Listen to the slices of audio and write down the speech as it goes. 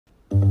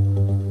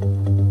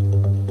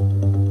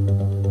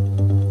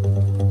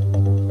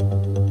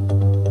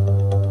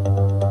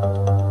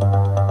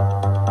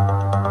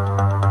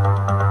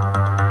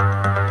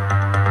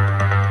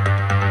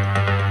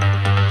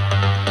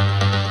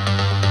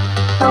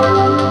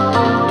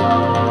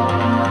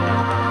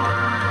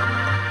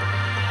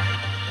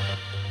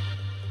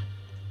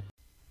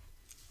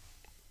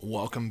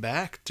Welcome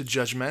back to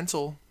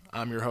Judgmental.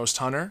 I'm your host,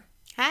 Hunter.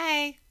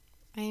 Hi,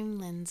 I'm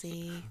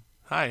Lindsay.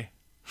 Hi.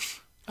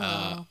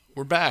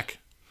 We're back.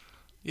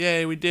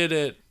 Yay, we did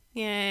it.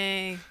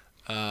 Yay.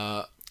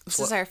 This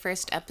is our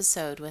first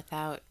episode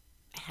without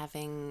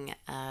having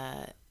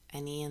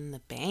any in the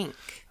bank.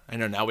 I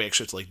know, now we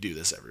actually have to do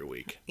this every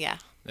week. Yeah.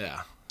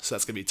 Yeah, so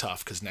that's going to be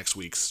tough because next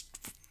week's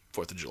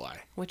 4th of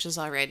July. Which has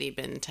already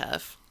been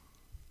tough.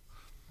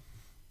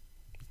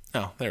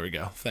 Oh, there we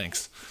go.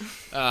 Thanks.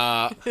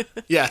 Yeah,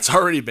 it's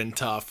already been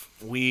tough.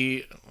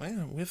 We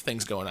have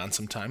things going on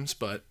sometimes,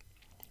 but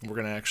we're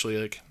going to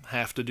actually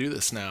have to do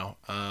this now.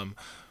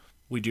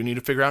 We do need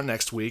to figure out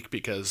next week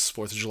because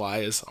 4th of July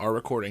is our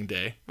recording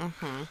day.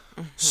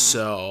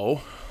 So,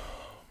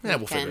 yeah,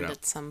 we'll figure it out.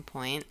 At some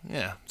point.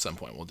 Yeah, at some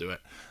point we'll do it.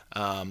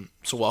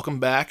 So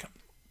welcome back.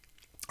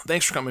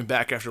 Thanks for coming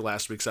back after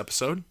last week's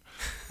episode.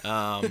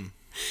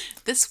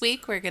 This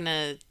week we're going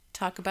to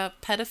talk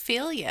about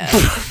pedophilia.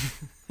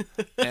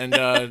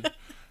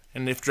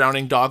 and if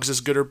drowning dogs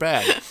is good or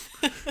bad.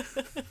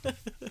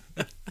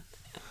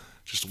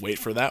 Just wait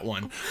for that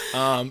one.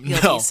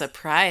 You'll be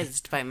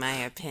surprised by my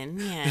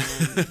opinion.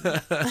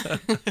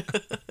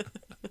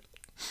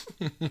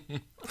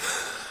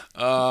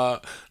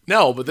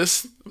 No, but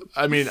this,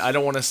 I mean, I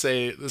don't want to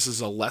say this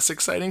is a less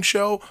exciting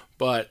show,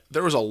 but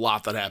there was a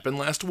lot that happened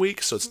last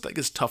week, so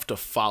it's tough to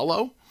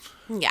follow.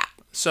 Yeah.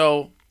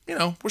 So,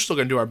 we're still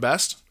going to do our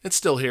best. It's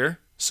still here,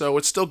 so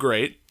it's still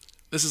great.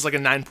 This is like a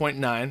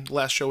 9.9.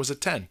 Last show was a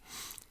 10.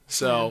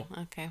 So,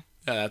 okay.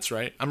 Yeah, that's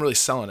right. I'm really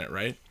selling it,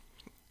 right?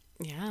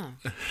 Yeah.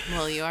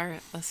 Well, you are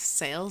a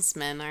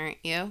salesman, aren't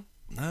you?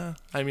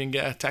 I mean,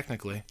 yeah,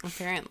 technically.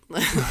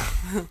 Apparently.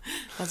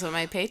 That's what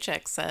my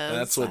paycheck says.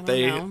 That's what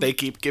they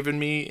keep giving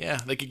me. Yeah,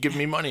 they keep giving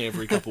me money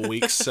every couple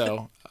weeks.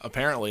 So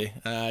apparently,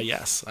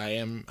 yes, I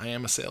am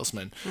a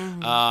salesman.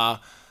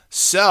 Mm-hmm.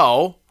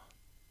 So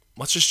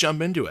let's just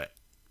jump into it.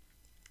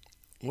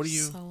 What are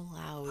you? So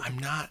loud. I'm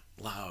not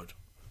loud.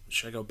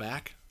 Should I go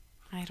back?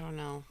 I don't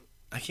know.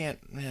 I can't.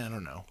 Yeah, I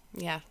don't know.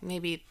 Yeah,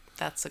 maybe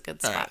that's a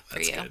good spot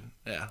for you. Good.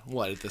 Yeah,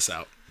 we'll edit this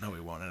out. No, we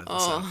won't edit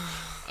this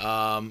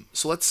out.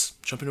 So let's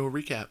jump into a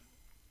recap.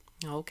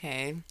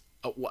 Okay.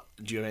 What?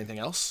 Do you have anything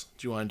else?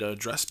 Do you want to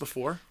address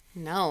before?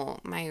 No,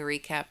 my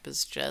recap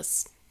is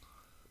just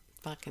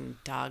fucking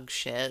dog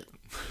shit.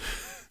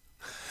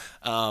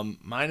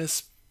 Mine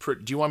is.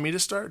 Do you want me to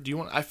start?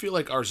 I feel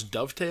like ours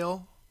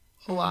dovetail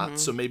a lot,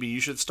 so maybe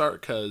you should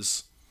start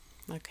because.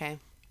 Okay.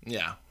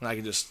 Yeah, I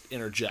can just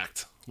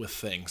interject with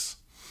things.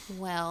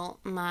 Well,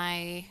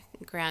 my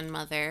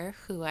grandmother,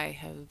 who I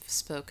have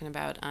spoken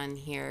about on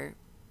here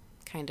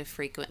kind of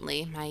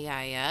frequently, my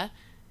yaya,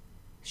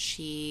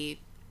 she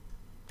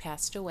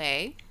passed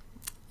away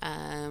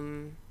a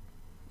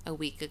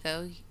week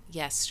ago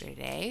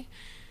yesterday.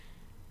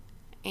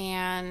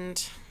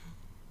 And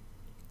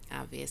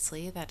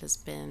obviously that has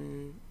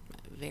been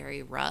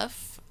very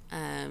rough.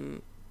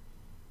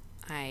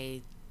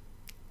 I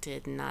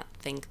did not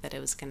think that it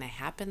was going to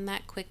happen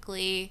that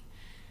quickly.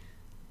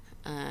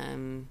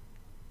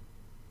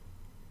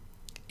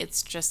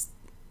 It's just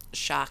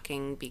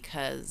shocking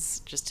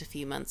because just a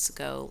few months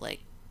ago,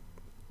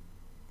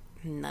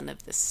 none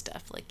of this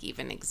stuff,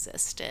 even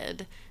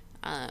existed.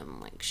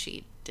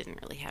 She didn't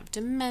really have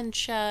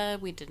dementia.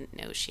 We didn't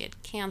know she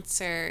had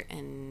cancer,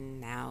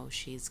 and now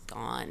she's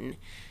gone.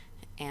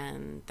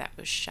 And that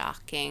was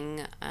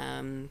shocking.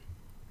 And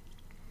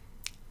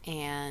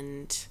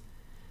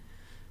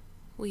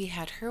we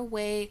had her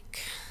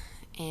wake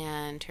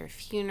and her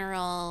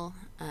funeral.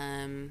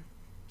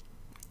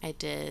 I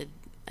did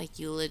a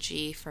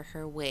eulogy for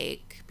her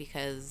wake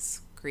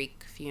because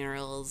Greek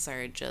funerals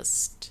are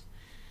just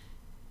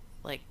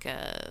like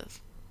a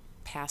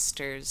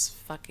pastor's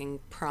fucking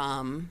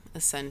prom,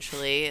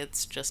 essentially.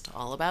 It's just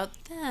all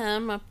about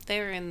them up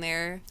there in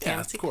their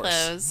fancy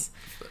clothes.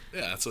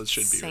 Yeah, that's what it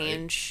should be,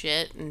 saying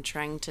shit and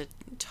trying to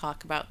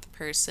talk about the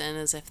person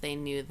as if they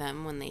knew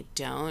them when they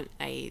don't.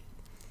 I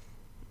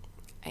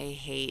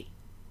hate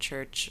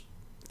church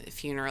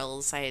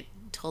funerals. I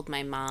told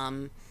my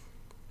mom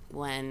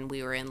when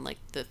we were in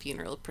the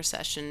funeral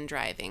procession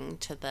driving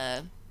to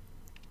the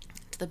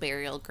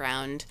burial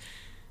ground,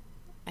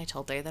 I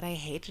told her that I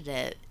hated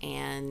it,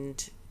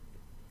 and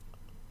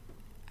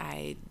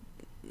I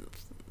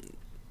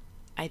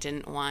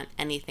didn't want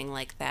anything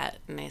like that.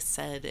 And I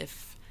said,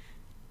 if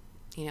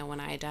when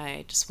I die,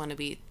 I just want to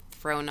be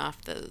thrown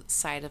off the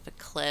side of a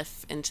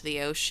cliff into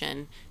the ocean.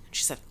 And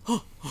she said,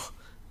 oh,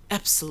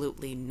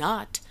 absolutely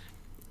not.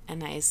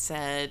 And I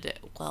said,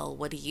 well,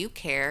 what do you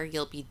care?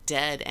 You'll be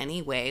dead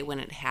anyway when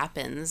it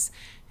happens.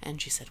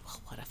 And she said, well,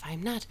 what if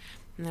I'm not?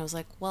 And I was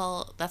like,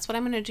 well, that's what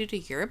I'm going to do to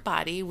your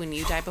body when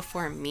you die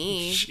before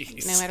me.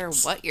 No matter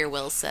what your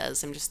will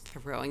says, I'm just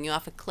throwing you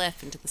off a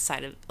cliff into the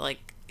side of,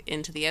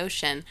 into the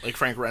ocean. Like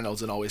Frank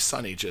Reynolds in Always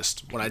Sunny,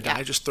 just when I die,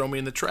 Yeah. just throw me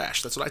in the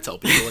trash. That's what I tell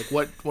people.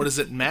 Like, what does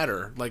it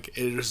matter? Like,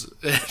 it's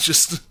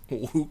just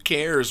who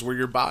cares where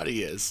your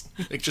body is?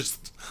 Like,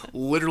 just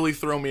literally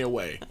throw me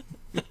away.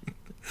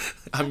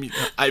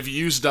 I've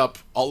used up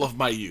all of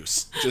my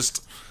use.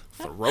 Just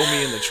throw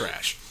me in the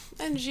trash.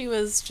 And she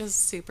was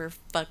just super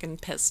fucking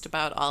pissed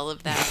about all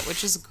of that,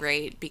 which is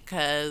great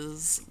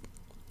because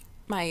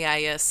my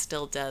yaya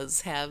still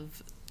does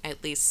have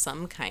at least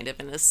some kind of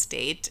an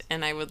estate,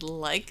 and I would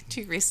like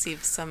to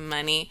receive some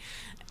money,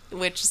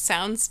 which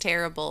sounds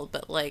terrible,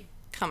 but like,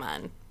 come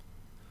on.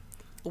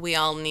 We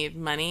all need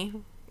money,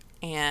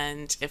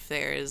 and if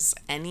there's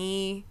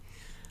any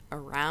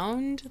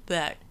around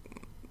that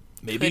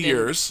Maybe could in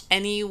yours.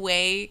 any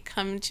way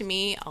come to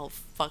me, I'll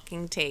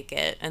fucking take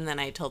it. And then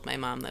I told my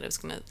mom that I was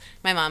gonna.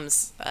 My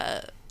mom's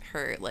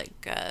her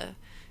like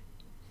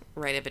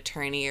right of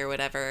attorney or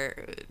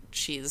whatever.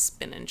 She's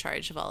been in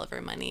charge of all of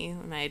her money,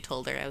 and I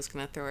told her I was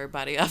gonna throw her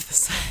body off the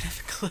side of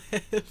a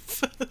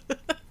cliff.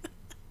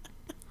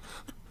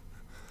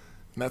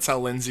 And that's how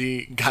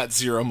Lindsay got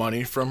zero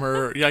money from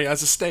her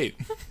Yaya's estate.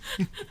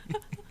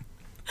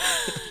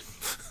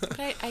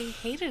 But I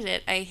hated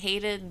it. I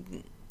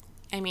hated.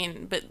 I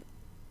mean, but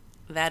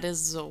that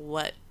is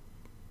what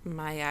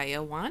my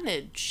Yaya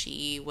wanted.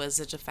 She was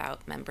a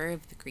devout member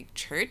of the Greek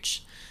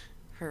church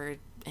her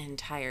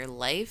entire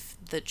life.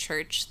 The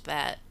church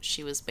that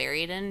she was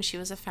buried in, she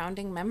was a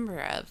founding member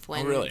of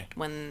when really?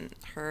 when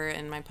her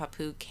and my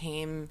papu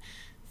came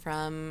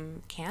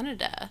from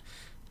Canada.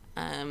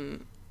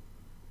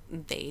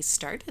 They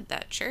started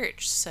that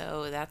church,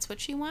 so that's what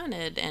she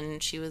wanted,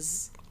 and she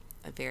was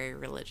a very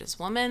religious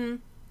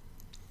woman.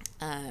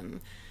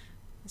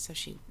 So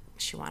she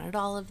wanted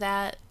all of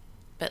that,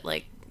 but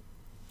like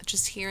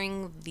just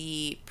hearing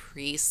the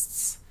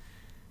priest's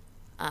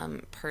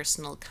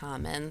personal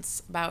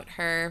comments about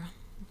her,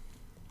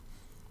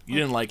 You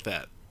didn't like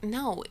that.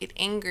 no, it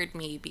angered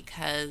me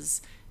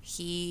because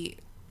he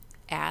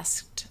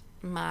asked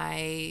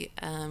my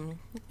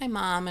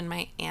mom and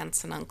my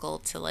aunts and uncle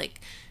to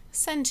like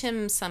send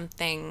him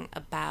something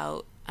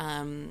about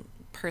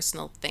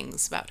personal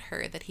things about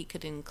her that he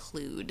could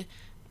include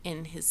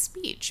in his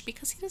speech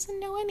because he doesn't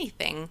know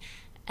anything.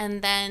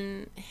 And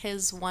then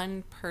his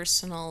one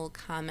personal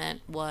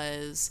comment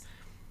was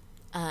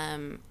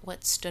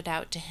what stood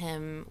out to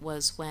him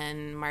was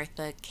when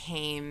Martha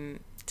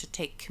came to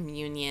take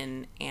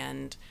communion,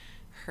 and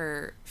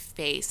her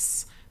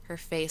face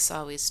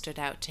always stood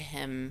out to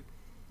him.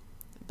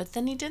 But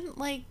then he didn't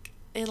like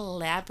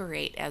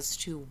elaborate as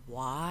to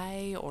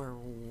why or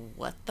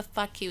what the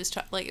fuck he was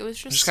talking. Like, it was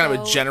just Kind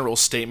of a general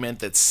statement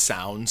that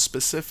sounds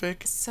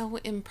specific. so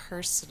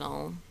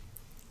impersonal,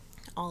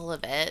 all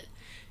of it.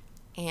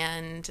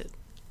 And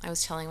I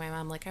was telling my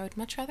mom, like, I would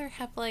much rather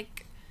have,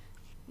 like,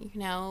 you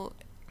know,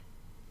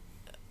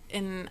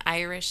 an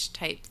Irish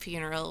type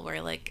funeral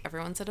where, like,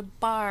 everyone's at a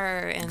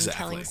bar and Exactly.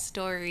 telling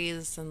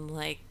stories and,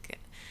 like,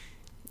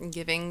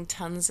 giving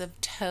tons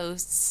of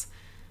toasts.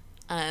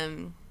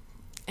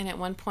 And at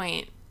one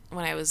point,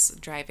 when I was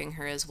driving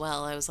her as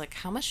well, I was like,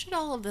 how much did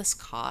all of this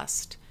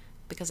cost?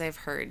 Because I've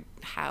heard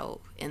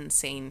how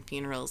insane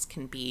funerals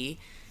can be.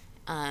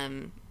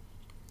 And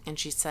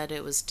she said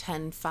it was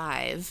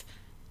 10.5.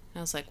 And I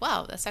was like,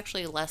 wow, that's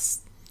actually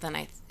less than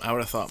I I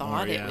would have thought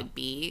more, it yeah. would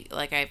be.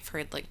 Like, I've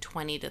heard like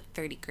 20 to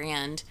 30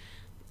 grand.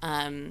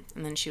 And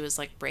then she was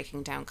like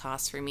breaking down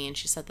costs for me, and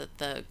she said that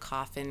the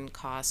coffin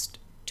cost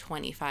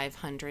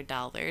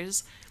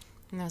 $2,500.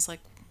 And I was like,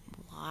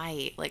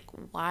 why? Like,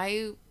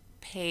 why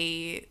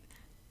pay?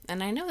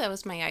 And I know that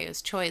was my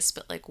Yaya's choice,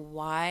 but like,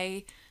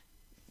 why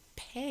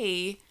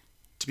pay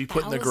To be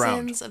put in the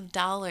ground. thousands of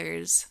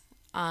dollars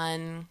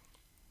on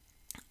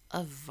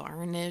a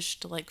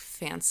varnished, like,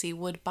 fancy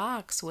wood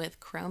box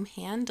with chrome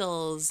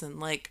handles and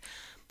like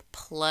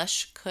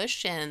plush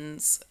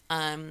cushions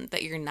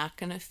that you're not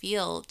gonna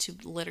feel, to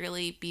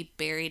literally be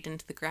buried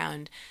into the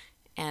ground?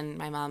 And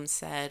my mom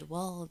said,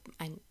 well,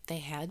 they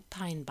had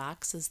pine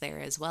boxes there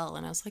as well.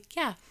 And I was like,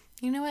 yeah,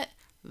 you know what?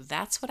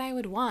 That's what I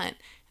would want.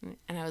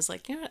 And I was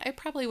like, you know what? I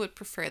probably would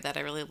prefer that.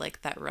 I really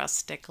like that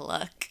rustic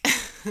look.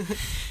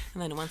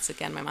 And then once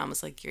again, my mom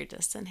was like, you're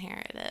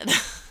disinherited.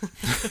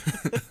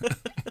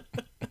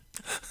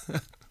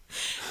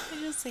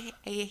 I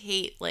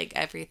hate like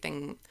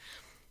everything.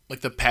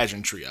 Like the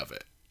pageantry of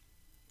it.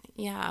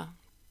 Yeah.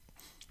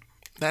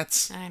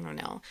 That's... I don't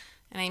know.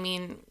 And I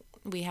mean,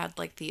 we had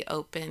like the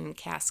open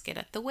casket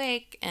at the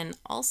wake, and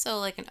also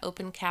like an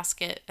open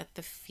casket at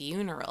the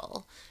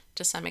funeral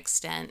to some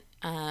extent,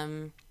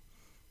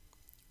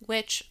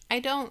 which I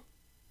don't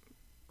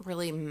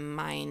really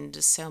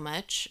mind so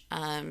much.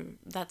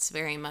 That's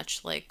very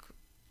much like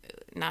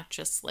not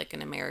just like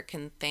an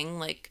American thing.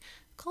 Like,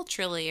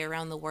 culturally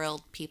around the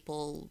world,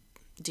 people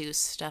do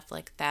stuff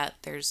like that.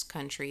 There's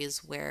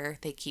countries where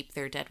they keep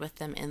their dead with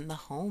them in the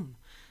home,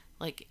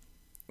 like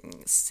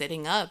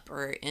sitting up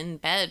or in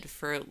bed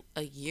for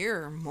a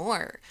year or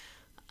more,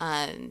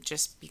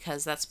 just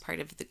because that's part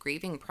of the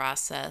grieving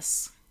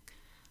process.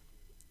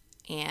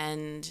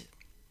 And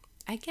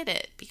I get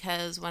it,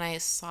 because when I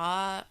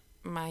saw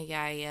my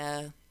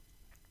yaya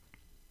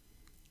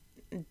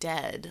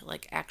dead,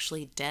 like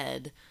actually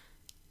dead,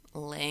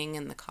 laying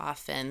in the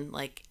coffin,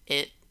 like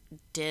it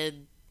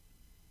did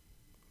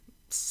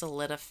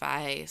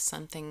solidify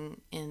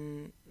something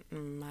in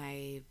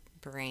my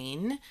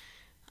brain,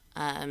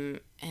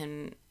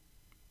 and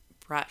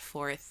brought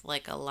forth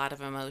like a lot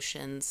of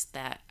emotions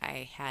that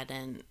I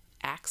hadn't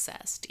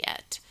accessed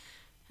yet.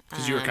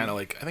 Because you were kind of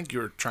like, I think you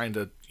were trying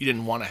to, you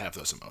didn't want to have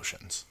those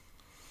emotions.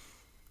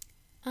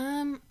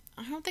 I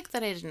don't think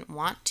that I didn't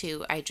want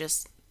to. I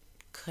just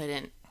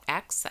couldn't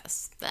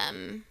access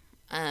them.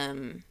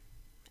 And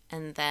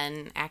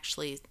then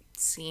actually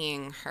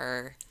seeing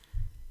her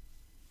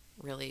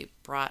really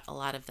brought a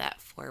lot of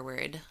that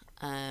forward,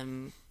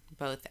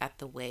 both at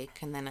the wake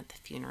and then at the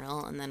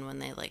funeral. And then when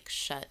they like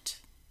shut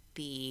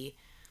the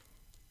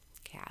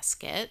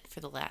casket for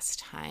the last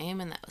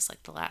time, and that was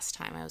like the last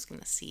time I was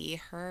going to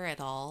see her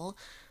at all,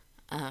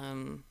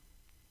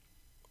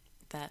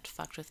 that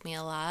fucked with me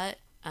a lot.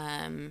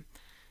 And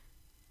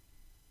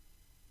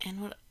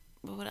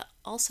what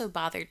also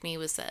bothered me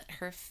was that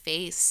her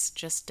face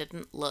just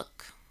didn't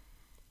look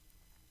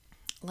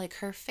like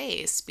her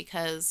face,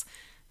 because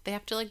they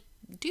have to like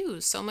do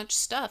so much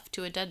stuff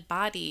to a dead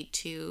body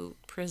to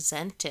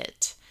present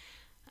it.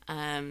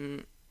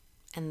 And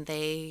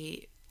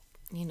they,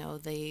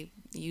 they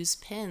use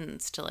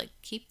pins to like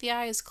keep the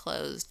eyes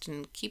closed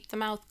and keep the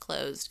mouth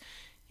closed.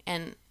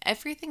 And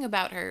everything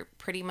about her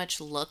pretty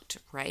much looked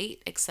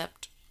right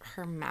except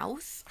her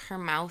mouth. Her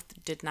mouth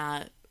did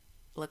not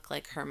look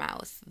like her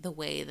mouth the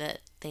way that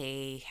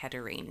they had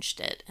arranged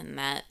it. And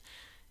that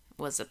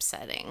was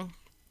upsetting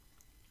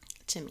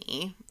to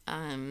me.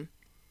 And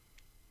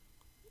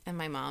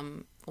my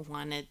mom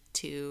wanted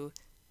to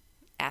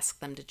ask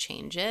them to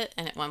change it.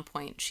 And at one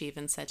point, she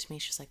even said to me,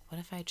 she's like, what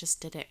if I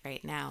just did it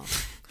right now?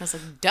 I was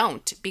like,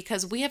 don't,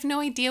 because we have no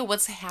idea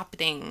what's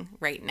happening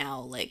right now.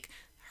 Like,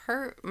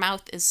 her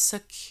mouth is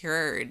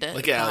secured.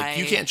 Like, yeah, by, like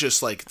you can't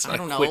just, like, it's not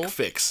a quick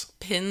fix.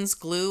 Pins,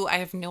 glue, I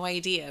have no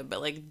idea.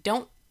 But, like,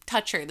 don't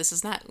touch her. This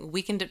is not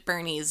Weekend at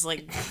Bernie's.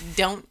 Like,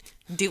 don't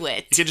do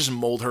it. You can't just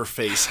mold her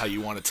face how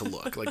you want it to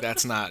look. Like,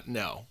 that's not,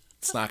 no,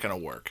 it's not going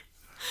to work.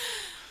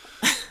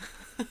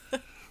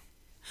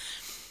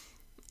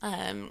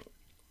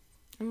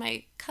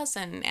 My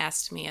cousin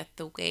asked me at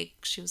the wake,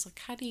 she was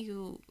like,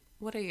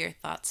 what are your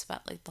thoughts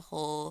about like the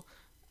whole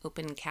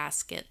open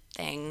casket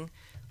thing?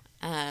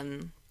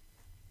 And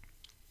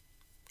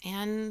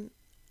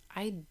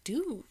I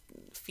do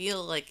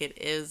feel like it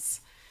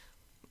is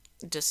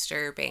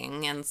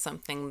disturbing and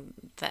something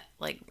that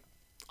like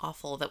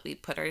awful that we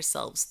put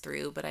ourselves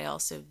through, but I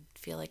also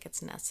feel like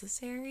it's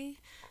necessary.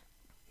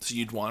 So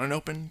you'd want an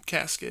open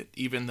casket,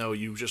 even though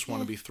you just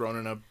want to be thrown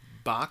in a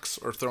box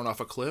or thrown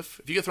off a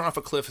cliff? If you get thrown off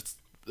a cliff,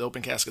 the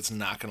open casket's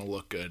not going to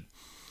look good.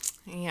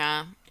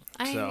 Yeah.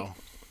 Well,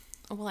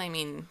 I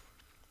mean,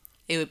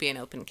 it would be an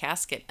open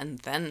casket, and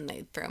then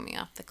they'd throw me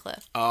off the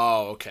cliff.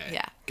 Oh, okay.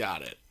 Yeah.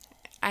 Got it.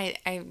 I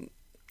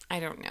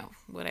don't know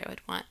what I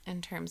would want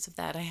in terms of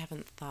that. I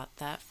haven't thought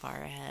that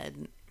far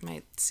ahead.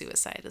 My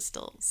suicide is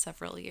still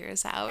several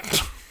years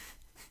out.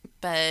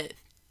 But,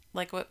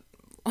 like, what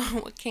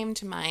came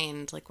to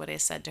mind, like what I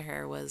said to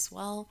her was,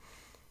 well,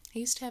 I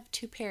used to have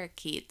 2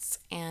 parakeets,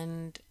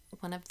 and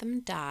one of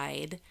them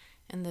died,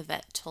 and the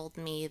vet told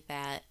me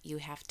that you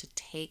have to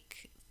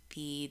take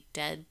the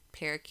dead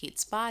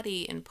parakeet's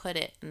body and put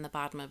it in the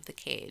bottom of the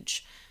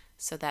cage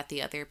so that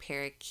the other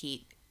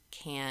parakeet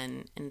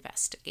can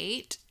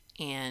investigate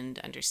and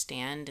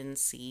understand and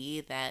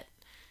see that,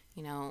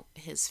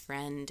 his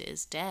friend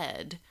is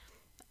dead,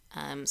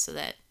 so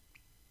that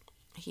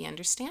he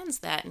understands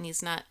that and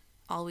he's not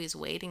always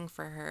waiting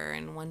for her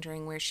and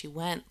wondering where she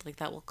went. Like,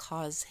 that will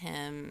cause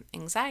him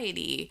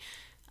anxiety.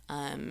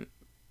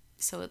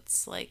 So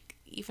it's like,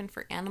 even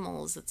for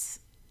animals, it's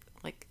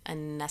like a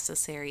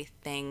necessary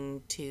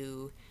thing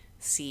to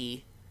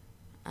see,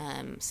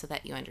 so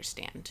that you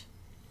understand.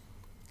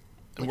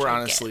 And we're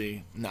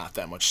honestly not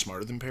that much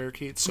smarter than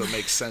parakeets, so it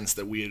makes sense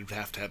that we'd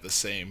have to have the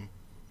same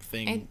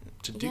thing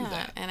to do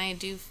that. And I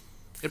do.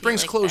 It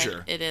brings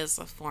closure. It is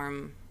a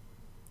form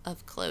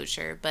of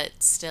closure, but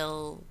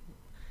still,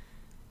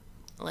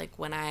 like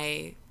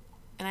I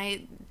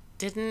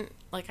didn't,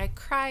 like, I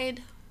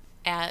cried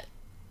at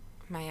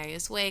my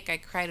aya's wake, I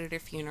cried at her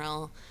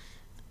funeral,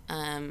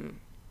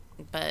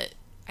 but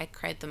I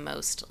cried the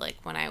most, like,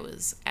 when I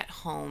was at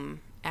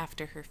home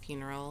after her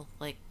funeral,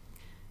 like,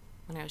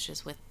 when I was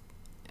just with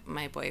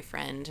my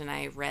boyfriend, and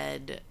I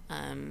read,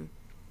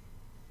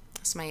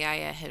 so my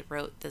yaya had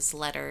wrote this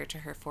letter to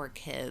her 4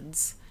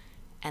 kids,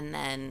 and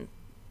then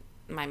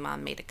my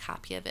mom made a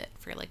copy of it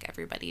for, like,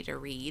 everybody to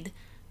read.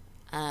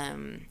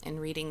 And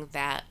reading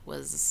that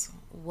was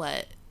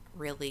what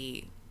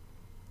really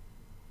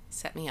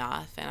set me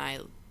off, and I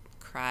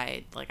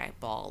cried, like, I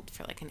bawled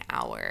for like an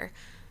hour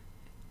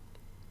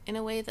in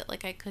a way that,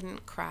 like, I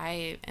couldn't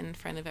cry in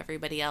front of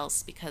everybody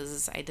else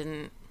because I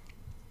didn't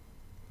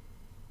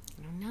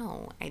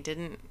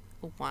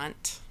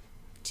want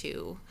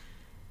to,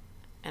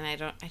 and I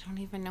don't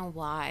even know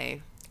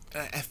why.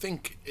 I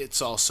think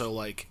it's also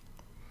like,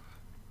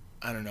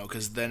 I don't know,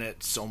 because then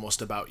it's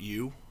almost about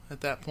you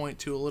at that point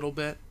too, a little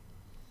bit.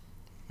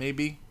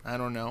 Maybe, I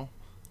don't know,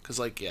 because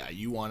like yeah,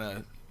 you want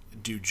to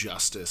do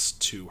justice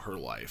to her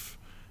life,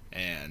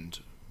 and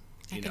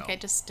I you think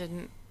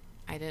know,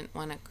 I didn't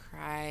want to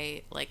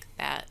cry like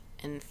that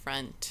in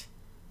front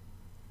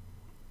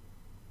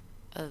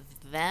of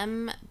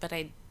them, but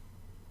I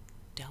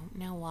don't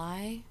know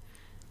why.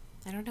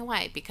 I don't know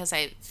why, because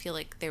I feel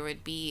like there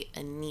would be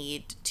a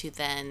need to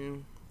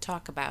then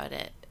talk about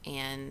it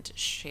and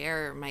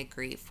share my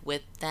grief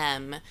with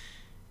them.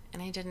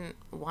 And I didn't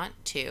want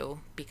to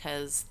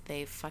because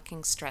they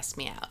fucking stress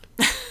me out.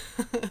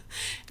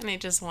 And I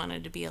just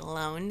wanted to be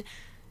alone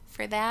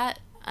for that.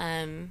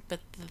 But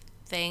the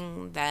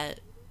thing that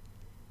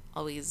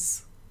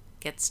always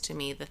gets to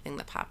me, the thing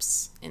that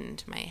pops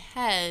into my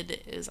head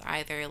is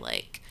either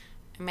like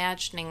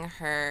imagining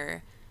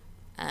her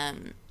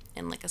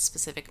in like a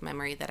specific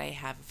memory that I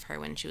have of her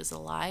when she was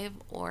alive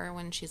or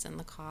when she's in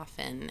the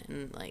coffin,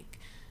 and like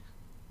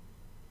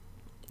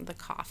the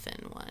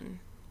coffin one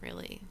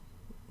really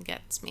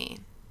gets me.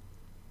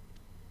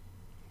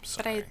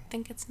 But I sorry.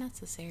 think it's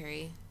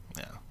necessary.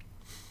 Yeah,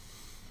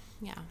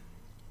 Yeah.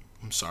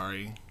 I'm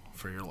sorry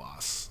for your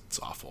loss. It's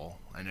awful.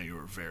 I know you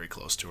were very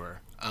close to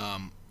her.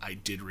 I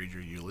did read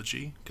your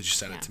eulogy because you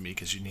sent Yeah. it to me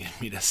because you needed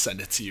me to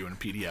send it to you in a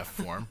PDF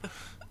form.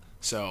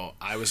 So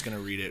I was gonna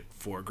read it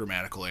for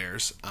grammatical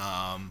errors,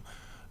 and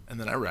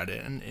then I read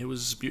it and it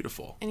was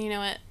beautiful. And you know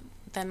what?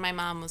 Then my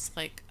mom was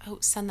like, "Oh,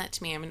 send that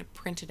to me. I'm going to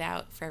print it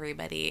out for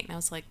everybody." And I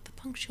was like, "The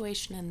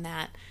punctuation in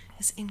that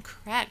is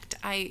incorrect.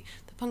 The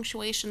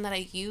punctuation that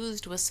I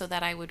used was so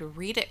that I would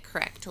read it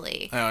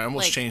correctly." I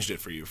almost Like changed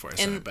it for you before I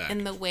sent it back.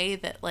 in the way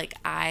that like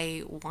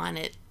I want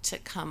it to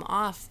come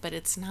off, but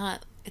it's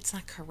not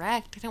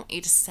correct. I don't want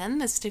you to send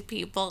this to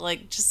people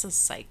like just a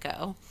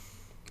psycho.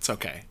 It's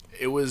okay.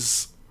 It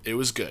was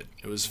good.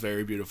 It was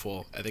very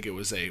beautiful. I think it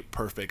was a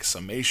perfect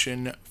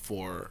summation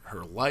for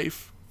her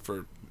life.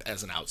 For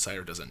as an outsider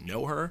who doesn't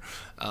know her,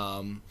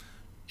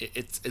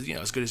 it's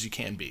as good as you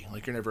can be.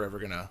 Like you're never ever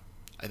gonna,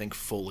 I think,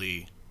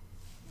 fully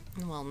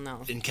Well,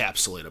 no.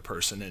 encapsulate a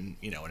person in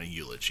a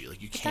eulogy.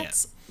 Like you But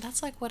can't.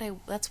 that's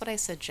what I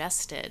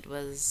suggested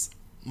was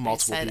I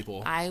Multiple said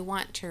people. I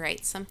want to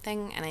write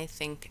something and I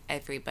think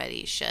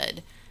everybody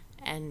should,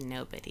 and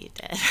nobody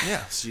did.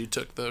 Yeah. So you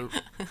took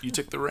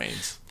the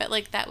reins. But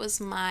like that was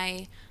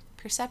my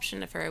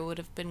perception of her. It would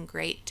have been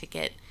great to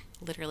get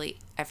literally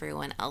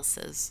everyone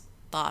else's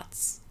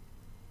thoughts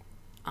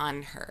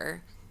on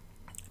her,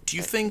 Do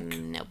you but think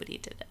nobody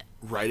did it.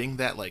 writing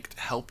that like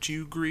helped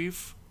you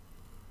grieve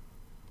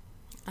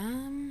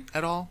Um,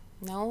 at all?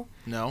 no,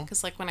 No.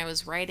 because like when I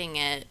was writing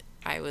it,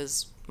 I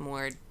was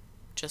more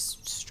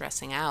just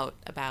stressing out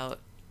about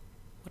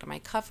what am I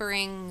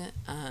covering?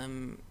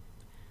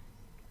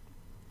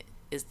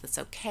 Is this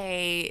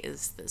okay?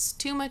 Is this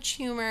too much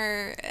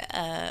humor?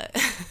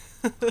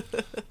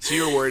 So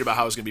you were worried about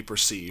how it was gonna be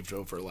perceived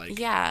over like.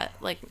 Yeah,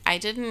 like I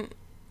didn't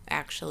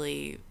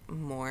actually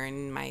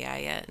mourn my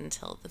yaya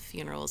until the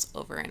funeral was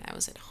over and I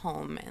was at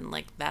home, and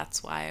like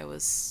that's why I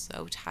was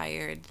so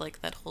tired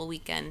like that whole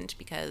weekend,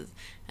 because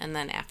and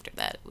then after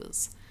that it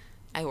was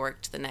I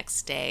worked the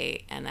next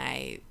day, and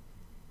I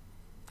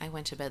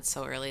went to bed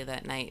so early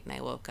that night, and I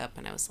woke up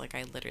and I was like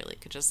I literally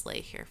could just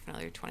lay here for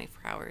another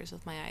 24 hours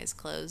with my eyes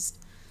closed,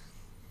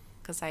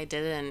 because I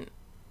didn't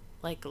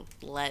like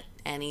let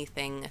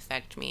anything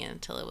affect me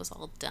until it was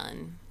all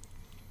done.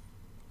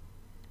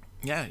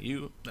 Yeah,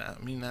 I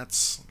mean,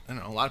 that's,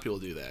 a lot of people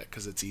do that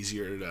because it's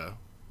easier to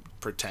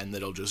pretend that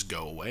it'll just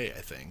go away,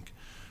 I think,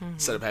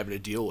 instead of having to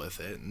deal with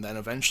it. And then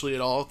eventually it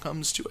all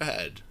comes to a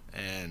head,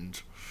 and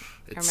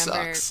I it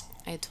remember sucks.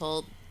 I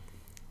told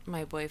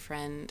my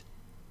boyfriend,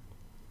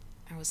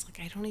 I was like,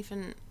 I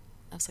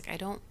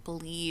don't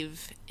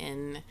believe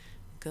in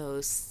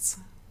ghosts,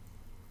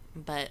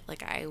 but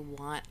like, I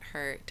want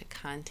her to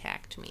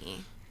contact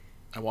me.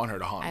 I want her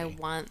to haunt I me.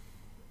 want,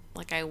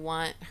 I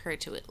want her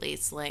to at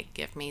least like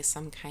give me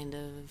some kind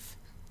of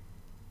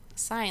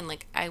sign.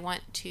 Like, I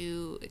want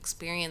to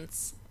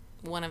experience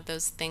one of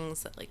those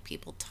things that like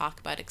people talk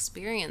about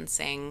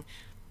experiencing,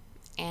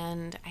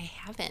 and I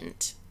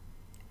haven't.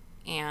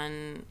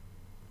 And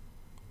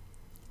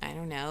I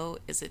don't know,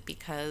 is it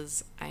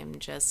because I'm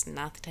just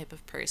not the type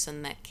of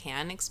person that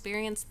can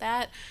experience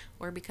that,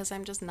 or because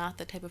I'm just not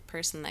the type of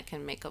person that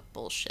can make up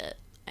bullshit?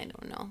 I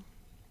don't know.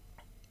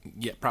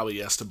 Yeah, probably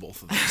yes to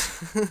both of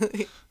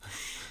those.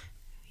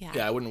 Yeah.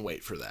 Yeah, I wouldn't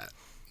wait for that.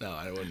 No,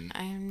 I wouldn't.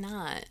 I'm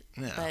not.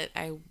 Yeah. But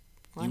I You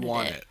wanted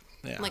want it. it.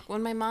 Yeah. Like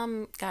when my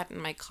mom got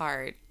in my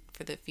car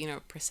for the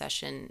funeral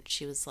procession,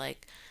 she was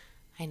like,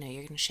 I know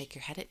you're going to shake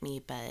your head at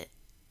me, but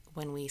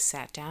when we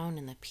sat down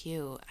in the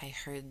pew, I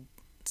heard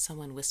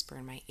someone whisper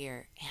in my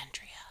ear,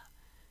 Andrea.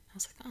 I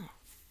was like, oh,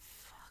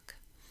 fuck.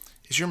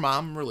 Is your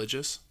mom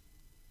religious?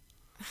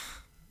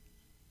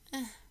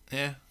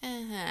 Yeah.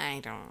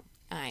 I don't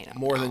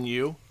More know. than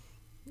you?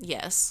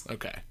 Yes.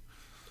 Okay.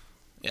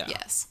 Yeah.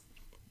 Yes.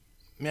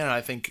 Man,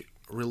 I think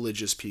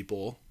religious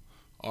people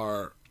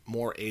are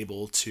more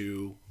able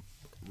to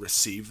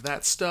receive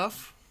that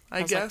stuff.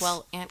 I was guess. like,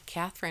 well, Aunt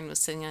Catherine was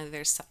sitting on the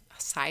other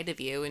side of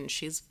you, and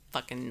she's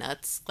fucking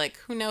nuts. Like,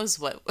 who knows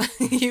what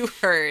you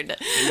heard?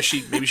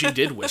 Maybe she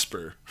did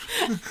whisper.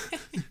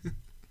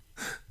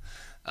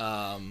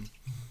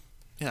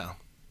 Yeah.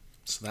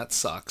 So that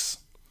sucks.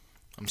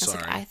 I'm I was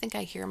sorry. like, I think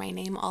I hear my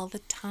name all the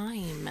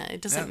time.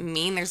 It doesn't Yeah.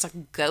 mean there's a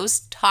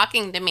ghost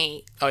talking to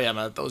me. Oh yeah,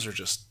 man, those are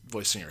just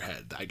voice in your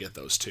head. I get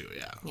those too.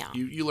 Yeah. Yeah.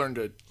 You learn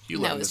to.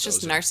 No, it's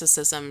just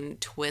narcissism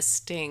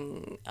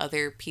twisting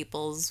other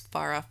people's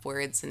far off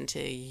words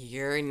into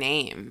your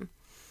name.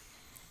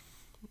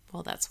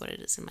 Well, that's what it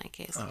is in my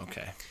case. Oh,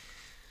 okay.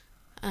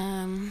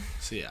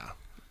 So yeah, Uh,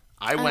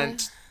 I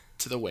went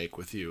to the wake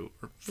with you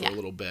for Yeah. a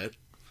little bit.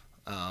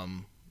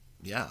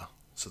 Yeah.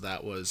 So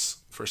that was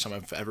first time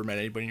I've ever met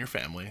anybody in your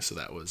family. So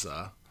that was,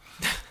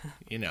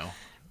 you know,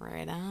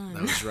 Right on.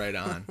 that was right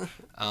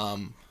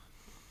on.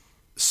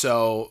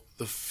 So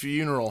the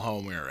funeral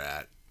home we were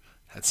at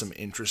had some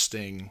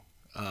interesting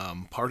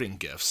parting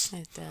gifts.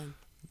 It did.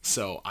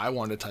 So I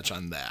wanted to touch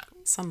on that.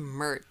 Some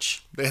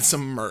merch. They had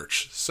some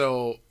merch.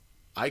 So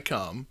I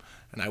come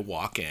and I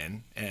walk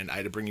in and I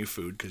had to bring you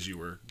food because you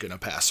were going to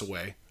pass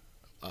away.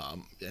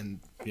 And,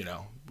 you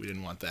know, we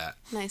didn't want that.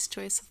 Nice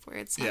choice of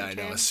words. Yeah, I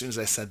know. As soon as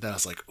I said that, I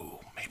was like, ooh,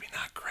 maybe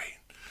not great.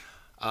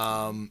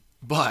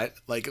 But,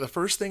 like, the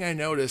first thing I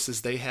noticed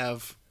is they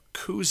have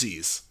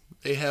koozies.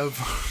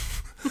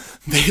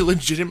 They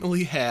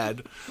legitimately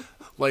had,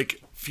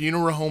 like,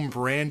 funeral home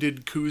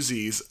branded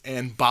koozies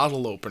and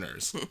bottle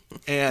openers.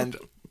 And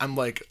I'm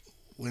like,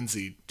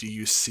 Lindsay, do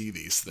you see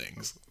these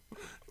things?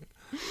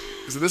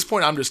 Because at this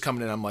point, I'm just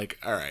coming in, I'm like,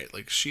 all right,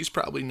 like, she's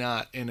probably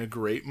not in a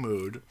great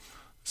mood.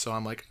 So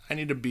I'm like, I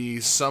need to be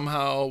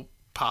somehow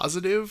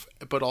positive,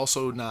 but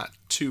also not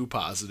too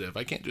positive.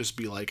 I can't just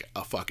be like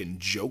a fucking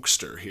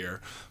jokester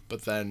here.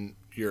 But then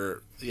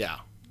your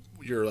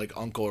like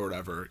uncle or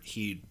whatever,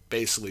 he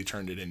basically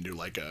turned it into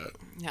like a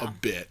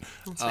bit.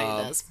 That's what he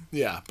does.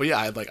 Yeah, but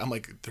yeah, I'm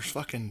like, there's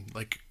fucking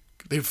like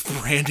they've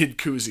branded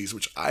koozies,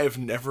 which I have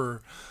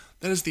never.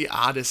 That is the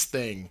oddest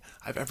thing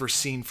I've ever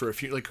seen for a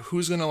few. Like,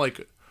 who's gonna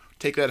like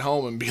take that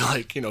home and be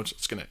like, you know,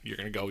 you're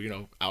gonna go, you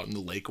know, out in the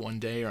lake one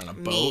day or on a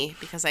boat. Me,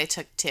 because I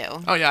took 2.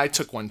 Oh yeah, I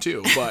took one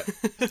too, but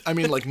I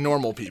mean, like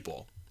normal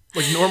people.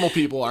 Like normal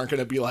people aren't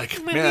gonna be like,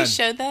 When man. we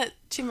showed that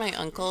to my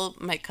uncle,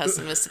 my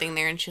cousin was sitting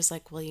there, and she was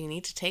like, "Well, you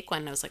need to take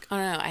one." And I was like, "Oh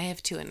no, I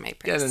have 2 in my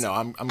purse." Yeah, no,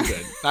 I'm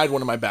good. I had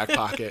one in my back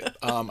pocket.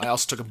 I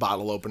also took a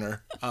bottle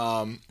opener.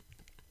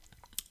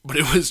 But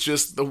it was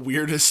just the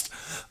weirdest.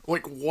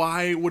 Like,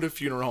 why would a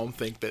funeral home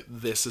think that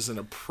this is an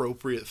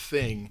appropriate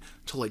thing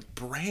to like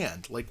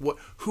brand? Like, what?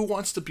 Who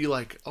wants to be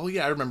like, oh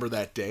yeah, I remember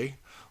that day.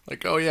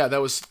 Like, oh yeah,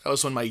 that was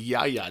when my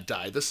yaya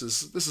died. This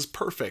is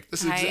perfect.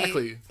 This is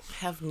exactly. I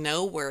have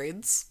no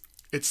words.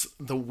 It's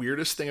the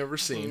weirdest thing I've ever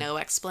seen. No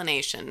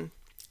explanation.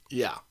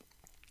 Yeah.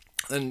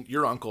 And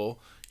your uncle,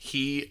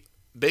 he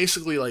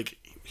basically like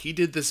he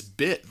did this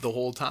bit the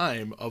whole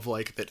time of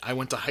like that I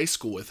went to high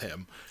school with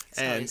him.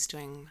 So And he's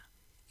doing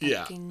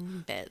yeah.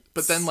 bits.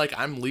 But then like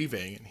I'm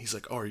leaving and he's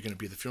like, "Oh, are you going to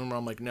be at the funeral?"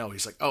 I'm like, "No."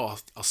 He's like, "Oh,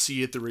 I'll see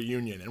you at the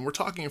reunion." And we're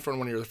talking in front of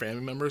one of your other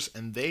family members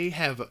and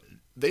I'm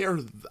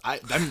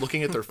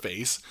looking at their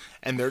face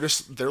and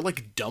they're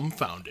like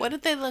dumbfounded. What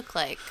did they look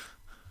like?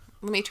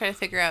 Let me try to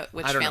figure out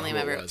which I don't family know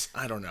who member. it was.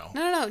 I don't know.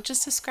 No.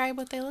 Just describe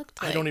what they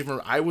looked like. I don't even.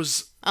 I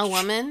was A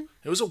woman?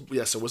 It was a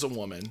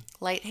woman.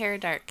 Light hair,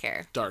 dark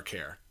hair. Dark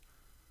hair.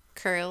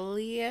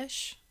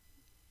 Curly-ish?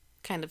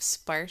 Kind of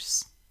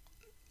sparse.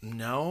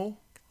 No.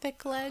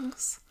 Thick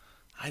legs?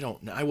 I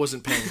don't know. I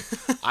wasn't paying.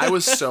 I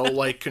was so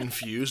like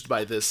confused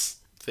by this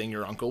thing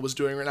your uncle was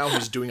doing right now. He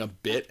was doing a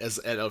bit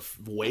at a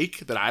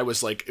wake that I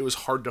was like, it was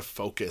hard to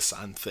focus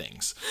on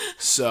things.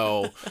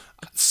 So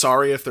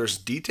sorry if there's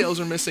details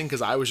are missing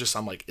because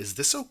I'm like, is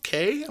this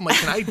okay? I'm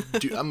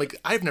like,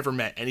 I've never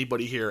met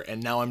anybody here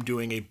and now I'm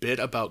doing a bit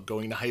about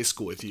going to high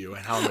school with you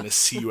and how I'm going to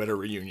see you at a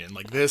reunion.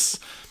 Like this,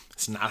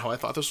 it's not how I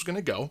thought this was going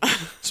to go.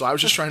 So I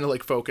was just trying to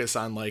like focus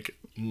on like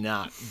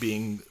not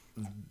being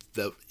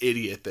the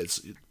idiot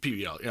that's,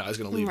 you know, I was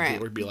going to leave right.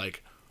 People would be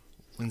like,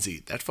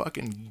 Lindsay, that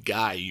fucking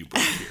guy you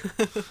brought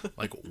here,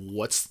 like,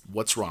 what's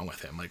wrong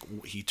with him? Like,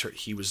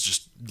 he was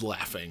just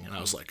laughing, and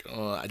I was like,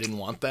 I didn't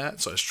want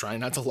that, so I was trying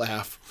not to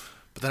laugh.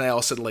 But then I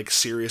also like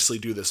seriously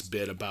do this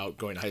bit about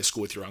going to high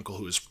school with your uncle,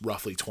 who is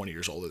roughly 20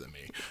 years older than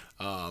me.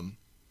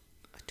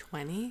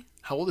 20?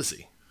 How old is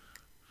he?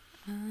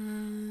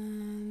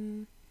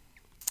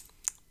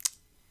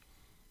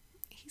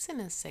 He's in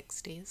his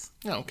 60s.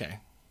 Oh, okay.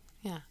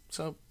 Yeah.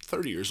 So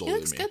 30 years older He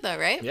than me. looks good though,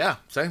 right? Yeah,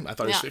 same. I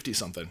thought he was Yeah. 50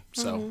 something.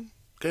 So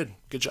good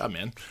job,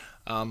 man.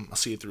 I'll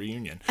see you at the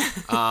reunion.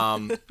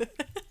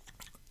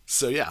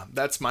 So yeah,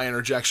 that's my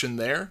interjection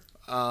there.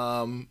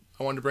 I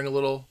wanted to bring a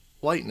little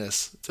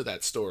lightness to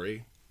that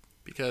story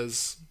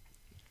because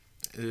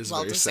it is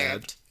Well very sad.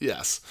 deserved.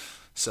 Yes.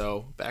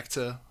 So back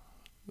to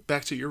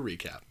your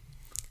recap.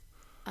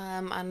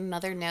 On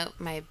another note,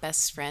 my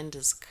best friend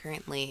is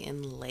currently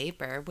in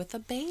labor with a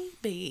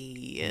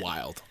baby.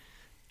 Wild.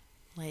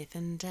 Life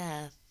and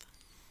death.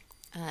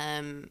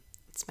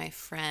 It's my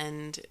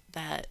friend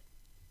that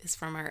is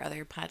from our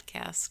other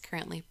podcast,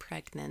 Currently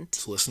Pregnant.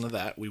 So listen to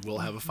that. We will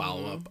have a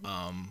follow-up.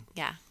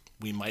 Yeah.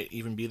 We might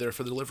even be there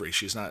for the delivery.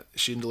 She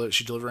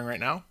delivering right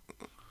now?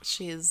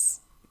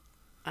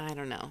 I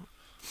don't know.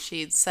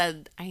 She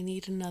said, I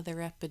need another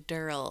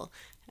epidural.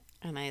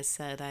 And I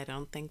said, I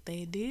don't think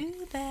they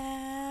do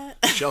that.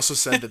 She also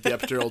said that the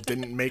epidural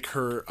didn't make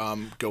her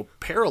go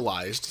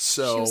paralyzed.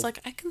 So she was like,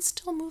 I can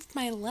still move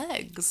my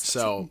legs.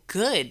 So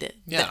good.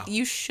 Yeah.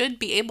 You should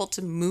be able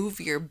to move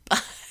your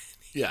body.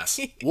 Yes.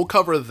 We'll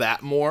cover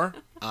that more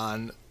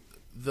on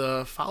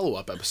the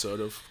follow-up episode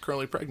of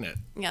Currently Pregnant.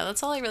 Yeah,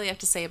 that's all I really have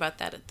to say about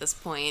that at this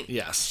point.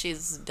 Yes.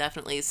 She's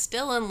definitely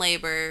still in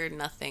labor.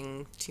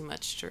 Nothing too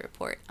much to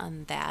report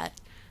on that.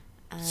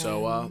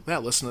 So,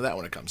 listen to that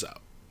when it comes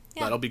out.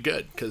 Yeah. That'll be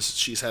good, because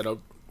she's had a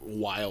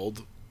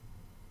wild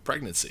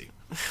pregnancy.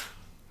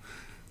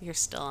 You're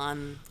still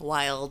on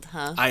wild,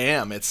 huh? I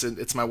am.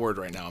 It's my word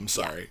right now. I'm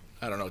sorry.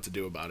 Yeah. I don't know what to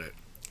do about it.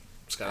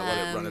 Just gotta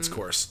let it run its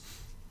course.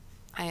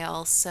 I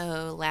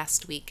also,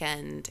 last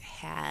weekend,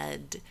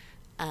 had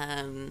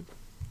the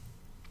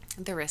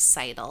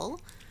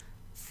recital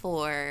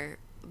for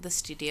the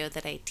studio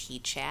that I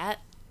teach at,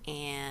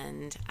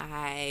 and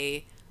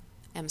I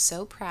am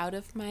so proud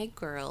of my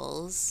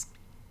girls.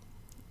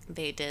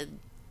 They did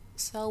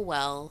so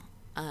well,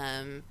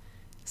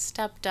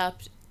 stepped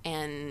up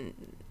and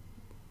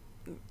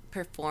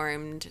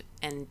performed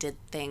and did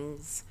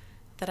things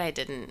that I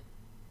didn't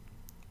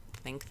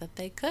think that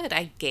they could.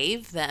 I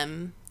gave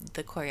them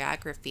the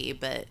choreography,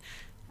 but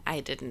I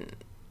didn't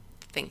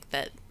think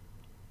that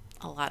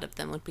a lot of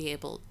them would be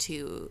able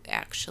to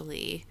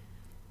actually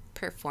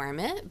perform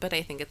it. But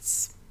I think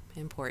it's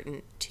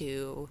important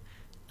to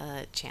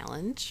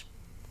challenge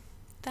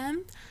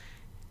them,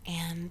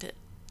 and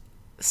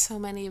so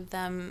many of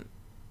them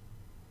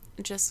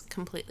just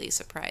completely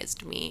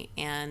surprised me,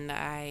 and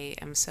I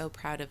am so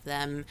proud of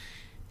them.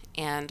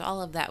 And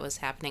all of that was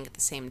happening at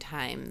the same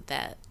time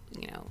that,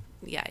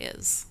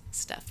 Yaya's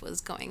stuff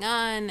was going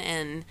on,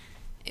 and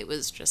it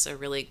was just a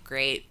really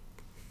great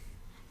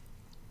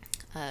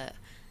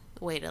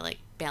way to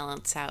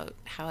balance out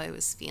how I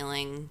was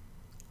feeling.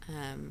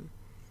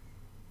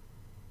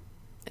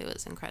 It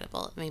was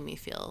incredible. It made me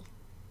feel,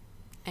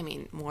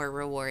 more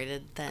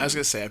rewarded than... I was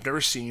gonna say, I've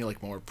never seen you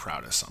more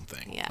proud of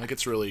something. Yeah.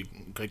 It's really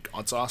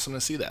it's awesome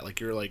to see that.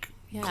 You're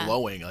yeah.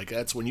 glowing.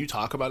 That's when you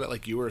talk about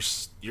it. You're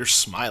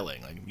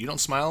smiling. You don't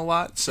smile a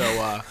lot, so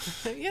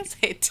yes,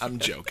 I do. I'm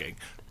joking,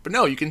 but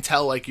no, you can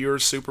tell you're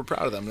super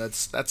proud of them.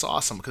 That's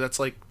awesome, because that's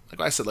like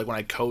I said, when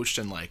I coached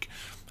and I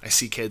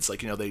see kids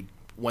they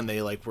when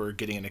they were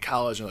getting into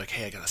college and they're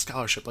hey, I got a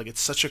scholarship. It's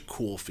such a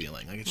cool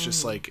feeling. It's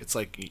just it's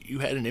you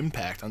had an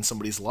impact on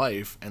somebody's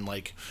life, and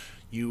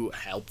you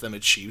help them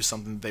achieve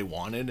something that they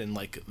wanted, and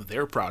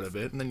they're proud of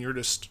it, and then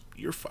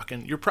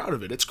you're proud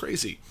of it. It's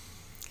crazy.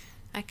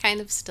 I kind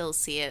of still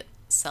see it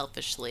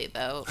selfishly,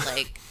 though.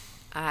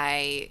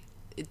 I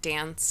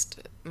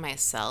danced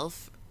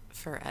myself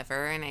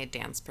forever, and I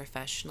danced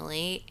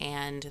professionally,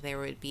 and there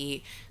would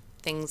be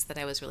things that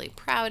I was really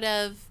proud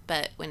of,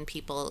 but when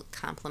people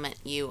compliment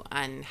you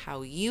on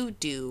how you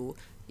do,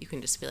 you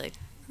can just be like,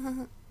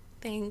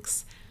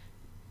 thanks,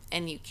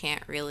 and you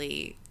can't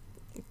really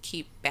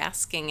keep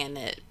basking in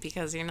it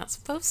because you're not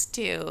supposed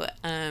to.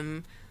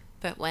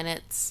 But when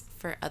it's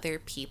for other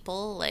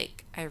people,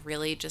 I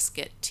really just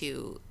get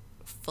to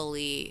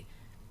fully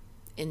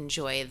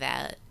enjoy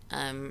that,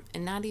 and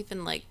not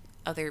even what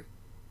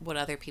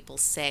other people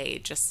say,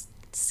 just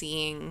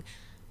seeing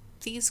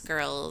these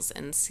girls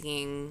and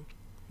seeing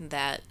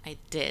that I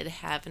did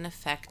have an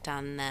effect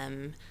on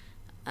them.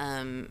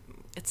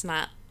 It's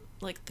not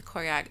the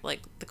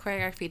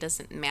choreography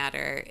doesn't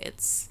matter.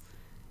 It's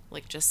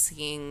just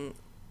seeing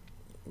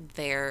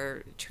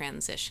their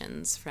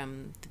transitions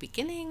from the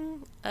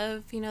beginning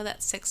of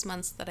that 6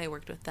 months that I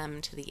worked with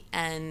them to the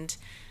end,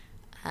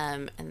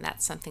 and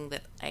that's something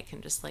that I can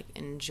just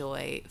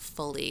enjoy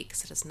fully,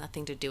 because it has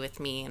nothing to do with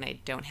me, and I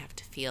don't have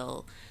to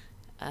feel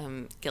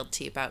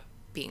guilty about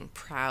being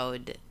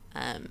proud,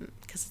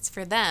 because it's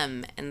for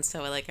them, and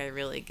so I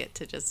really get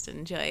to just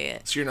enjoy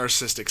it. So your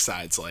narcissistic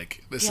side's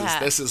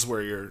this is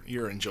where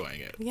you're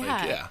enjoying it.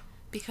 Yeah.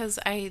 Because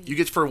you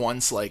get for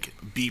once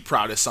be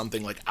proud of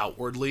something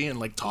outwardly and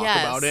talk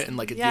about it, and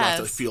you don't have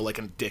to feel like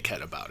a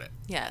dickhead about it.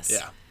 Yes.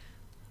 Yeah.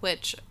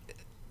 Which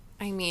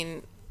I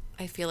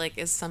feel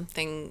is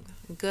something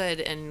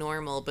good and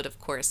normal, but of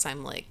course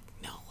I'm no,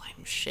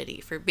 I'm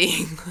shitty for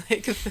being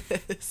like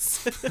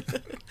this.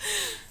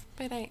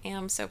 But I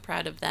am so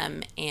proud of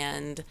them,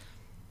 and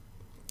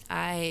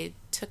I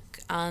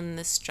took on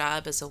this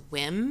job as a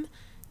whim.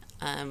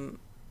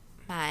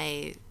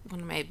 One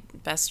of my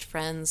best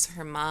friends,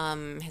 her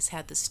mom has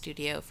had the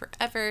studio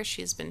forever.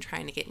 She's been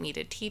trying to get me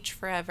to teach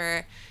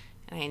forever,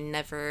 and I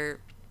never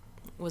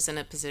was in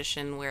a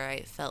position where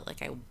I felt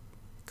like I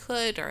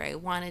could or I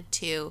wanted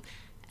to.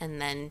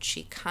 And then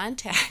she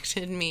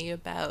contacted me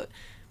about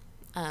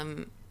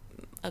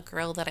a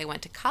girl that I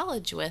went to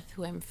college with,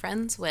 who I'm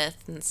friends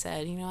with, and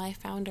said, I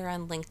found her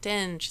on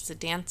LinkedIn. She's a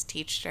dance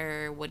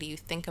teacher. What do you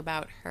think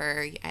about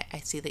her? I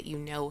see that you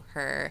know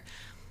her.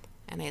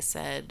 And I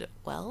said,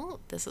 well,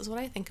 this is what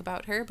I think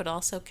about her, but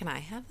also, can I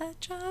have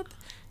that job?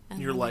 And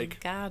You're then like,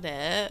 I got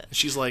it.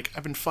 she's like,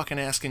 I've been fucking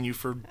asking you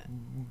for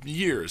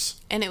years.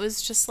 And it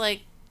was just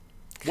like,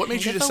 What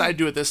made you decide to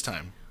do it this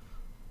time?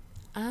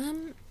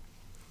 I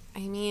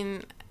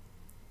mean,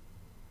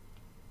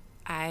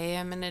 I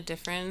am in a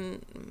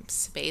different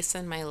space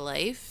in my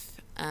life.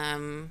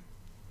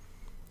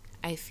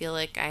 I feel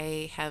like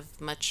I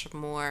have much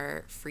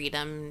more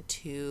freedom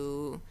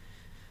to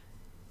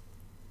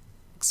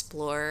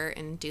explore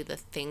and do the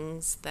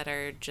things that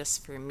are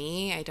just for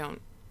me. I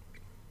don't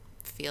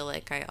feel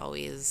like I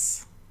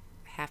always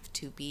have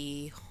to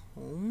be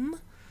home,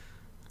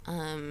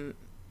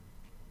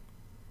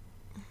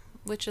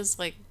 which is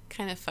like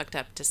kind of fucked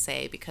up to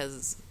say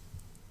because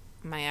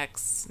my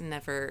ex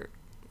never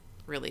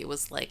really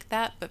was like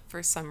that, but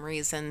for some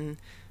reason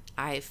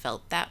I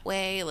felt that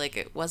way. Like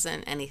it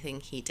wasn't anything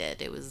he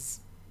did, it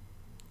was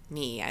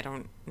me. I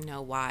don't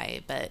know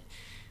why, but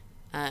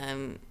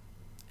and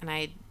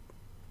I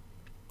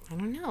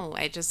don't know.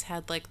 I just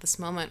had like this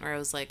moment where I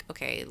was like,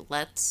 okay,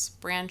 let's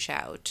branch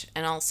out.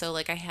 And also,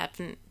 like, I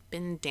haven't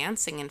been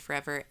dancing in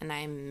forever, and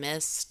I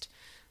missed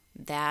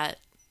that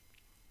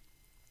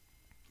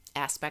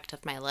aspect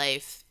of my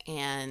life.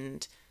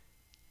 And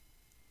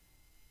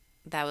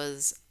that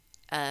was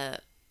a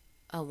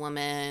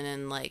woman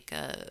and like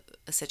a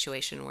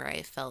situation where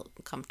I felt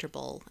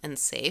comfortable and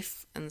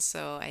safe. And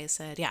so I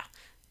said, yeah,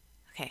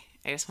 okay,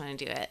 I just want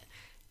to do it.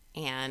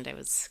 And I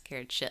was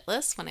scared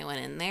shitless when I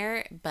went in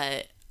there,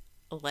 but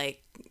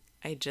like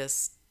I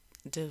just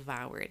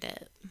devoured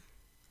it.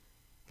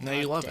 Now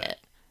you love it.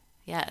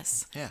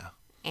 Yes. Yeah.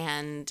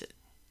 And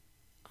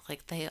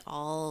like they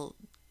all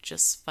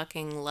just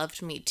fucking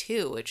loved me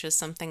too, which is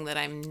something that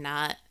I'm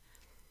not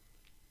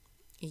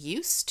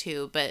used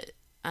to, but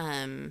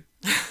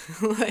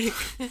like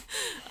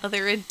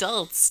other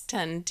adults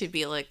tend to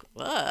be like,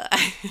 what?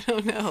 I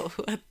don't know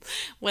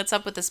what's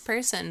up with this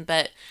person,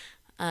 but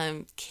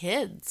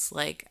kids,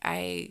 like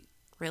I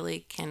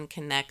really can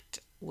connect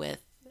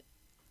with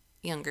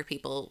younger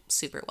people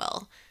super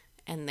well,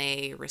 and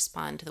they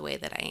respond to the way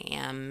that I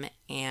am,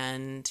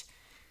 and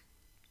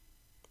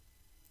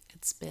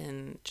it's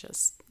been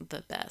just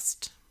the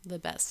best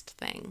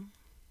thing.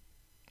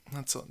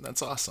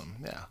 That's awesome.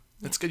 Yeah.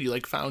 It's good. You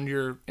like found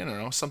your,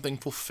 something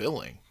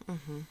fulfilling.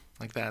 Mm-hmm.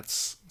 Like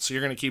that's, so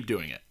you're going to keep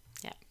doing it.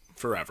 Yeah.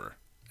 Forever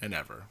and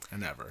ever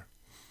and ever.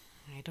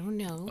 I don't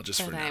know, well,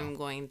 just but for now. I'm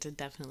going to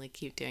definitely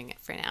keep doing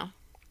it for now.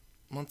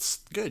 Well,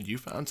 it's good. You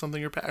found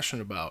something you're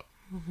passionate about.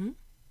 Mm-hmm.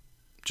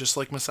 Just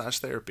like massage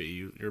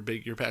therapy.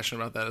 You're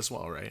passionate about that as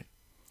well, right?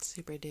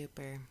 Super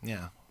duper.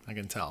 Yeah, I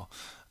can tell.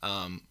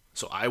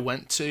 So I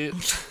went to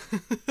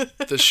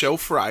the show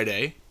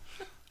Friday.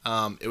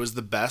 It was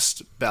the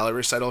best ballet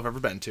recital I've ever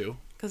been to.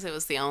 Because it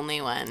was the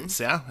only one.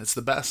 So, yeah, it's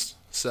the best.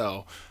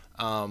 So,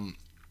 no,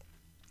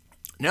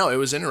 it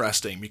was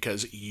interesting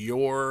because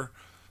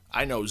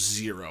I know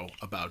zero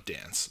about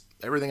dance.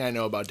 Everything I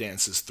know about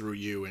dance is through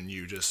you and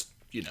you just,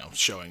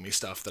 showing me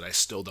stuff that I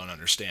still don't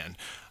understand.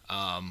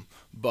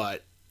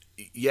 But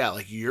yeah,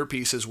 like your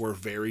pieces were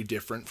very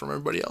different from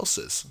everybody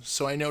else's.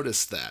 So I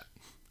noticed that.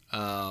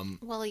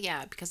 Well,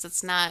 yeah, because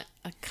it's not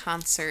a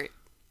concert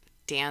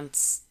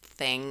dance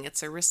thing.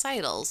 It's a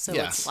recital. So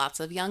Yes. It's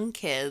lots of young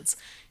kids.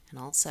 And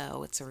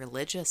also, it's a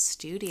religious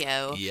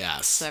studio.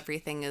 Yes. So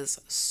everything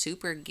is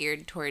super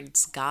geared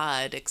towards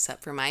God,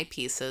 except for my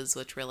pieces,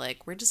 which were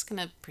like, we're just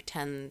going to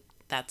pretend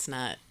that's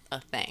not a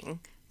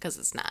thing, because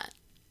it's not.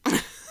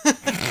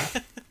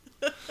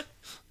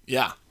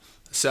 Yeah.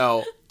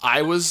 So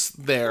I was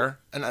there,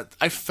 and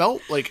I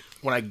felt like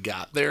when I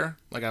got there,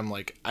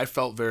 I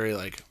felt very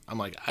like,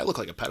 I look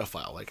like a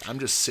pedophile. Like, I'm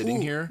just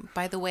sitting here.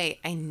 By the way,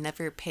 I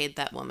never paid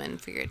that woman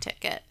for your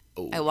ticket.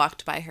 Oh. I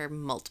walked by her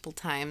multiple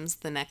times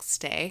the next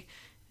day,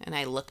 and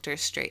I looked her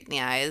straight in the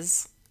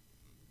eyes,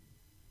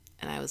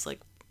 and I was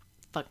like,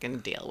 fucking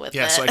deal with it.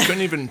 Yeah, so I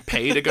couldn't even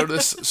pay to go to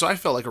this. So I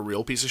felt like a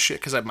real piece of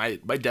shit because my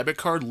debit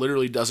card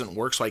literally doesn't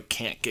work, so I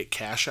can't get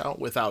cash out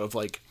without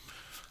I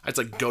had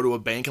to go to a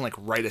bank and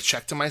write a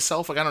check to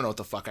myself. Like, I don't know what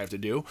the fuck I have to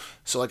do.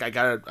 So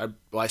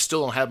I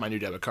still don't have my new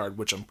debit card,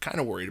 which I'm kind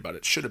of worried about.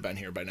 It should have been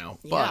here by now.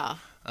 Yeah.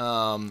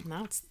 But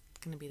now it's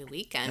gonna be the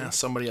weekend. Yeah,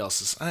 somebody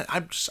else's. I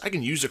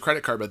can use a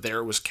credit card, but there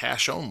it was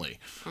cash only.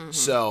 Mm-hmm.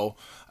 So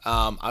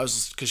I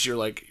was, because you're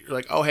like,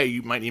 oh hey,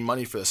 you might need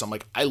money for this. I'm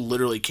like, I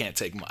literally can't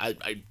take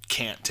I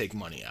can't take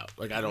money out.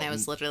 Like, I don't. And I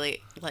was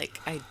literally like,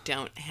 I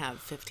don't have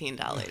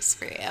 $15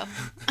 for you.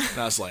 And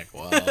I was like,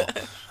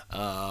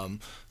 well.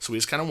 So we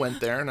just kind of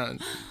went there,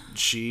 and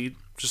she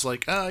just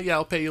like, yeah,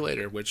 I'll pay you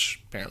later,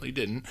 which apparently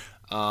didn't.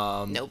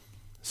 Nope.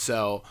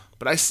 So,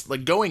 but I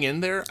going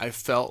in there,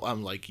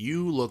 I'm like,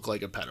 you look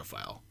like a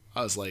pedophile.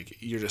 I was like,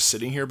 you're just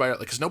sitting here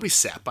because nobody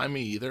sat by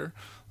me either.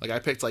 Like, I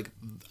picked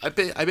I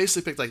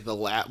basically picked the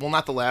last, well,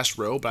 not the last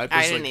row, but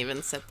I didn't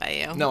even sit by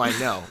you. No, I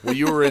know. Well,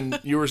 you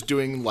were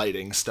doing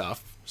lighting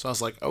stuff. So I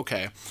was like,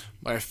 okay.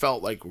 But I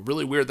felt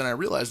really weird. Then I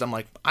realized, I'm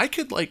like, I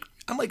could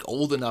I'm like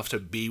old enough to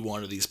be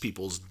one of these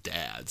people's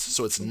dads,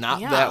 so it's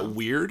not Yeah. that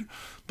weird.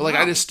 But like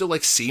I No. just still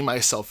like see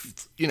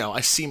myself,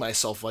 I see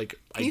myself like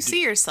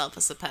See yourself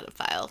as a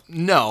pedophile,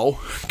 no,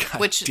 God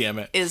which damn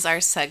it. is our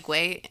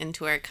segue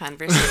into our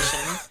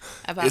conversation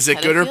about Is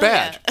it good or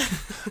bad?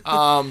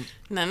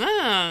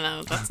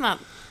 No. That's not.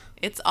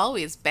 It's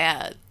always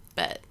bad,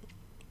 but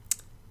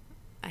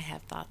I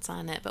have thoughts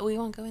on it, but we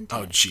won't go into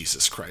Oh it.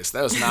 Jesus Christ,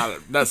 that's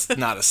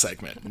not a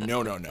segment.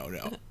 No.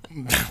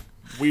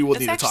 We will It's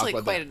need to talk actually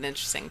about quite an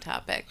interesting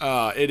topic,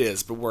 that. It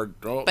is, but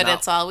but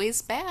it's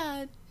always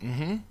bad.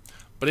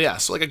 But yeah,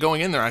 so like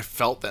going in there, I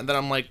felt that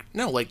I'm like,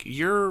 no, like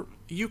you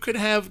could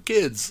have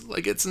kids.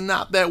 Like it's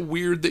not that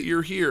weird that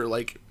you're here.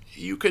 Like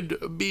you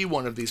could be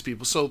one of these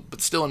people. So, but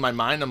still in my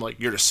mind, I'm like,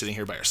 you're just sitting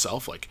here by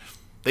yourself. Like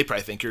they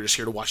probably think you're just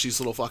here to watch these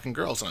little fucking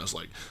girls. And I was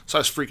like, so I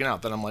was freaking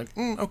out. Then I'm like,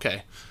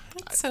 okay.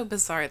 That's so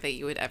bizarre that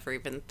you would ever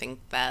even think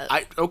that.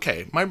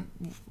 Okay, my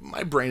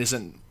brain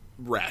isn't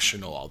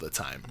rational all the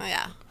time. Oh,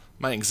 yeah.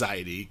 My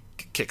anxiety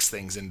kicks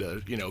things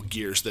into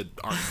gears that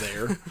aren't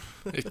there.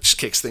 It just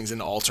kicks things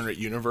into alternate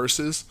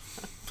universes.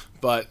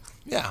 But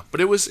yeah,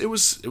 but it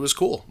was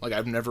cool. Like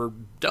I've never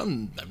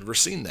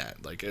seen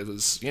that. Like it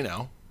was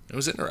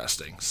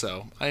interesting.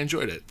 So I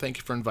enjoyed it. Thank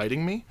you for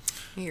inviting me.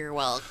 You're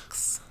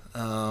welks.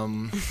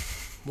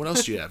 What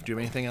else do you have? Do you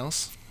have anything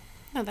else?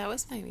 No, that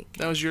was my week.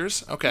 That was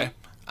yours? Okay.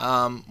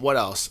 What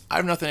else? I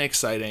have nothing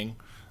exciting.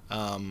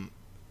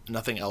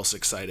 Nothing else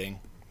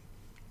exciting.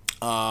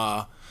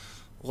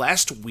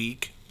 Last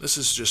week, this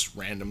is just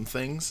random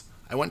things.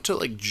 I went to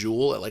like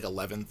Jewel at like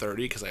 11:30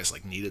 because I just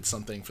like needed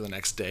something for the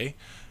next day,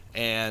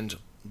 and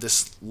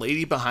this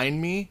lady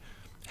behind me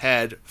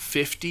had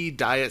 50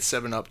 Diet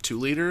 7-Up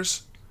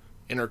 2-liters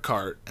in her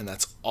cart, and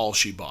that's all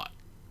she bought.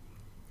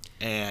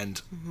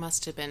 And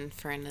Must have been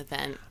for an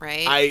event,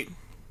 right?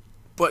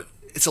 But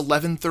it's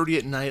 11:30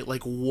 at night.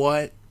 Like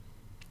what?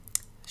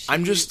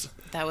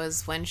 That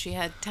was when she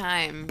had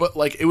time. But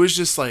like it was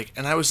just like,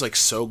 and I was like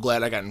so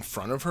glad I got in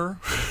front of her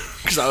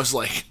because I was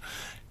like,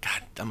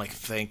 God, I'm like,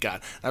 thank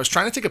God. And I was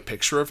trying to take a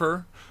picture of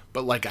her,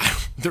 but like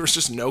there was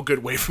just no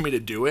good way for me to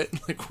do it,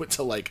 like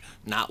to like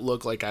not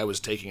look like I was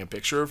taking a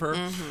picture of her.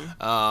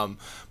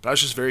 But I was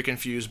just very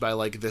confused by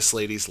like this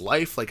lady's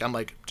life. Like I'm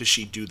like, does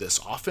she do this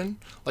often?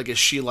 Like does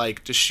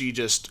she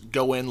just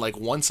go in like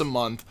once a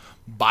month,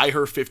 buy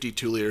her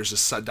 52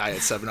 liters of Diet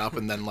 7-Up,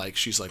 and then like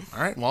she's like,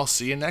 all right, well, I'll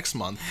see you next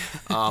month.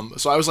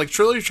 So I was like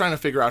truly trying to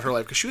figure out her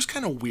life because she was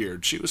kind of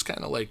weird. She was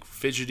kind of like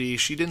fidgety.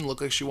 She didn't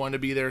look like she wanted to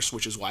be there,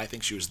 which is why I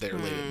think she was there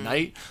late at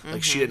night.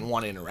 Like she didn't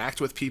want to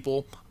interact with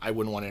people. I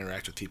wouldn't want to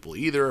interact with people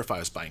either if I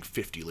was buying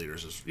 52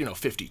 liters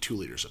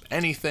of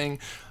anything.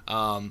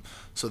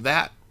 So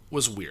that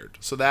was weird.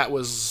 So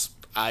that's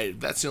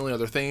the only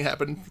other thing that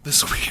happened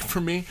this week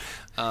for me.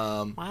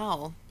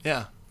 Wow.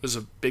 Yeah. It was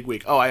a big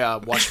week. Oh, I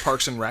watched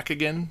Parks and Rec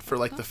again for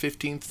like the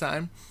 15th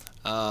time,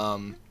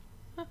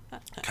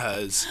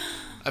 because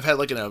I've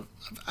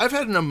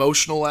had an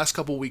emotional last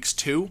couple weeks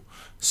too.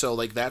 So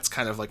like that's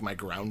kind of like my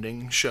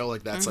grounding show.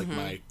 Like that's like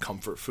my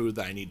comfort food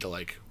that I need to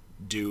like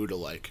do to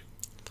like.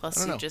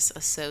 Plus, you just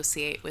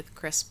associate with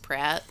Chris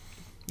Pratt.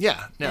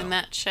 Yeah. No. In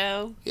that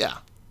show. Yeah,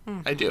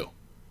 I do.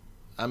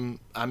 I'm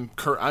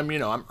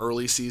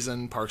early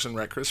season Parks and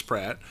Rec Chris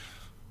Pratt.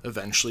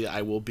 Eventually,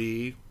 I will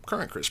be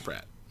current Chris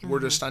Pratt. We're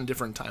just on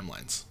different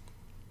timelines.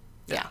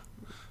 Yeah.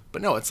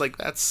 But no, it's like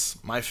that's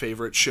my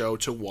favorite show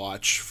to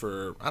watch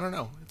for, I don't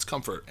know, it's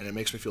comfort, and it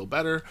makes me feel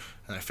better,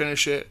 and I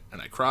finish it,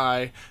 and I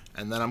cry,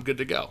 and then I'm good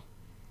to go.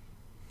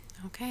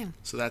 Okay.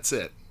 So that's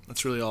it.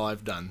 That's really all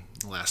I've done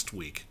last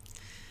week.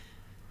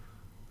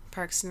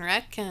 Parks and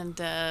Rec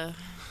and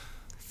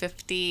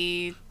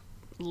 50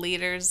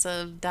 liters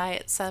of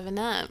Diet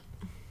 7-Up.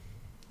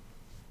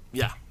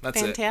 Yeah, that's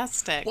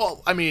Fantastic. it.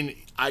 Well, I mean,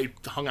 I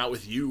hung out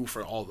with you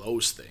for all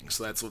those things,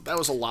 so that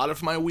was a lot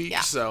of my week. Yeah.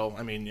 So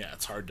I mean, yeah,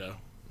 it's hard to.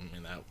 I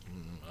mean, that I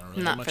don't really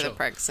have Not much for the else.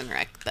 Parks and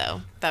Rec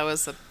though. That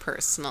was a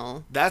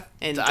personal. I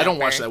don't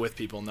watch endeavor. that with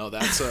people. No,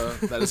 that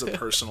is a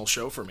personal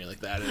show for me. Like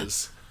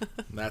that's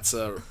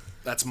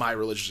my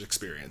religious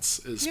experience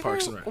is You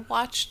Parks and ever Rec.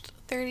 watched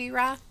 30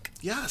 Rock?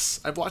 Yes,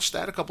 I've watched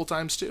that a couple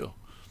times too.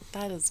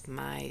 That is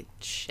my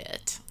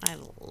shit. I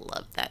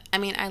love that. I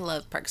mean, I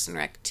love Parks and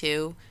Rec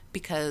too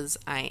because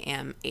I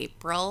am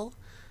April,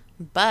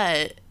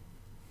 but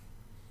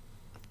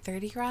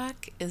 30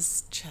 Rock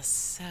is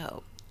just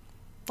so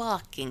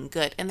fucking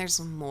good, and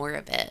there's more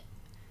of it,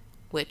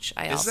 which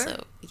I Is there?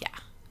 also yeah,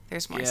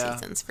 there's more Yeah.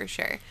 seasons for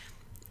sure,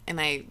 and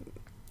I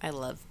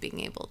love being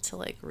able to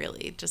like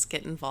really just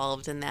get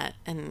involved in that.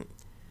 And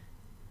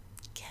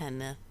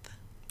Kenneth,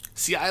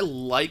 See, I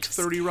like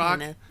 30 Rock.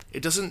 Kenneth.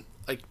 It doesn't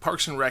like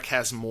Parks and Rec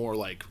has more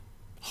like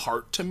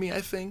heart to me,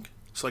 I think.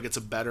 So like it's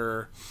a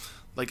better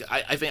like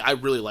I think I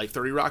really like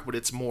 30 Rock, but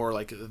it's more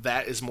like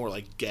that is more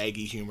like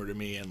gaggy humor to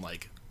me and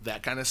like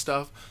that kind of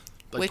stuff.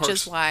 Like which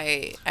is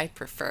why I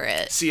prefer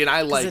it. See, and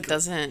I 'Cause like it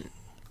doesn't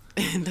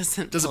Does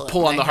it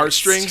pull on the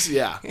heartstrings?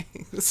 Yeah.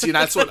 See,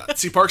 that's what.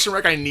 See, Parks and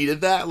Rec. I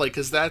needed that, like,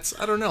 because that's,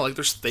 I don't know, like,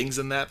 there's things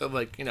in that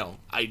like,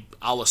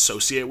 I'll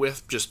associate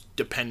with just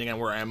depending on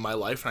where I am in my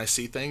life, and I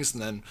see things,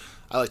 and then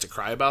I like to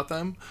cry about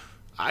them.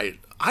 I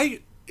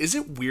is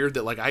it weird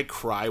that like I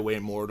cry way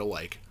more to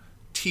like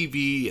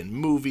TV and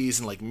movies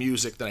and like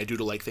music than I do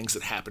to like things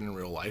that happen in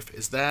real life?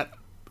 Is there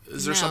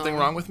something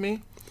wrong with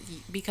me?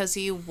 Because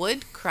you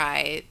would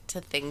cry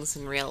to things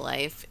in real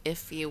life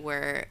if you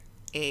were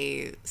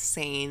a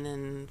sane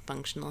and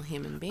functional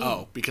human being.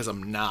 Oh, because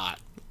I'm not.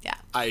 Yeah.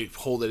 I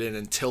hold it in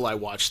until I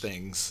watch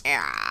things.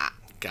 Yeah.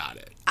 Got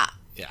it.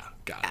 Yeah,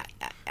 got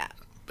it. Yeah.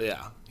 But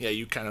yeah,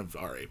 you kind of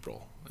are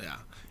April. Yeah.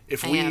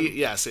 If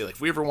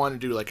we ever want to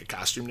do like a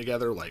costume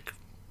together, like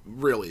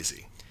real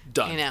easy.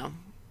 Done. I know.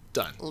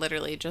 Done.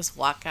 Literally just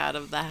walk out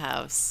of the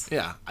house.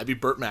 Yeah, I'd be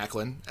Burt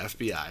Macklin,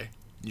 FBI.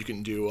 You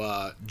can do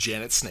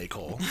Janet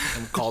Snakehole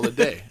and call it a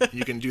day.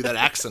 You can do that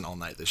accent all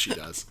night that she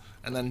does.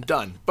 And then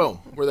done.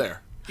 Boom. We're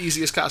there.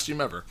 Easiest costume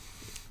ever.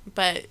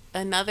 But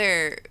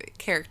another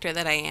character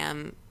that I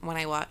am, when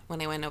I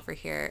went over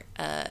here,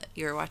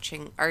 you were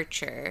watching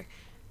Archer.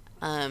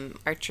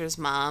 Archer's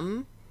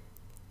mom,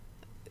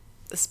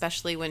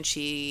 especially when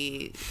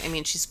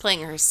she's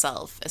playing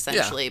herself,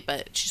 essentially,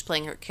 but she's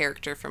playing her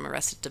character from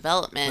Arrested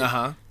Development.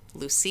 Uh-huh.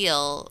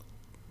 Lucille,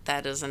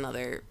 that is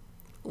another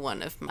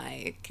one of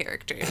my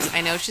characters.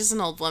 I know she's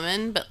an old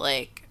woman, but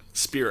like...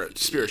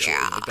 Spiritually,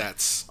 yeah. like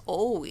that's...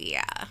 Oh,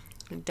 yeah.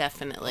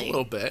 Definitely. A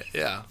little bit,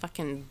 yeah.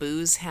 Fucking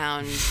booze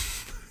hound,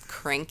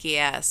 cranky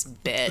ass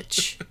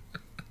bitch.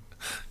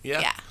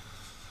 Yeah.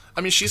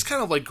 I mean, she's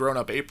kind of like grown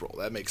up April.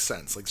 That makes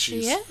sense. Like she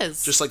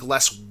is. Just like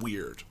less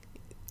weird.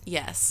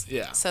 Yes.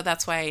 Yeah. So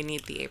that's why I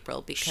need the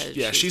April, because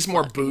she's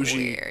more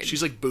bougie. Weird.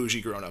 She's like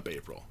bougie grown up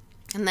April.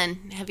 And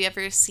then, have you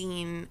ever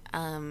seen?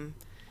 Do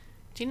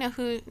you know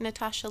who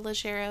Natasha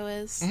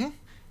Leggero is? Mm-hmm.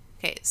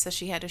 Okay, so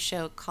she had a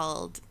show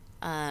called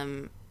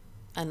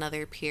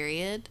Another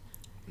Period.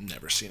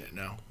 Never seen it,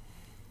 no.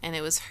 And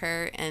it was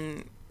her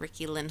and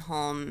Ricky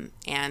Lindholm,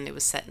 and it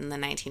was set in the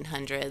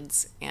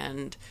 1900s,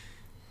 and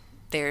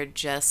they're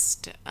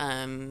just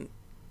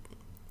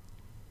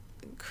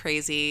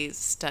crazy,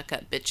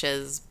 stuck-up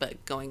bitches,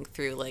 but going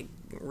through, like,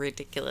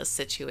 ridiculous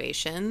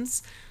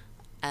situations.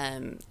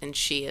 And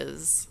she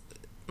is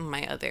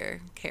my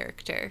other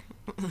character.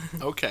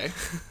 Okay.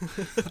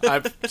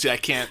 I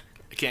can't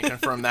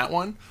confirm that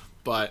one,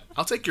 but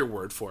I'll take your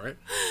word for it.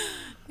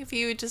 If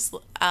you would just,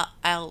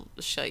 I'll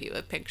show you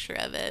a picture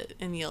of it,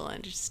 and you'll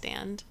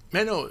understand.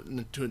 I know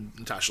who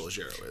Natasha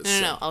Leggero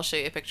is. No, I'll show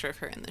you a picture of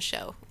her in the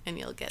show, and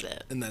you'll get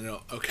it. And then,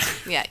 okay.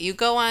 Yeah, you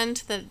go on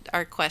to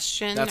our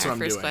question, That's our what I'm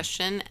first doing.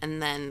 question,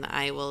 and then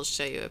I will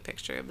show you a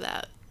picture of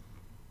that.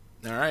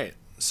 All right.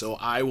 So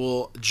I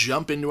will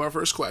jump into our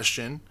first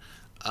question.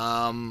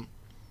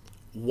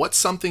 What's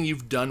something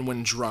you've done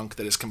when drunk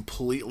that is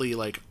completely,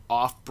 like,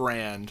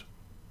 off-brand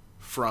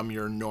from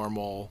your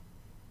normal...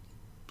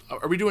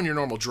 Are we doing your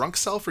normal drunk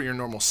self or your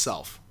normal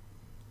self?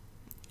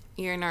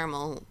 Your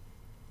normal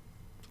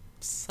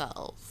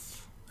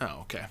self.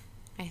 Oh, okay.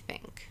 I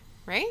think.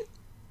 Right?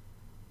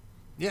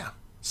 Yeah.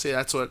 See,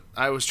 that's what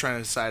I was trying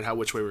to decide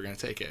which way we're going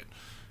to take it.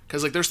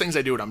 Because, like, there's things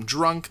I do when I'm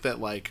drunk that,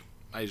 like,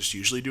 I just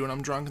usually do when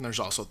I'm drunk. And there's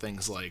also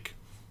things like,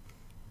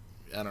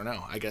 I don't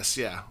know, I guess,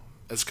 yeah,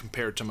 as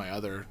compared to my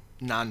other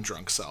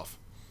non-drunk self.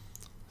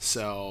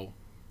 So,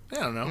 I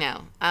don't know.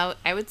 No.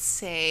 I would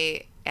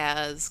say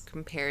as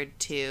compared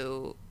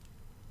to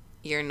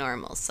your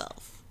normal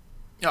self.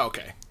 Oh,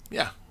 okay.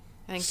 Yeah.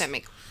 I think that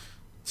makes...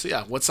 So,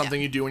 yeah, what's something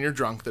you do when you're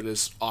drunk that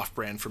is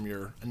off-brand from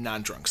your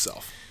non-drunk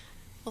self?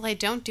 Well, I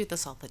don't do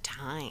this all the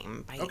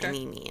time by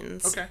any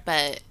means. Okay.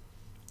 But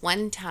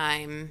one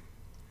time,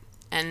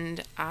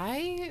 and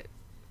I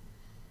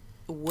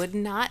would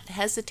not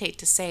hesitate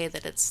to say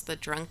that it's the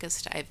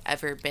drunkest I've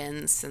ever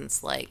been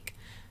since, like,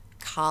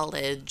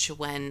 college,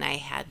 when I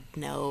had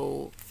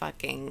no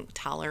fucking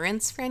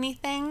tolerance for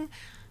anything.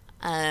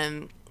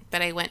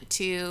 But I went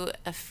to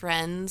a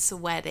friend's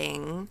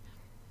wedding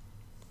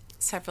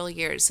several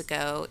years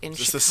ago in Chicago. Is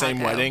this the same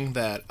wedding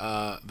that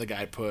the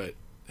guy put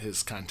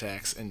his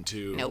contacts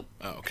into? Nope.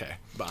 Oh, okay.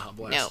 Baja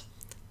Blast. No.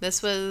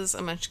 This was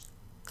a much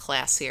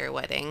classier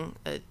wedding.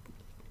 A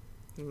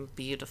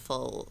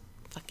beautiful,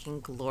 fucking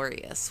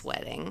glorious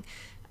wedding.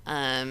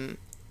 And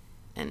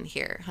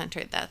here,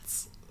 Hunter,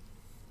 that's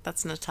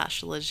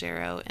Natasha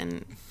Leggero,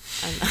 and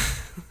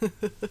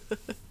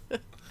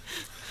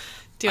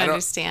do you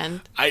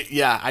understand?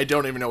 I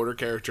don't even know what her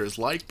character is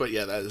like, but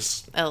yeah, that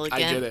is Elegant.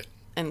 I get it.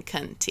 And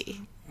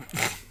cunty.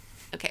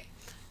 Okay.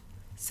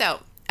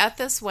 So, at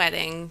this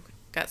wedding,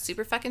 got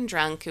super fucking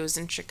drunk. It was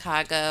in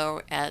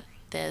Chicago at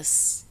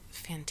this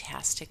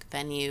fantastic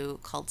venue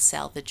called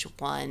Salvage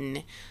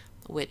One,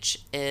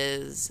 which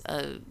is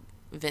a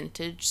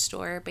vintage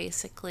store,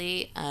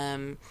 basically.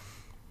 And,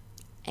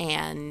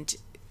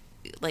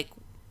 like,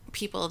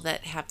 people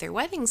that have their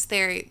weddings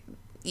there,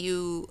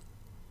 you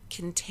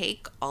can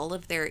take all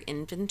of their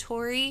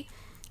inventory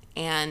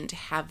and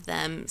have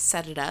them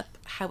set it up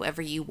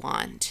however you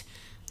want.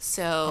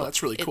 So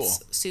that's really cool.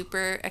 it's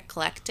super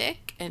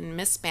eclectic and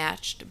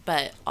mismatched,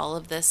 but all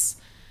of this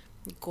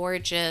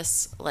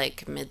gorgeous,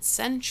 like,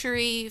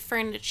 mid-century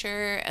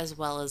furniture, as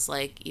well as,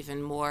 like,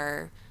 even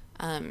more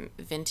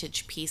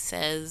vintage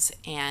pieces,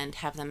 and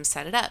have them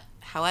set it up.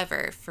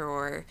 However,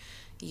 for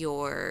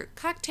your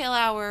cocktail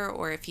hour,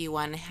 or if you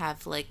want to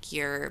have, like,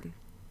 your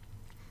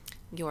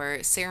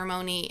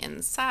ceremony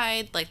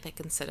inside, like, they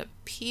can set up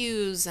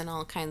pews and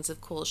all kinds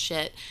of cool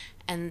shit.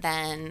 And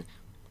then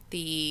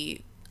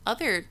the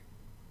other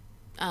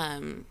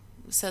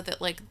so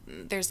that, like,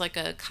 there's like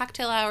a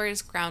cocktail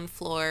hours ground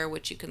floor,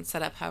 which you can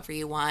set up however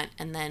you want,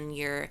 and then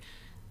your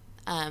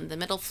the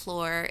middle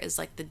floor is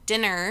like the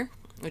dinner,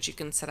 which you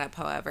can set up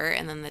however,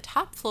 and then the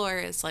top floor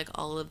is like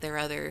all of their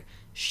other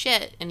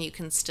shit, and you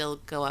can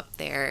still go up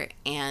there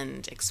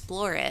and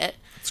explore it.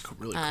 It's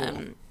really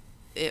cool.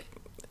 It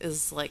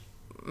is like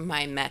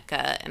my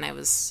mecca, and I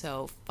was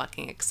so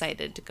fucking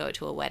excited to go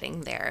to a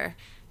wedding there,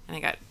 and I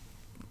got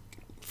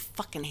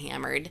fucking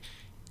hammered.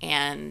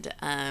 And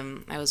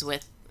I was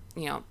with,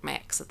 my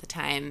ex at the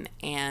time,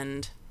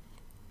 and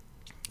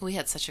we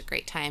had such a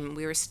great time.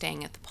 We were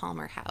staying at the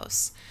Palmer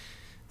House.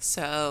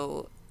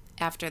 So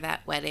after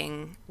that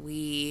wedding,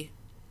 we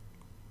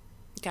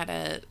got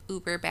a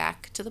Uber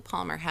back to the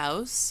Palmer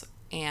House,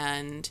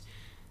 and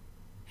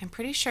I'm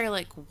pretty sure,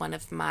 like, one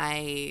of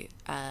my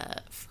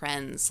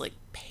friends, like,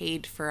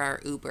 paid for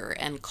our Uber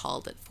and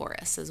called it for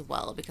us as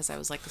well, because I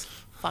was, like,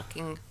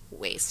 fucking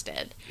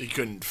wasted. You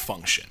couldn't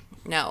function.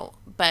 No,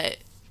 but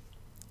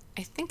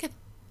I think at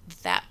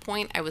that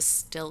point I was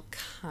still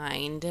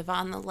kind of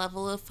on the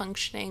level of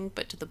functioning,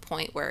 but to the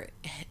point where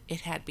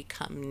it had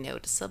become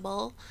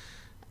noticeable,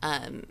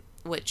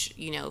 which,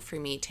 for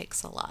me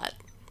takes a lot.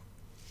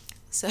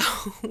 So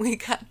we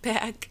got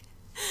back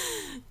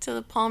to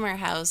the Palmer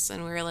House,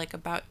 and we were, like,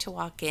 about to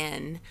walk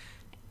in,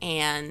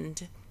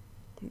 and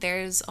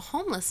there's a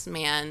homeless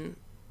man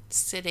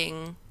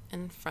sitting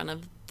in front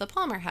of the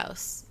Palmer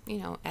House,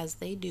 as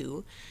they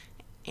do,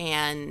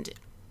 and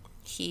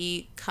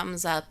he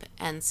comes up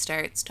and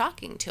starts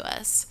talking to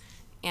us.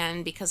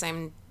 And because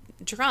I'm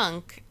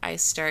drunk, I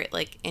start,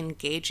 like,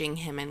 engaging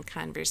him in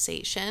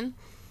conversation.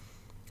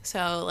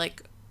 So,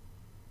 like,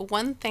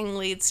 one thing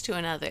leads to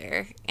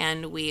another,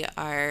 and we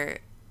are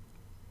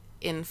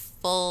in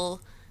full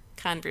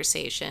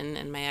conversation,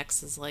 and my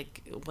ex is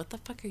like, what the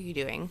fuck are you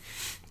doing?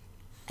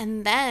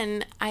 And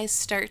then I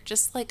start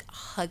just, like,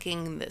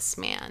 hugging this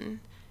man,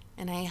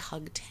 and I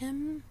hugged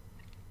him,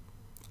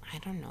 I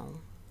don't know,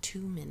 2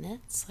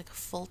 minutes, like a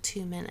full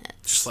 2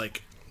 minutes.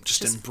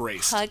 Just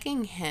embraced.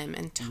 Hugging him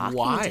and talking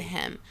Why? to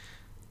him.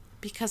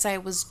 Because I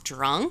was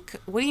drunk?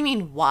 What do you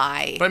mean,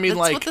 why? But I mean,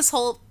 That's what this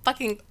whole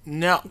fucking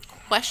no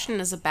question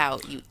is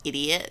about, you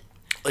idiot.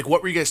 Like,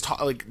 what were you guys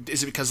talking? Like,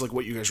 is it because, like,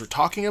 what you guys were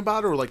talking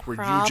about, or, like, were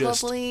you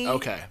just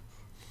okay?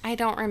 I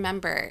don't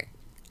remember.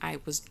 I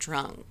was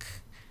drunk,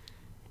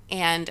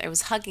 and I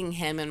was hugging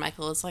him, and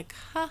Michael was like,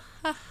 ha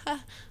ha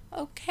ha,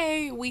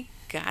 okay, we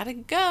gotta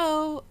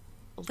go.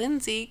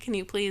 Lindsay, can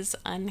you please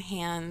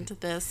unhand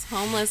this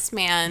homeless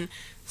man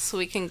so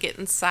we can get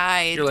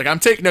inside? You're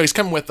like, no, he's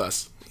coming with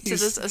us. To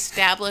this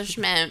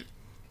establishment.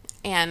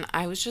 And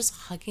I was just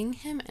hugging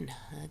him and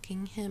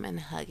hugging him and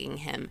hugging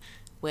him,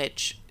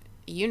 which,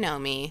 you know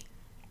me.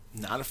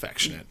 Not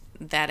affectionate.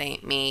 That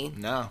ain't me.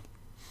 No.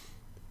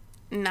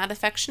 Not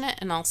affectionate,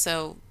 and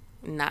also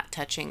not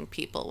touching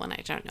people when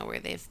I don't know where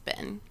they've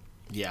been.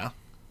 Yeah.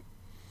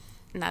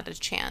 Not a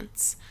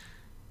chance.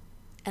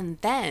 And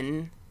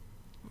then,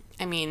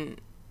 I mean,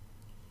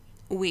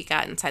 we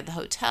got inside the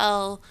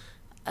hotel.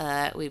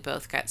 We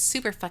both got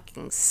super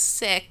fucking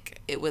sick.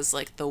 It was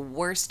like the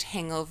worst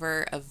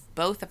hangover of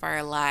both of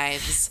our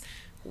lives.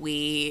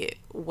 We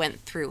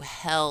went through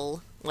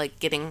hell, like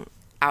getting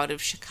out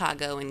of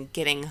Chicago and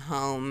getting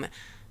home.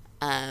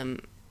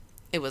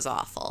 It was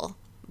awful.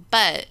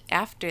 But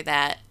after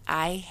that,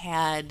 I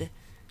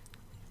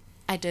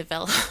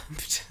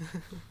developed...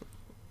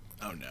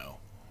 Oh, no.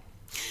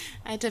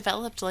 I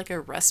developed, like, a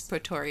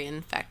respiratory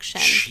infection.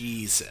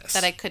 Jesus.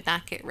 That I could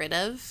not get rid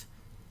of.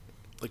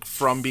 Like,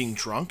 from being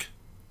drunk?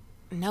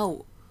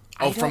 No.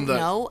 Oh, I don't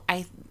know.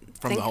 I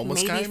from think the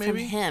homeless maybe guy, maybe? from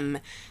him.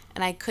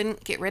 And I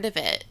couldn't get rid of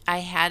it.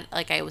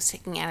 I was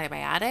taking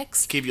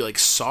antibiotics. Gave you, like,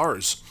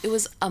 SARS. It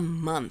was a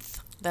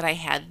month that I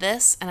had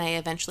this, and I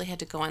eventually had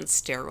to go on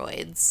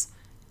steroids.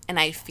 And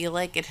I feel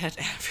like it had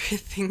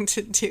everything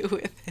to do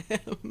with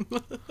him.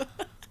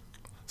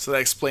 So that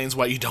explains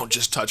why you don't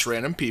just touch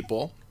random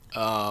people.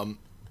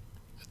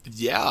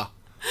 Yeah.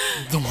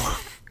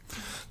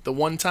 The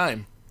one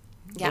time.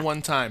 Yeah. The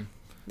one time.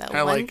 That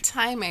one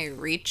time I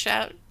reach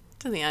out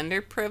to the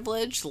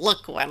underprivileged,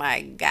 look what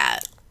I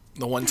got.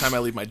 The one time I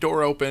leave my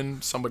door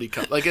open, somebody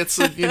comes. Like, it's,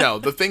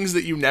 the things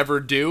that you never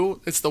do,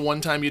 it's the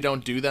one time you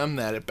don't do them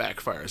that it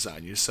backfires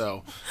on you.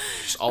 So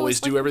just always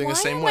do everything the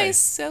same way. Why am I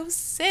so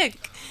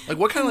sick? Like,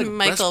 what kind of, like,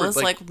 Michael was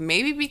like,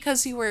 maybe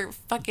because you were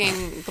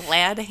fucking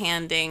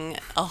glad-handing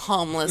a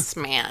homeless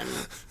man.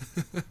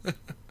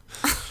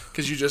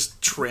 Because you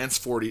just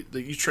transferred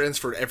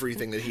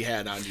everything that he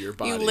had onto your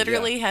body. You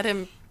literally had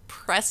him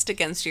pressed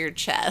against your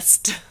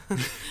chest.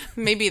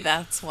 Maybe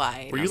that's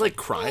why. Were you like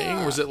crying?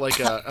 "Ugh." Was it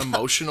like a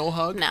emotional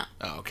hug? No.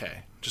 Oh,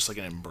 okay. Just like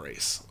an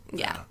embrace.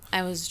 Yeah.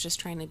 I was just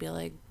trying to be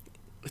like,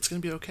 It's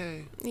gonna be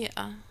okay.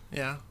 yeah,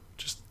 Yeah.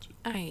 Just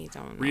I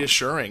don't know.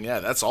 reassuring.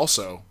 Yeah, that's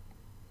also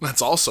not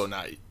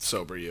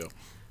sober you.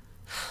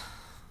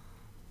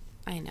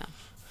 I know.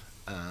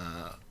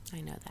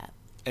 I know that.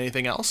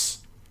 Anything else?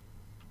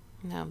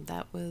 No,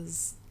 that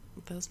was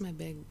my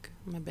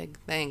big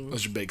thing. That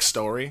was your big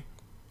story.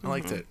 I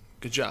liked it.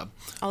 Good job.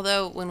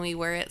 Although when we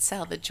were at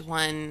Salvage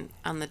One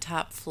on the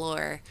top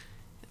floor,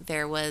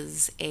 there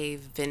was a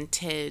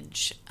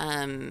vintage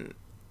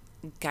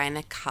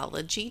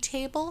gynecology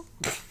table,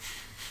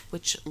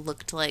 which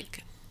looked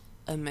like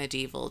a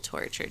medieval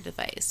torture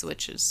device,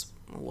 which is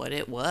what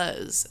it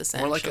was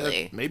essentially. More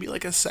like maybe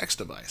a sex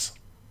device.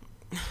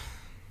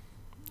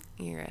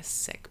 You're a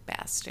sick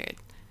bastard.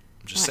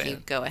 I'm just Why don't saying.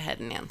 you go ahead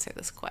and answer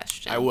this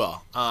question? I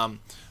will. I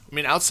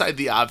mean, outside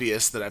the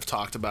obvious that I've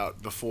talked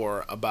about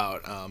before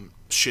about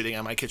shitting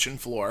on my kitchen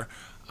floor,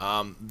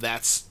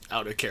 that's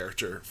out of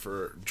character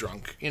for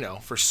drunk,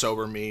 for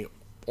sober me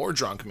or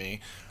drunk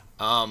me.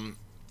 We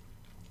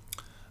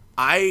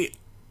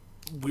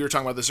were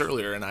talking about this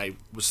earlier, and I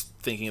was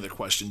thinking of the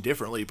question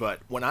differently,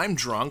 but when I'm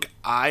drunk,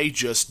 I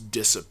just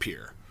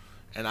disappear.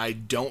 And I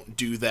don't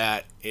do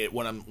that.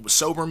 When I'm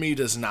sober, me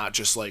does not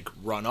just like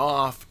run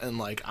off, and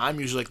like I'm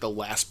usually like the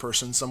last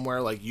person somewhere.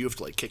 Like you have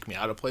to like kick me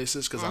out of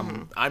places because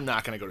I'm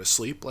not gonna go to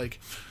sleep. Like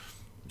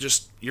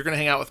just you're gonna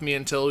hang out with me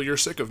until you're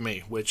sick of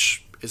me,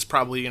 which is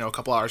probably a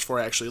couple hours before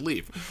I actually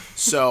leave.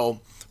 So,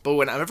 but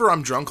whenever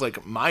I'm drunk,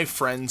 like my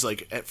friends,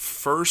 like at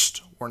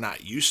first were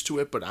not used to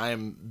it, but I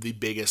am the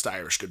biggest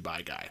Irish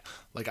goodbye guy.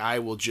 Like I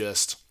will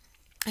just.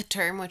 A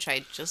term which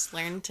I just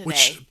learned today.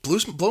 Which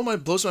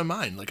blows my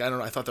mind. Like I don't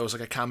know, I thought that was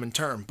like a common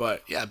term,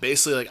 but yeah,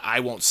 basically like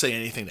I won't say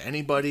anything to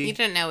anybody. You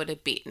didn't know what a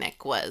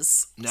beatnik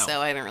was, No. So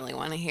I didn't really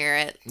want to hear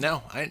it.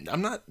 No,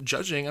 I'm not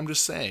judging. I'm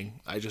just saying.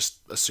 I just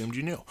assumed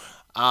you knew.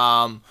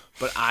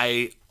 But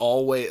I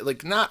always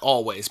not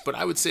always, but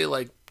I would say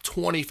like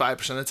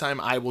 25% of the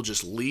time I will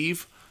just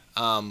leave.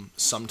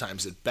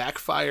 Sometimes it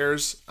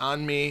backfires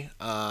on me.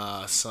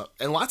 And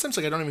a lot of times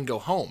like I don't even go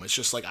home. It's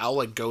just like I'll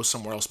like go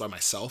somewhere else by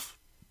myself.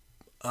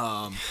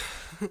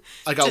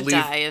 Like I'll to leave.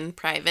 Die in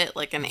private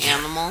like an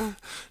animal.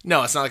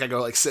 No, it's not like I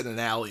go like sit in an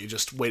alley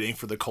just waiting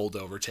for the cold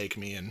to overtake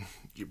me and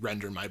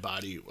render my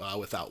body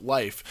without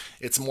life.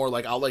 It's more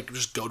like I'll like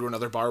just go to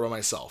another bar by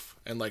myself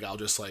and like I'll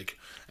just like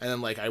and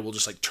then like I will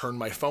just like turn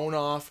my phone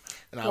off.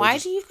 And Why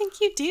do you think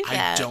you do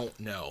that? I don't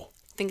know.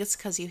 Think it's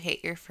because you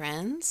hate your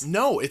friends?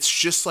 No, it's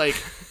just like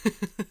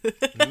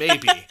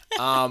maybe.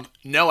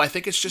 No, I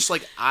think it's just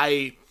like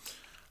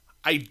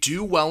I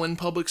do well in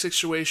public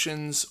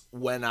situations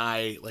when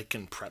I like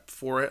can prep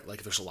for it.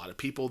 Like there's a lot of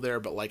people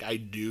there, but like I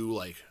do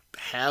like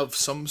have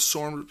some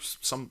sort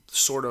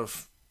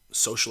of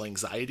social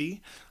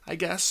anxiety, I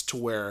guess, to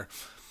where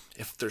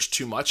if there's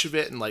too much of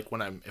it and like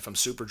if I'm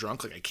super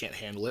drunk, like I can't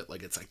handle it.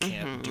 Like I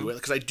can't do it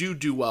because I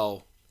do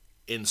well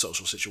in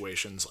social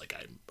situations. Like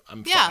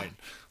I'm fine.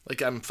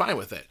 Like I'm fine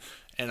with it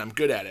and I'm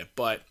good at it.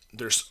 But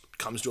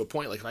comes to a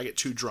point like if I get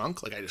too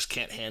drunk, like I just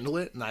can't handle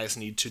it and I just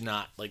need to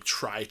not like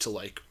try to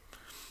like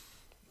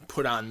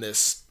put on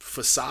this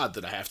facade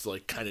that I have to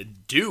like kind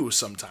of do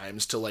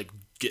sometimes to like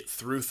get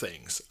through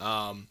things.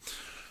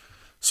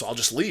 So I'll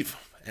just leave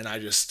and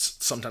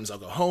sometimes I'll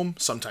go home.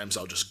 Sometimes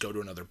I'll just go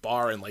to another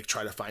bar and like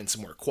try to find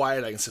somewhere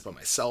quiet I can sit by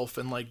myself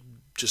and like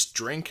just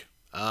drink.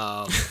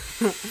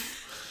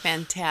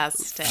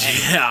 Fantastic.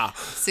 Yeah.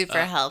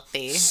 Super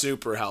healthy.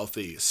 Super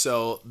healthy.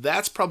 So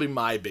that's probably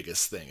my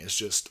biggest thing is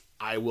just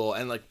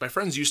and like my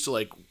friends used to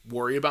like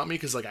worry about me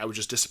because like I would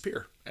just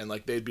disappear and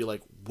like they'd be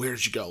like,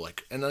 "Where'd you go?"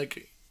 Like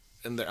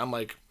I'm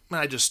like,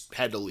 I just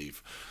had to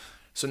leave.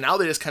 So now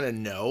they just kind of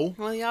know.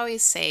 Well, you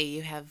always say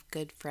you have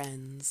good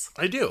friends.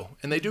 I do,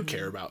 and they do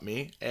care about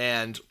me,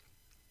 and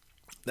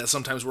that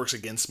sometimes works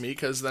against me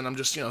because then I'm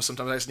just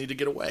sometimes I just need to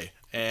get away.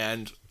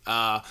 And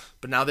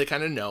but now they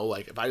kind of know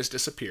like if I just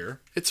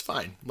disappear, it's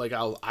fine. Like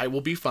I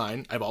will be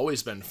fine. I've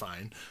always been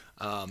fine.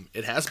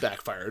 It has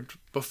backfired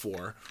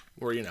before,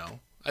 where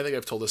I think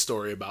I've told a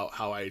story about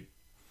how I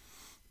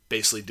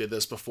basically did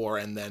this before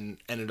and then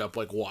ended up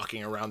like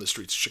walking around the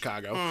streets of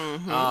Chicago.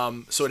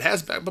 So it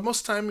has back, but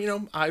most of the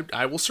time,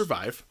 I will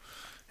survive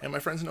and my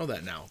friends know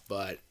that now,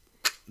 but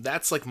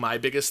that's like my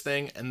biggest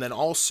thing. And then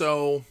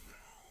also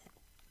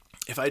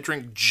if I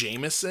drink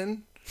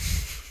Jameson,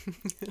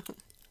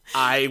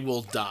 I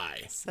will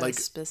die. So like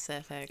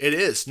specific. It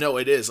is. No,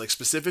 it is. Like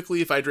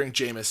specifically if I drink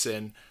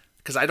Jameson,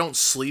 because I don't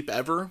sleep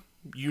ever.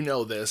 You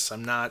know this.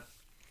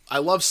 I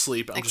love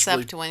sleep.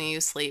 Except when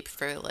you sleep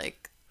for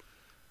like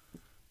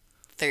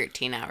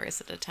 13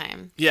 hours at a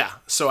time. Yeah.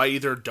 So I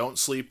either don't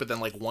sleep, but then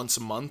like once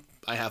a month,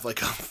 I have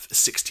like a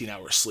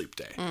 16-hour sleep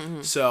day.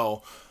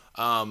 So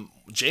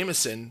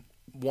Jameson,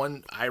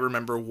 I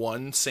remember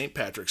one St.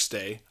 Patrick's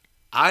Day,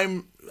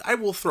 I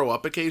will throw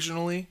up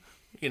occasionally,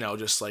 you know,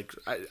 just like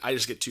I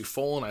just get too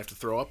full and I have to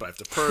throw up. I have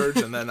to purge,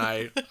 and then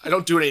I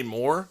don't do it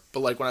anymore. But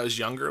like when I was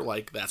younger,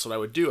 like that's what I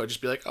would do. I'd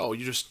just be like, oh,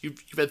 you've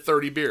had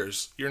 30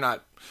 beers. You're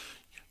not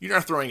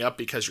throwing up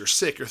because you're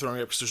sick. You're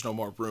throwing up because there's no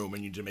more room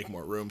and you need to make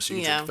more room, so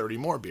you drink 30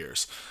 more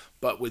beers.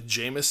 But with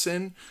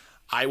Jameson,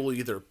 I will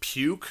either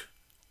puke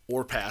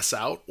or pass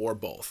out or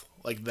both.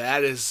 Like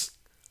that is.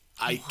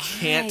 I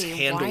can't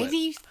handle it. Why do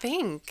you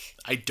think?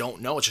 I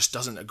don't know. It just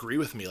doesn't agree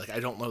with me. Like, I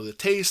don't know the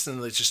taste,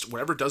 and it's just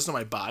whatever it does to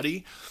my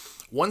body.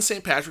 One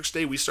St. Patrick's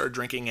Day, we started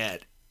drinking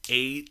at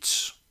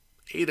 8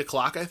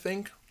 o'clock, I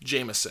think,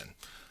 Jameson.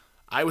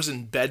 I was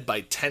in bed by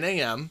 10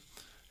 a.m.,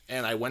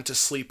 and I went to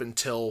sleep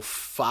until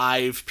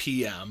 5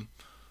 p.m.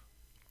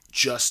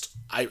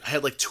 I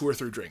had like 2 or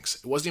 3 drinks.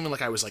 It wasn't even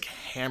like I was like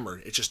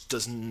hammered. It just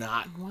does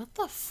not. What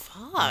the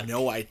fuck?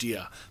 No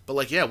idea. But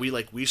like, yeah, we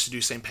used to do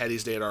St.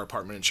 Patty's Day at our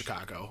apartment in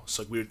Chicago.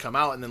 So like we would come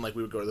out and then like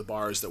we would go to the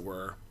bars that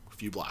were a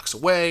few blocks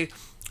away.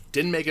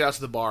 Didn't make it out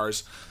to the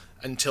bars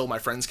until my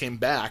friends came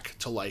back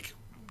to like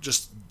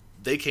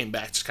they came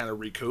back to kind of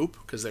recoup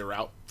because they were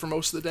out for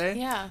most of the day.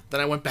 Yeah. Then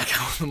I went back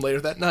out with them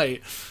later that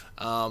night.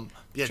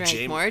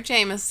 Drink more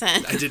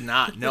Jameson. I did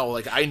not. No,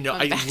 like I know,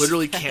 I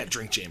literally can't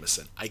drink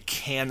Jameson. I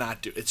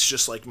cannot do. It's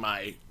just like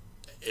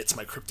it's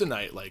my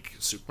kryptonite. Like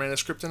Superman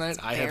is kryptonite.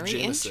 I have Jameson.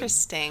 Very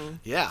interesting.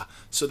 Yeah.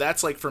 So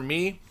that's like for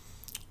me.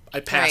 I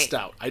passed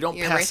out. I don't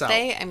pass out. Your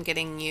birthday, I'm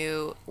getting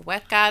you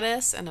Wet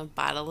Goddess and a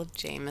bottle of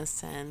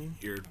Jameson.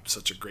 You're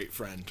such a great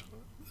friend.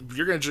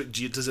 You're gonna drink.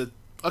 Does it?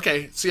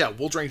 Okay. So yeah,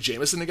 we'll drink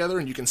Jameson together,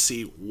 and you can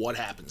see what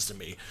happens to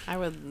me. I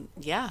would.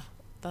 Yeah.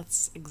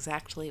 That's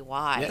exactly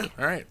why. Yeah.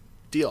 All right.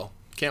 Deal.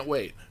 Can't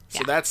wait. So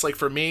Yeah. that's like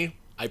for me,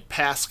 I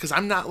pass because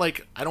I'm not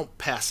like I don't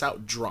pass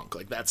out drunk.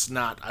 Like that's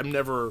not. I'm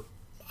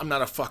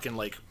not a fucking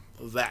like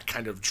that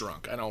kind of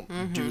drunk. I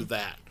don't do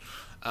that.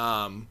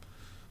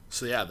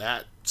 So yeah,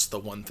 that's the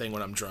one thing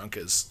when I'm drunk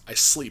is I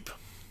sleep.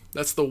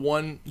 That's the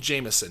one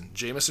Jameson.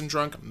 Jameson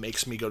drunk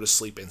makes me go to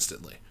sleep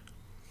instantly.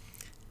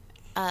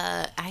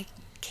 I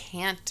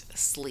can't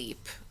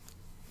sleep.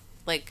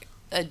 Like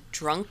a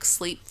drunk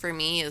sleep for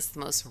me is the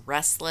most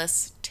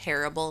restless,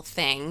 terrible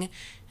thing.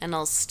 And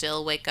I'll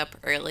still wake up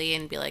early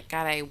and be like,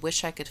 God, I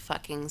wish I could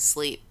fucking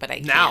sleep, but I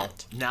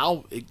can't.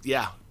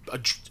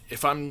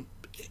 If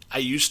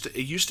it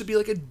used to be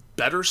like a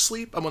better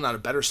sleep. Well, not a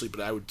better sleep,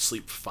 but I would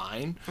sleep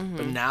fine.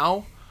 But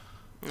now,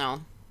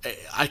 No.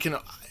 I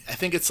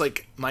think it's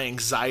like my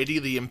anxiety,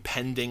 the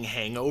impending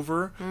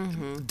hangover,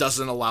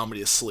 doesn't allow me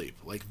to sleep.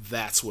 Like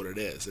that's what it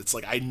is. It's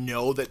like I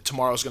know that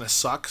tomorrow's gonna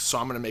suck, so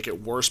I'm gonna make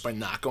it worse by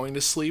not going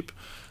to sleep,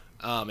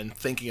 and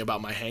thinking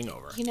about my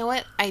hangover. You know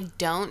what? I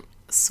don't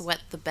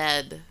sweat the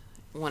bed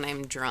when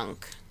I'm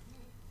drunk.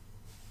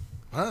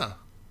 Huh.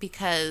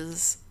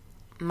 Because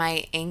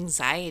my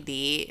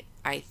anxiety,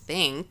 I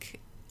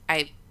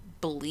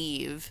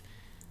believe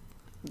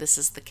this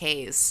is the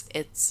case.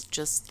 It's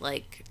just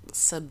like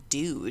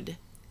subdued.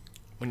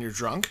 When you're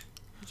drunk?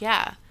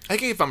 Yeah. I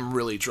think if I'm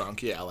really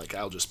drunk, yeah, like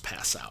I'll just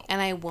pass out.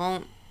 And I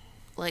won't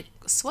like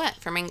sweat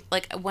from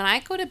like when I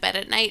go to bed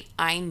at night,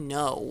 I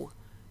know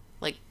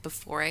like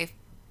before I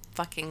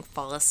fucking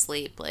fall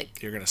asleep,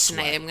 like you're gonna sweat.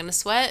 Tonight I'm gonna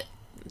sweat.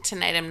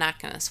 Tonight I'm not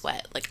gonna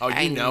sweat. Like oh,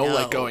 I know,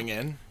 like going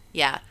in.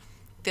 Yeah,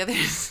 the other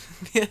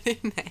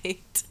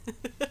night,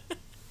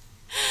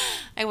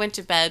 I went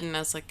to bed and I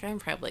was like, I'm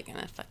probably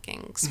gonna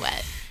fucking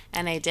sweat,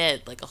 and I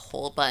did like a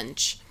whole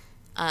bunch.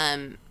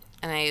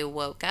 And I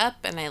woke up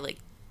and I like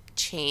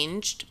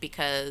changed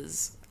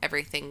because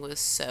everything was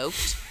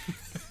soaked,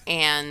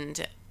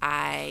 and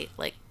I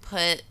like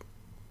put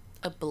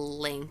a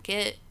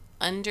blanket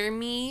under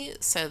me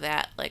so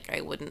that like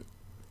I wouldn't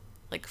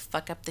like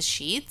fuck up the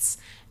sheets,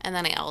 and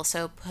then I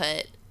also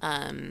put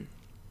a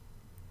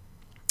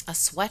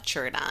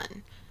sweatshirt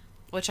on,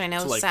 which I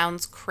know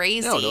sounds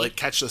crazy. No, to like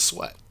catch the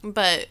sweat.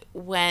 But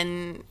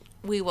when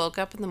we woke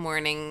up in the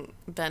morning,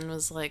 Ben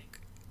was like,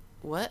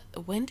 "What?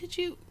 When did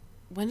you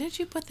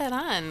put that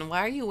on?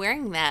 Why are you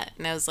wearing that?"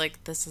 And I was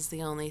like, "This is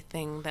the only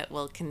thing that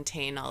will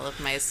contain all of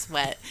my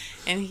sweat."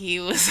 And he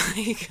was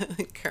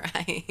like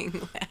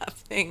crying,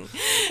 laughing.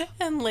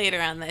 And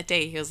later on that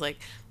day, he was like,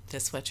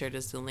 "This sweatshirt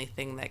is the only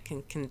thing that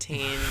can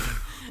contain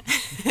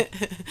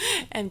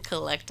and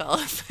collect all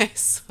of my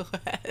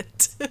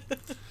sweat."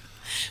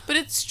 But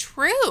it's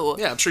true.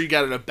 Yeah, I'm sure you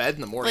got it out of bed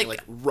in the morning,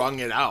 like wrung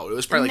it out. It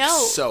was probably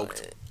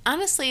soaked.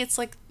 Honestly, it's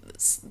like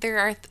there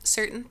are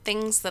certain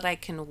things that I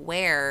can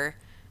wear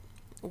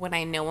when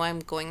I know I'm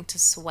going to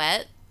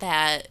sweat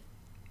that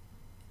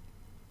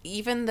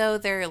even though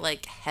they're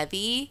like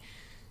heavy,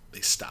 they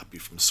stop you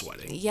from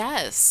sweating.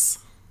 Yes.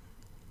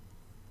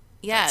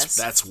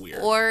 That's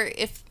weird. Or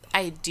if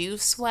I do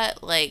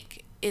sweat,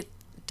 like it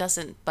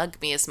doesn't bug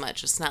me as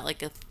much. It's not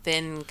like a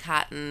thin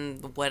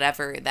cotton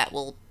whatever that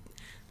will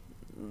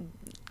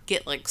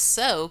get like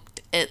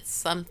soaked. It's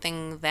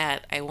something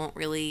that I won't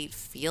really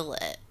feel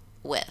it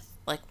with.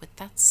 Like with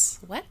that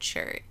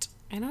sweatshirt.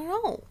 I don't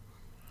know.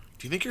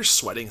 Do you think your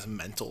sweating is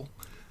mental?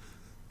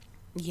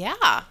 Yeah,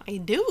 I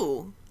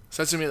do.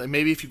 So that's to me like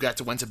maybe if you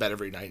went to bed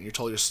every night and you're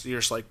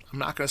just like, I'm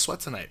not gonna sweat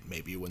tonight,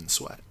 maybe you wouldn't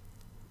sweat.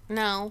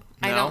 No,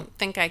 I No? don't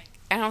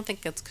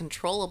think it's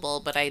controllable,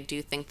 but I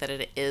do think that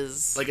it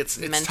is Like it's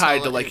mental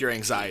tied to like and- your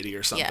anxiety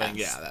or something.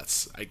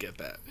 Yes. Yeah, I get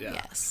that. Yeah.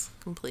 Yes,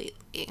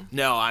 completely.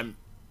 No,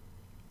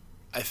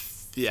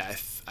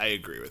 I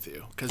agree with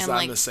you because And I'm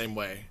like, the same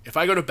way. If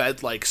I go to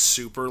bed like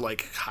super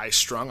like high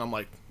strung, I'm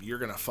like, you're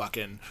gonna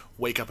fucking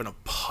wake up in a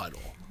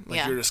puddle. Like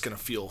Yeah. you're just gonna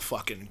feel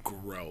fucking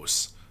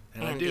gross.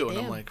 And I And do, you and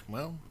I'm do. like,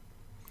 well,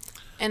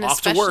 and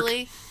off to work.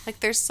 especially like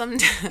there's some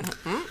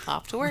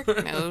off to work,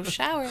 no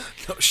shower.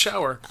 no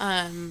shower.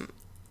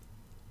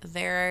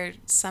 There are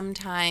some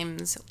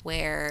times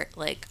where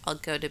like I'll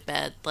go to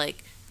bed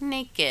like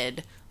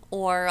naked,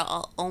 or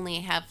I'll only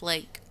have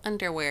like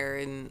underwear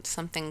and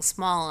something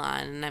small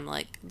on, and I'm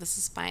like, this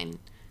is fine.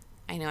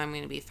 I know I'm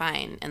going to be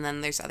fine. And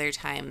then there's other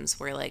times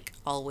where like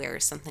I'll wear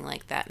something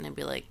like that and I'd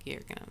be like, you're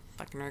going to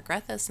fucking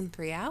regret this in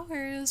 3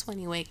 hours when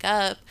you wake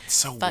up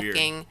So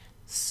fucking weird.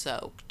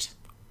 soaked.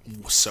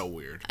 So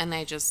weird. And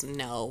I just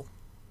know.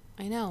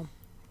 I know.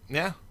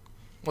 Yeah.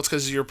 Well, it's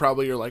because you're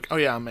like, oh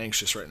yeah, I'm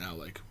anxious right now.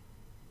 Like,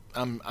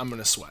 I'm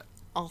gonna sweat.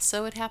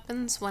 Also, it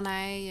happens when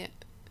I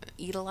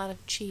eat a lot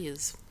of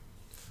cheese.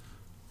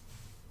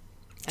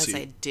 As So you-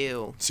 I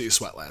do. So you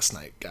sweat last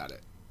night. Got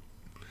it.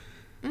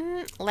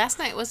 Last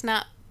night was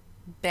not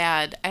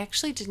bad. I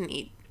actually didn't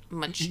eat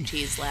much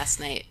cheese last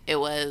night. It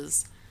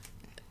was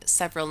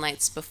several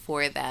nights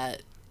before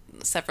that,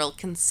 several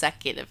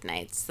consecutive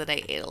nights that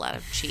I ate a lot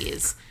of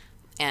cheese.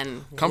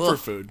 And Comfort woof,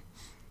 food.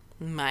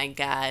 my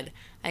God.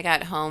 I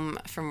got home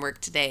from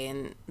work today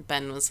and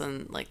Ben was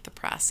in like the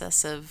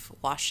process of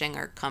washing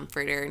our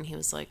comforter and he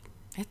was like,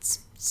 it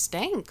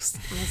stinks.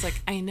 And I was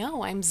like, I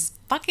know, I'm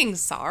fucking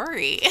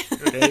sorry.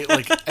 I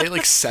ate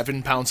like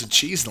 7 pounds of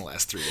cheese in the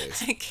last 3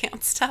 days. I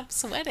can't stop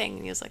sweating.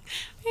 And he was like,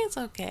 it's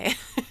okay.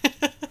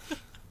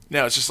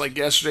 No, it's just like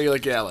yesterday,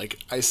 like, yeah, like,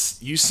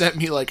 you sent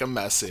me, like, a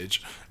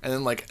message, and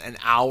then, like, an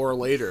hour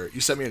later,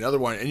 you sent me another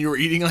one, and you were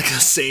eating, like, the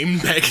same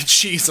bag of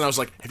cheese, and I was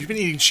like, have you been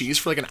eating cheese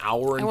for, like, an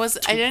hour?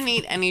 I didn't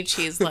eat any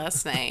cheese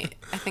last night.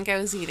 I think I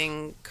was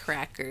eating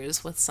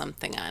crackers with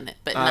something on it,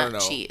 but I don't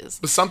not know. cheese.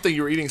 But something,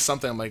 you were eating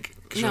something, I'm like,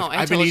 'cause you're No, like,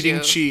 I I've been told eating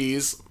you.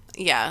 cheese,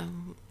 Yeah.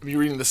 you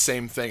were eating the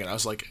same thing, and I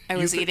was like... I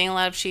was eating a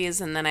lot of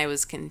cheese, and then I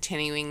was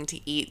continuing to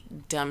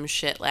eat dumb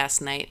shit last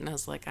night, and I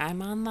was like,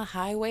 I'm on the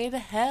highway to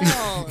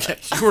hell. Yeah,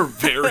 you were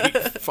very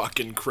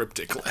fucking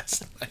cryptic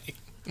last night.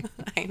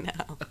 I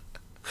know.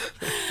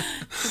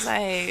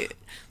 'Cause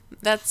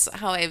that's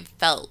how I've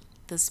felt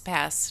this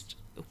past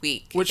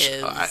week. Which,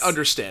 is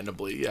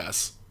understandably,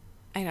 yes.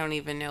 I don't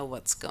even know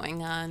what's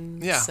going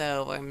on. Yeah.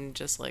 So I'm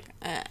just like,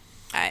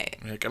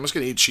 Like, I'm just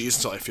gonna eat cheese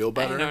until I feel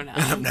better. don't know.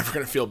 And I'm never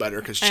gonna feel better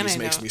because And cheese I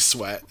makes know. me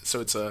sweat. So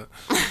it's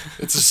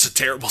just a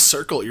terrible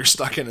circle. You're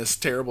stuck in this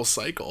terrible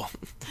cycle.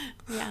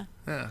 yeah,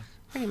 Yeah,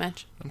 pretty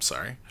much. I'm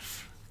sorry.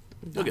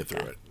 You'll get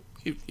through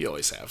it. You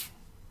always have.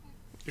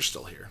 You're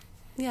still here.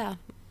 Yeah.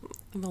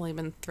 I've only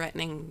been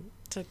threatening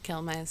to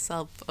kill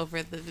myself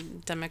over the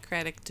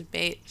Democratic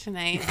debate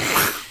tonight.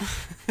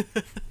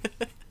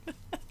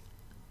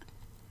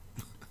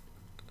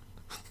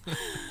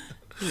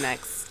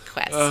 Next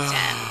question.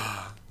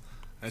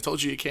 I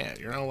told you can't.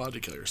 You're not allowed to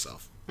kill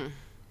yourself.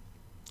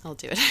 I'll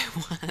do what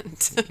I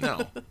want.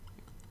 No,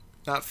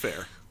 not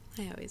fair.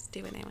 I always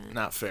do what I want.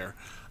 Not fair.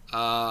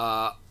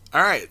 All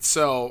right,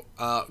 so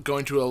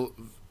going to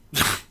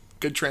a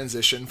good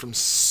transition from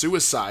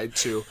suicide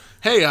to,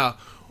 hey,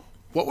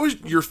 what were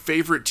your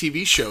favorite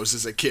TV shows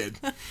as a kid?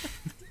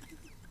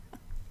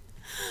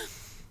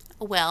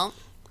 Well,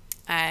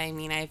 I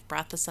mean, I've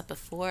brought this up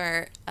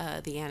before,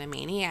 the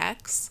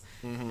Animaniacs,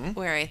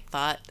 where I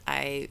thought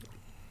I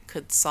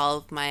could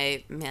solve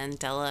my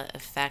Mandela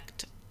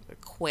effect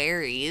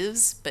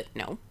queries, but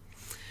no.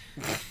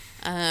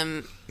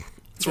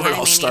 That's where it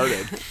all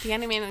started. The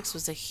Animaniacs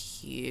was a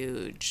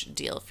huge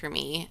deal for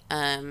me,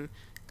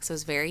 because I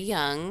was very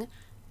young,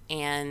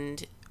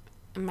 and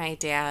my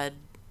dad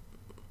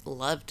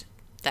loved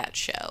that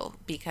show,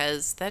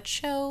 because that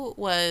show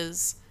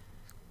was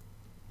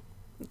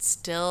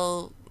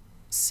still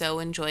so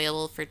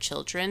enjoyable for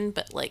children,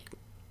 but like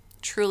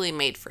truly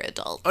made for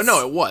adults. Oh,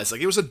 no, it was.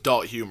 Like, it was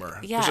adult humor.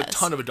 Yes. There's a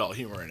ton of adult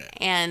humor in it.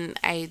 And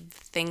I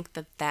think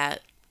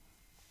that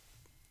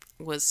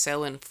was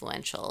so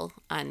influential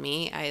on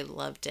me. I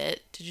loved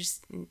it.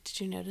 Did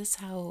you notice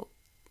how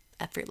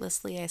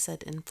effortlessly I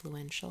said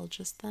influential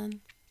just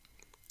then?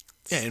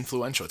 Yeah,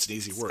 influential. It's an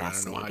easy word. I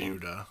don't know how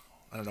fascinating.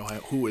 I don't know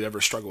who would ever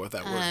struggle with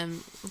that word.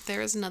 There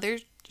was another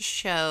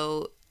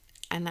show,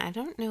 and I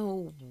don't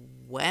know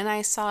when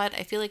I saw it.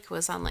 I feel like it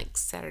was on like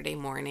Saturday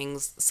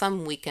mornings,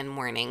 some weekend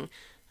morning,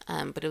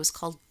 but it was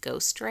called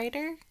Ghost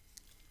Rider.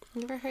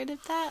 You ever heard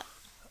of that?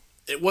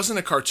 It wasn't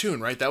a cartoon,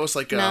 right? That was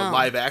like a No.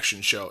 live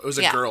action show. It was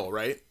a Yeah. girl,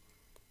 right?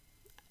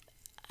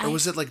 Or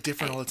was it like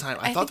different all the time?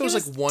 I thought think there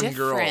it was like one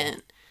girl.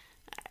 different.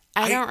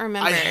 I don't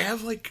remember. I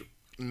have like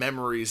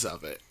memories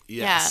of it.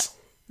 Yes.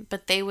 Yeah,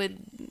 but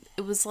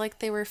it was like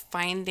they were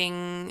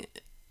finding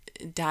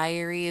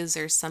diaries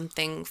or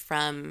something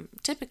from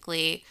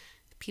typically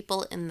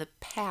people in the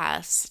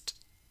past.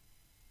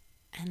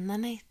 And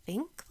then I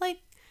think like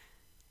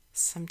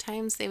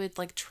sometimes they would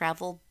like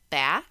travel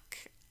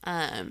back.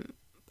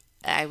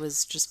 I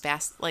was just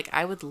like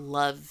I would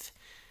love.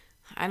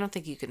 I don't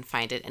think you can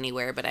find it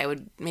anywhere, but I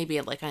would maybe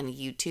like on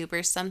YouTube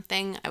or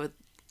something. I would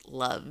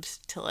love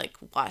to like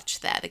watch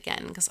that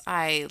again because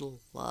I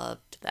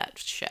loved that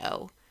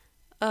show.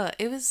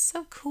 It was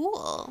so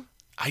cool.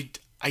 I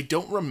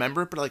don't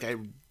remember it, but like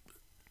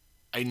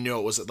I know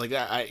it was like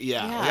yeah,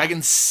 Yeah. like I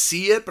can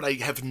see it, but I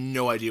have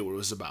no idea what it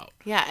was about.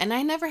 Yeah, and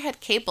I never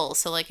had cable,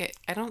 so like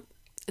I don't.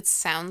 It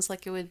sounds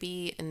like it would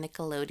be a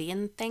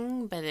Nickelodeon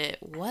thing, but it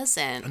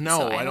wasn't. No,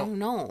 so I I don't- don't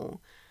know.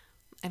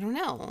 I don't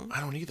know.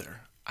 I don't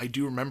either. I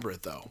do remember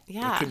it though. But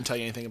Yeah. I couldn't tell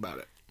you anything about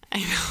it. I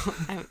know.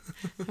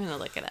 I'm gonna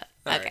look it up.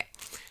 All Okay.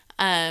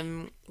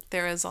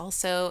 There is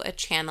also a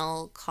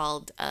channel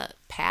called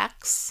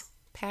PAX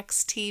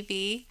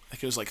TV.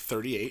 Like it was like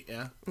 38,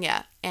 yeah.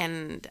 Yeah,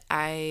 and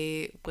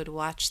I would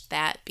watch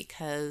that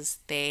because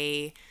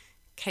they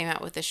came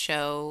out with a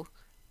show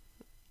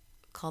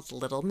called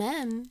Little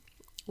Men,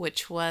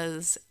 which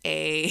was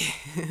a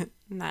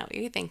not what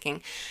you're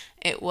thinking.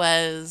 It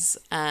was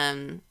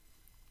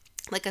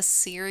like a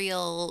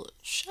serial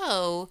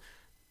show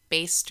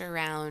based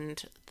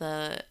around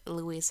the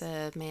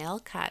Louisa May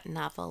Alcott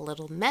novel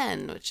Little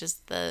Men, which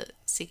is the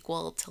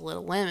sequel to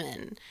Little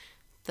Women.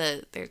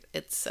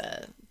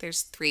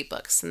 There's 3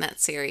 books in that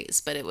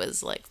series, but it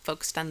was like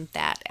focused on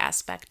that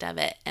aspect of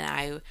it,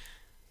 and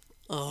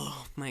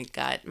oh my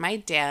god, my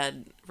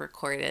dad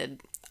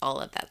recorded all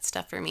of that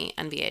stuff for me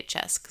on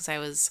VHS because I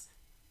was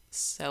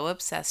so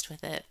obsessed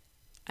with it.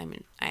 I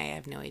mean, I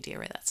have no idea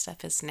where that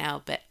stuff is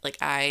now, but like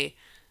I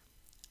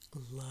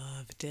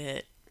loved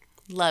it.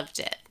 Loved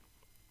it.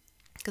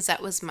 Because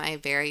that was my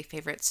very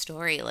favorite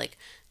story. Like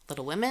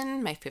Little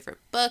Women, my favorite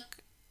book,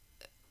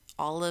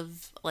 all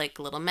of like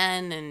Little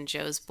Men and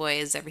Joe's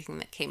Boys, everything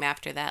that came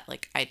after that.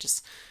 Like I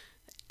just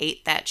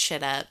ate that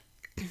shit up.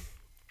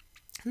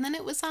 And then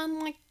it was on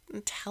like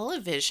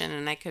television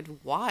and I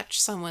could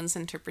watch someone's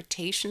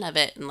interpretation of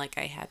it. And like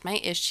I had my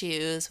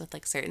issues with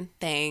like certain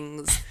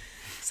things.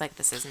 It's like,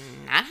 this is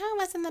not how it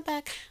was in the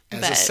book.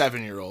 As but a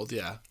 7-year-old,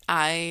 yeah.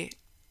 I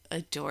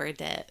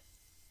adored it.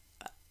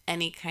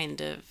 Any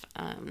kind of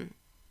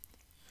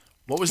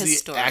What was the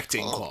historical.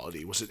 acting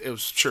quality? Was it? It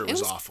was sure it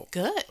was awful.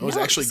 Good. It was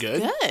actually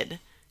good. Good.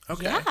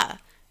 Okay. Yeah.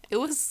 It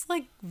was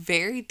like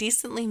very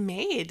decently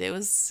made. It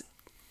was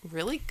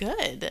really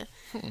good.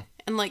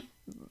 And like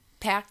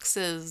PAX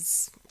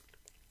is,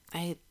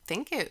 I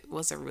think it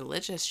was a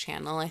religious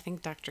channel. I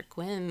think Dr.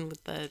 Quinn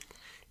with the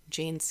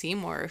Jane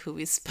Seymour who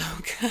we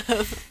spoke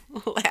of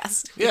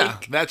last week. Yeah,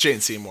 that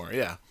Jane Seymour.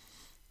 Yeah.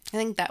 I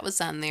think that was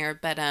on there,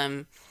 but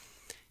and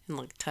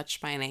like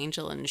Touched by an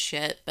Angel and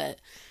shit, but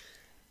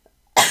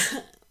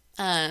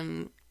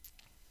I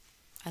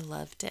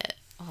loved it.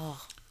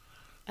 Oh,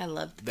 I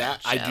loved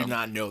that show. I do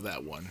not know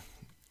that one.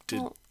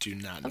 Do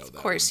not know that. Of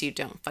course you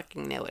don't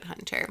fucking know it,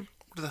 Hunter.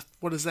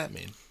 What does that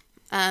mean?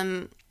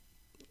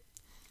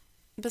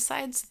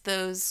 Besides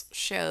those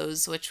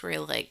shows, which were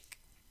like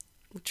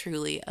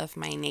truly of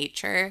my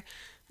nature,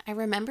 I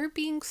remember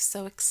being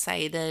so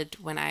excited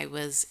when I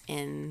was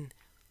in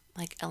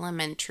like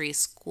elementary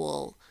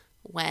school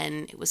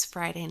when it was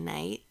Friday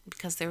night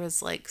because there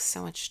was like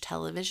so much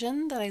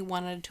television that I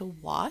wanted to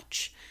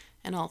watch.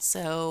 And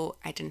also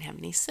I didn't have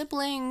any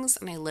siblings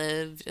and I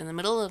lived in the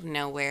middle of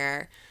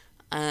nowhere.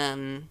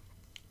 And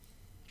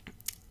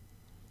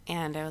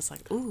I was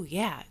like, ooh,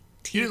 yeah,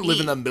 TV. You didn't live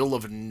in the middle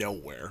of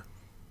nowhere.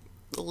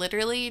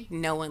 Literally,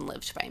 no one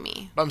lived by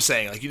me. I'm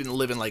saying, like, you didn't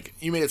live in, like,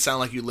 you made it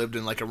sound like you lived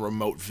in, like, a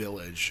remote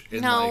village.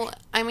 No, like...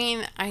 I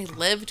mean, I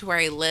lived where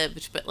I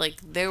lived, but, like,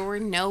 there were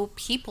no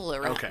people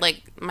around. Okay.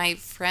 Like, my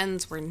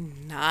friends were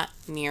not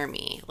near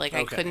me. Like,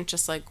 I couldn't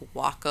just, like,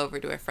 walk over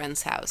to a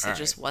friend's house. It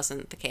just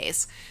wasn't the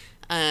case.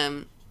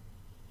 And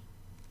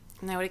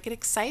I would get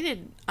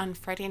excited on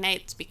Friday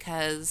nights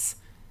because,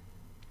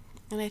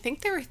 and I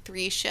think there were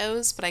 3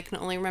 shows, but I can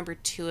only remember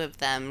 2 of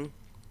them.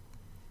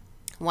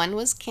 One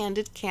was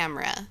Candid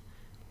Camera.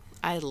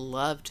 I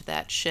loved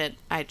that shit.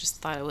 I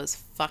just thought it was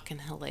fucking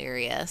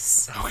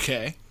hilarious.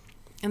 Okay.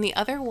 And the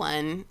other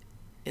one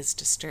is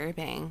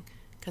disturbing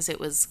because it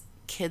was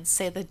Kids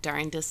Say the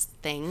Darndest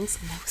Things,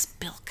 and that was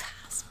Bill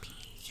Cosby.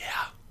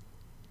 Yeah.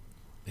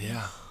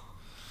 Yeah.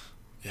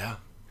 Yeah.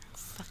 How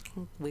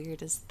fucking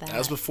weird is that? That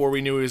was before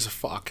we knew he was a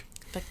fuck.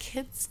 But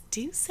kids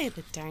do say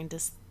the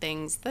darndest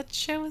things. That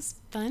show is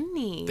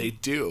funny. They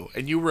do.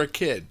 And you were a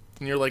kid.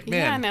 And you're like, man,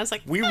 Yeah, and I was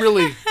like, we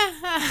really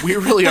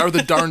are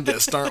the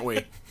darndest, aren't we?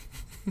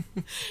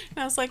 And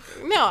I was like,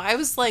 no, I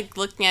was like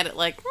looking at it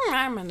like,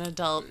 I'm an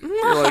adult.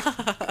 You're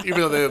like, even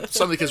though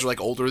some of the kids are like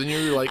older than you,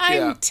 you're like,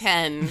 yeah. I'm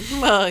 10.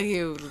 Well,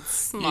 you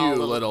small You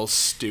little little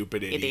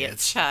stupid idiot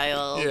idiots.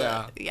 child.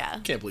 Yeah. Yeah.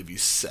 Can't believe you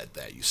said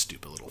that, you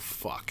stupid little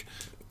fuck.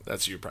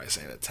 That's what you're probably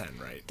saying at 10,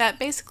 right? That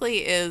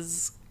basically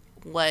is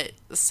what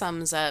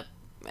sums up.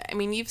 I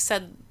mean,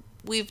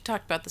 we've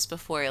talked about this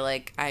before.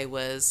 Like, I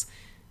was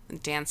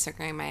dancing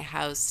around my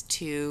house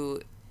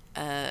to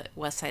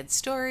West Side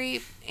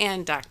Story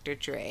and Dr.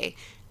 Dre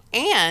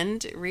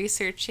and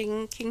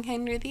researching King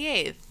Henry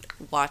VIII.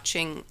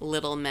 watching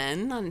Little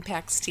Men on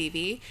PAX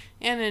TV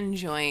and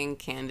enjoying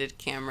Candid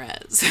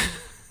Cameras.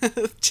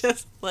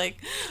 Just like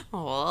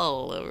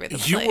all over the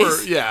You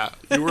place.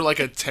 you were like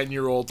a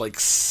 10-year-old, like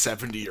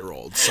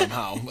 70-year-old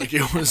somehow. Like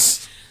it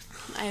was.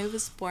 I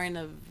was born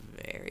a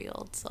very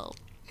old soul.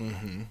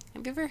 Mm-hmm.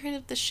 Have you ever heard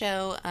of the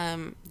show,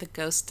 The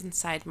Ghost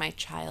Inside My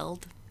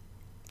Child?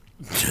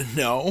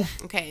 No.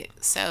 Okay,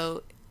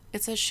 so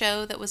it's a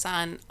show that was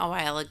on a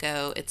while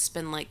ago. It's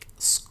been like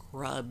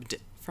scrubbed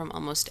from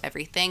almost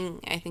everything.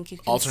 I think you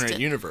can Alternate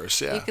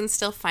universe, yeah. You can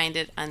still find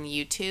it on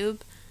YouTube.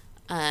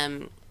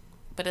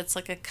 But it's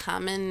like a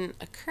common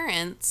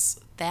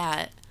occurrence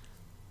that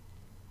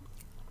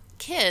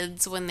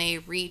kids, when they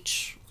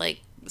reach like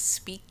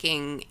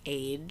speaking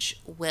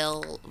age,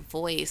 will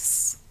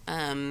voice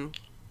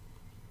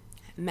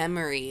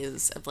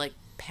memories of like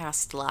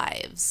past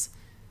lives.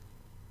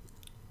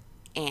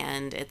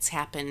 And it's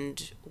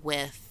happened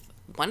with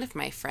one of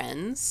my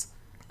friends.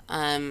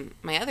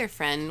 My other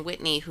friend,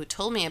 Whitney, who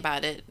told me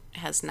about it,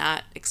 has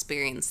not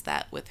experienced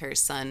that with her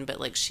son, but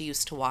like she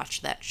used to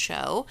watch that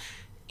show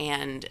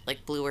and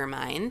like blew her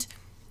mind.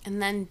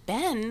 And then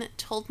Ben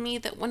told me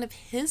that one of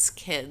his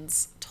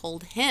kids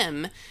told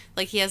him,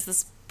 like he has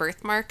this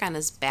birthmark on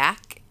his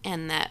back,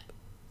 and that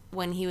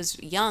when he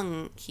was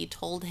young, he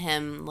told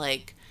him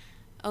like,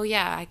 oh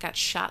yeah, I got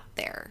shot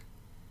there.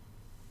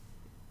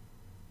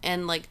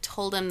 And like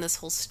told him this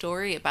whole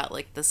story about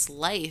like this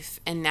life,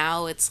 and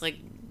now it's like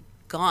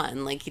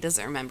gone, like he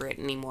doesn't remember it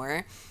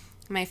anymore.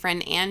 My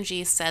friend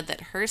Angie said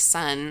that her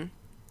son,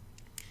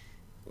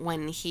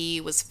 when he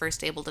was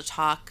first able to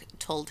talk,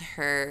 told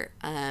her,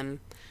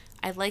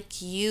 I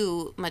like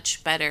you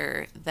much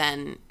better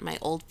than my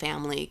old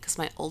family because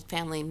my old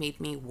family made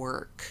me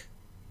work.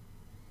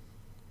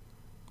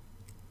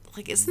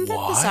 Like, isn't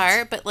that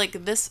bizarre? But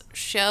like this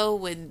show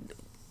would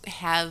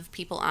have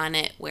people on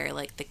it where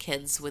like the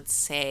kids would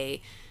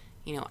say,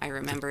 you know, I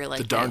remember like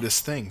the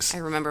darndest things. I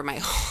remember my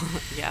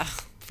whole yeah,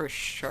 for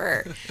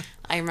sure.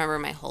 I remember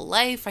my whole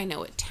life. I know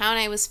what town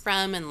I was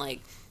from, and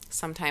like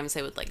sometimes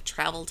I would like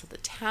travel to the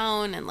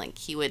town, and like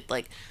he would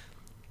like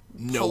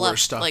know where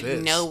stuff like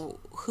is. know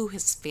who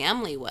his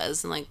family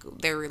was and like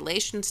their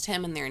relations to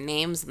him and their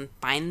names and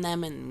find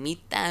them and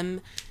meet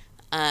them.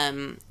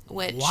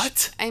 Which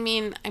what? I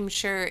mean, I'm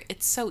sure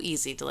it's so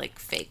easy to like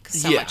fake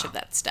so much of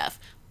that stuff.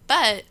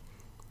 But,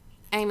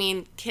 I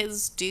mean,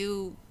 kids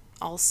do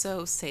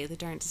also say the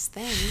darndest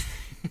things.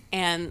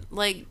 And,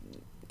 like,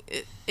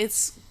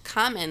 it's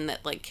common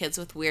that, like, kids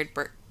with weird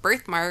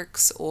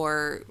birthmarks,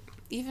 or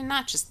even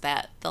not just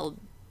that, they'll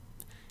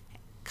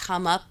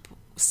come up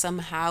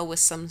somehow with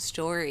some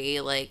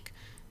story like,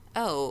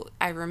 oh,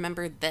 I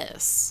remember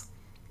this.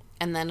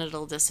 And then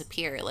it'll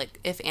disappear. Like,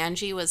 if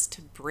Angie was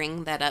to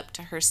bring that up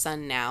to her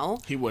son now,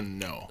 he wouldn't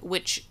know.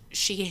 Which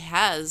she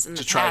has in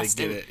the past. To try to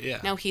get it, yeah.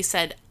 No, he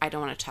said, I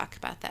don't want to talk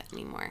about that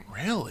anymore.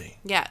 Really?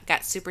 Yeah,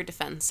 got super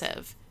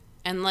defensive.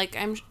 And, like,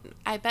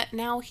 I bet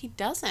now he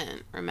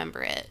doesn't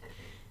remember it.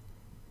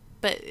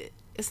 But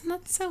isn't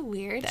that so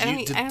weird?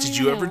 Did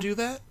you ever do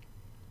that?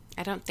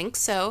 I don't think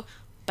so.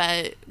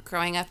 But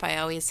growing up, I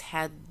always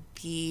had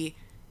the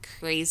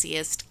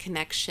craziest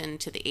connection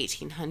to the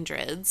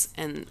 1800s,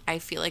 and I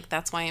feel like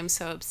that's why I'm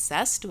so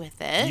obsessed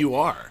with it. You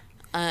are.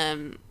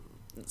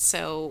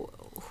 So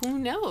who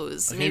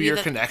knows? Like maybe your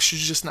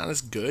connection's just not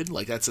as good.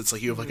 Like it's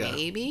like you have like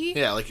maybe?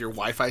 like your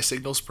Wi-Fi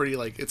signal's pretty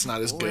like it's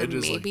not as good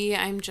as maybe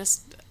I'm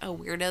just a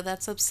weirdo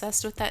that's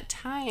obsessed with that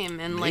time,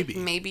 and like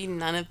maybe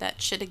none of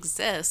that shit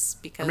exists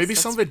because or maybe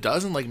some of it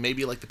does, and like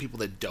maybe like the people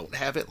that don't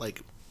have it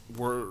like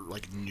we're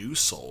like new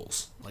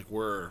souls, like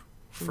we're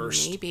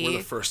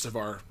the first of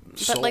our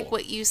soul. But like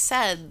what you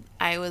said,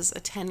 I was a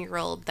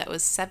 10-year-old that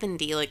was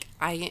 70. Like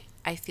I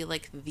feel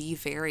like the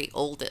very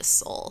oldest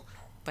soul,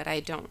 but I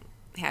don't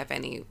have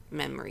any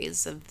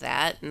memories of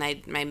that,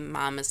 and my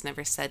mom has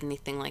never said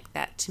anything like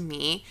that to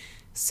me,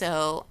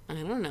 so I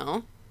don't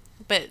know.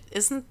 But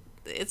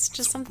it's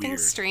just something weird.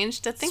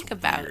 Strange to think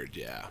about. Weird,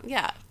 yeah.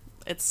 Yeah,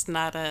 it's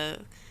not a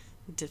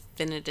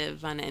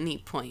definitive on any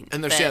point.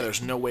 And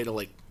there's no way to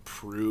like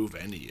prove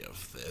any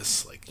of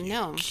this. Like you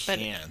can't. But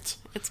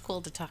it's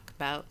cool to talk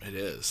about. It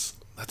is.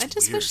 That's I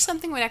just weird. wish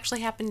something would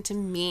actually happen to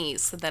me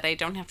so that I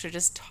don't have to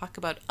just talk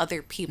about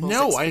other people's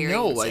experiences. I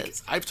know. Like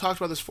I've talked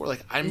about this before.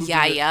 Like I'm.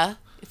 Yeah.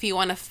 If you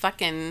want to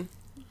fucking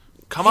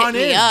come on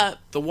in. Up.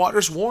 The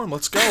water's warm.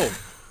 Let's go.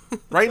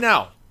 Right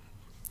now.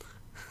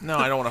 No,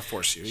 I don't want to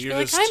force you.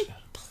 You're just. Like, I'm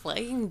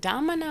playing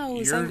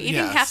dominoes. I'm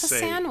eating half a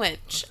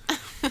sandwich.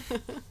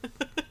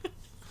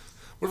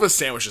 What if a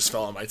sandwich just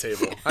fell on my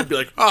table? I'd be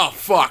like, oh,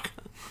 fuck.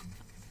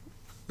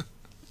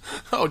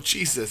 Oh,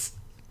 Jesus.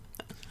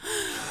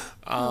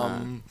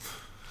 Yeah,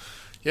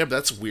 but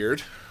that's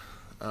weird.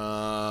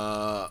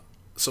 So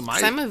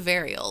I'm a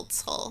very old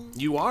soul.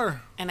 You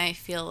are. And I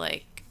feel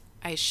like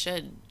I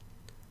should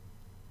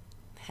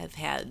have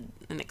had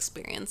an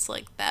experience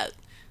like that.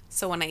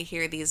 So when I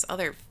hear these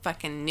other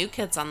fucking new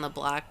kids on the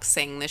block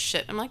saying this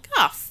shit, I'm like,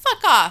 oh,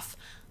 fuck off.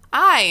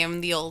 I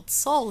am the old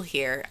soul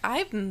here.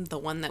 I'm the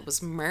one that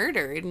was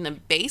murdered in a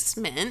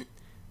basement.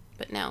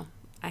 But no,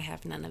 I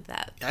have none of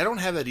that. I don't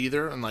have that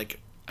either, and like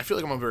I feel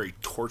like I'm a very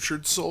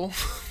tortured soul.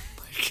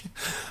 Like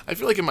I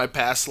feel like in my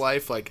past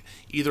life, like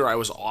either I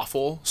was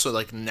awful, so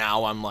like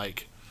now I'm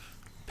like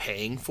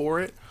paying for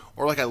it,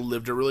 or like I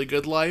lived a really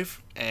good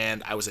life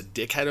and I was a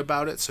dickhead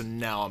about it, so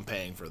now I'm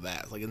paying for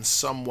that. Like in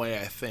some way,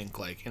 I think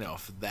like, you know,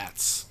 if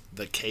that's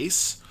the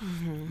case,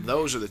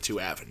 those are the two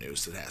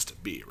avenues that has to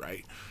be,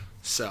 right?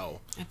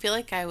 So I feel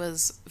like I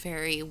was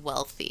very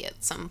wealthy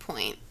at some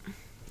point.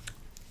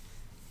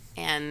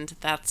 And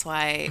that's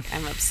why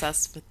I'm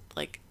obsessed with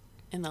like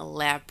an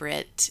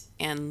elaborate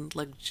and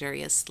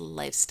luxurious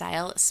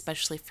lifestyle,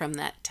 especially from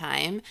that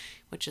time,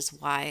 which is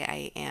why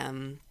I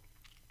am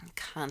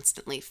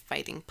constantly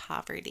fighting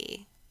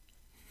poverty.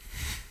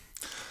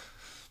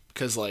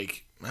 because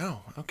like,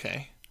 oh,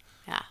 okay.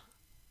 Yeah.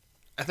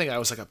 I think I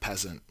was like a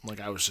peasant. Like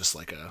I was just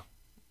like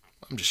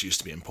I'm just used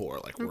to being poor.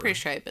 Like I'm pretty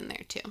sure I've been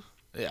there too.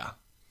 yeah,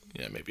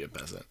 yeah, maybe a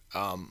peasant.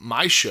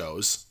 My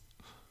shows,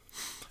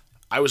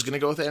 I was gonna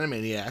go with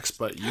Animaniacs,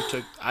 but you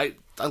took I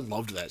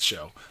loved that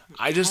show.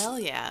 Hell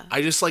yeah.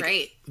 I just like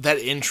Great. that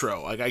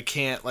intro. Like I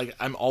can't like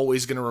I'm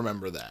always gonna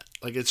remember that.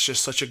 Like it's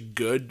just such a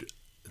good,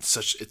 it's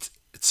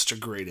such a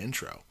great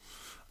intro.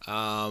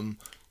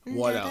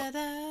 What else?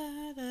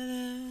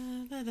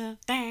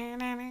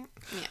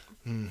 Yeah.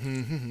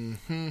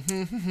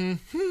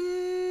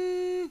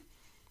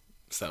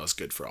 So that was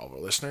good for all of our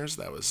listeners.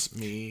 That was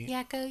me.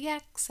 Yakko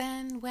yaks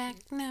and whack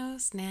no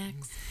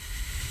snacks.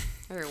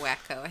 Or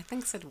wacko. I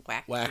think it said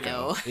whack Wacko.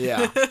 no.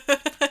 Yeah.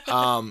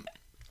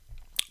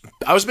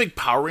 I was a big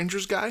Power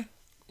Rangers guy.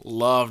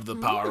 Loved the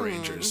Power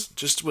Rangers.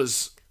 Just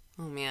was.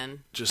 Oh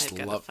man. Just I've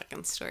got love. a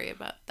fucking story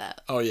about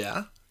that. Oh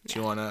yeah. Do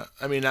you wanna?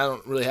 I mean, I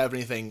don't really have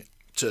anything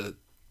to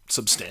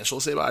substantial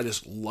to say about it. I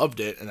just loved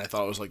it, and I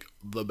thought it was like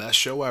the best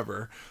show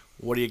ever.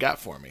 What do you got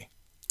for me?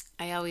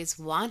 I always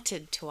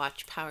wanted to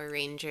watch Power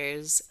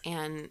Rangers,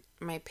 and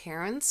my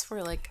parents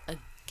were like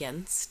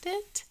against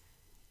it.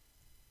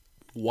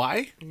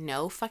 Why?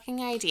 No fucking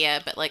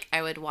idea, but like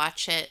I would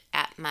watch it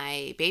at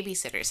my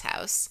babysitter's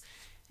house,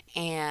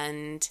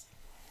 and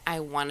I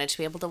wanted to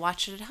be able to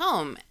watch it at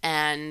home.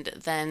 And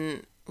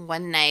then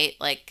one night,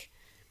 like,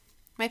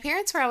 my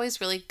parents were always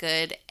really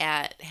good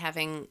at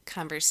having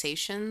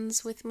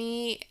conversations with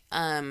me.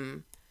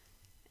 And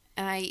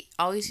I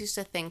always used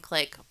to think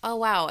like, oh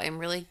wow, I'm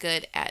really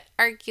good at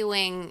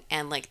arguing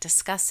and like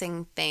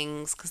discussing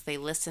things because they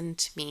listened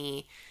to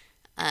me.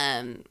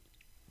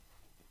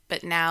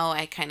 But now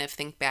I kind of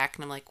think back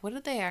and I'm like, what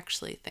did they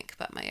actually think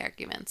about my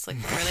arguments? Like,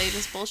 were they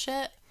just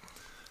bullshit?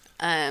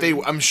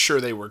 I'm sure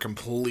they were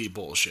complete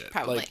bullshit.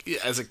 Probably. Like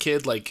as a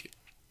kid, like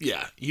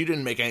yeah, you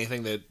didn't make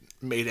anything that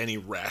made any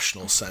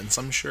rational sense.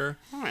 I'm sure.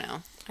 I don't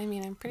know. I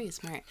mean, I'm pretty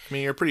smart. I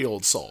mean, you're a pretty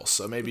old soul,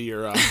 so maybe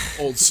your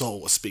old soul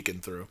was speaking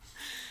through.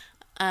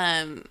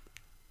 God,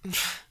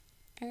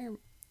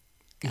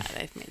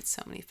 I've made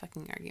so many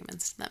fucking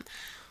arguments to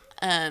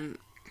them.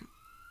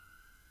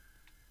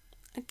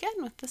 Again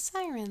with the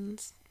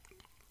sirens.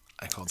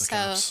 I called the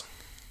cops.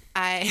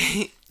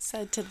 I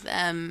said to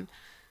them,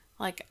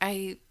 like,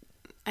 I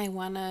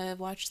want to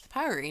watch the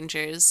Power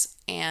Rangers,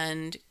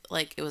 and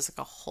like it was like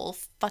a whole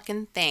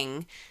fucking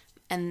thing,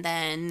 and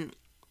then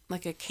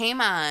like it came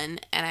on,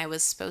 and I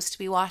was supposed to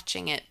be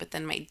watching it, but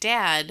then my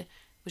dad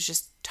was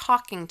just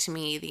talking to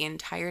me the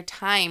entire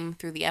time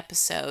through the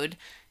episode,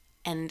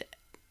 and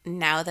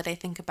now that I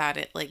think about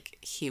it, like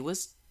he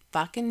was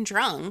fucking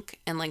drunk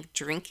and like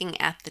drinking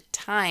at the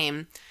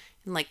time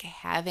and like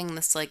having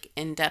this like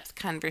in-depth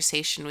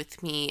conversation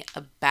with me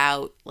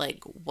about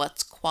like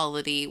what's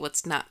quality,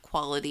 what's not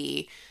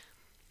quality,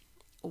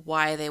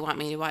 why they want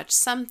me to watch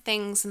some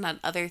things and not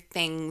other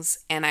things,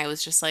 and I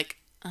was just like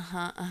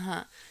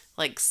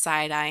like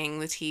side-eyeing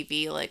the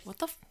TV like what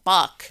the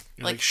fuck.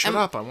 You're like shut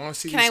up, I want to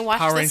see can these I watch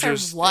Power this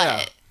Rangers. or what?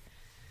 Yeah.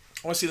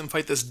 I want to see them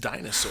fight this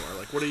dinosaur.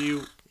 Like what are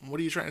you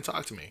trying to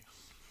talk to me?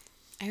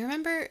 I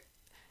remember,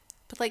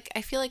 but like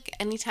I feel like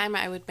anytime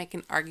I would make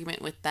an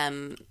argument with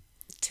them,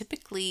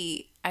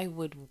 typically I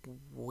would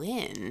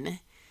win.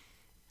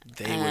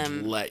 They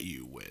would let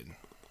you win.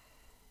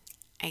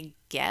 I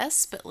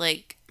guess, but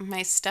like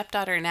my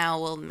stepdaughter now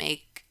will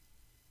make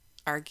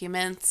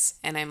arguments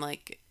and I'm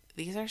like,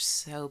 these are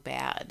so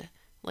bad.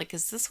 Like,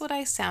 is this what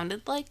I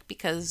sounded like?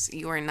 Because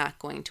you are not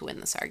going to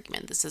win this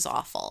argument. This is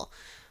awful.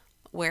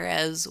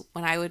 Whereas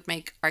when I would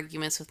make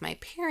arguments with my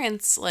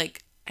parents,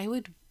 like I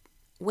would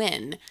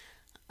win.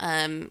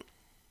 And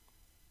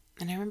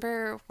I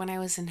remember when I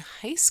was in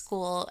high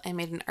school, I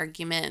made an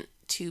argument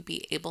to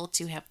be able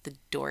to have the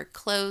door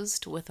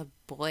closed with a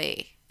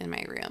boy in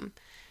my room.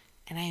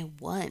 And I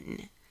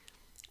won.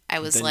 I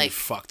was then like, you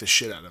fucked the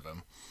shit out of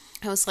him.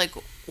 I was like,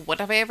 what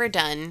have I ever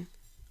done?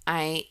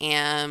 I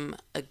am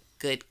a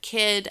good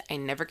kid. I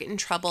never get in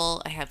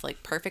trouble. I have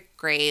like perfect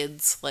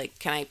grades. Like,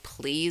 can I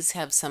please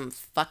have some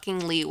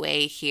fucking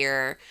leeway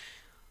here?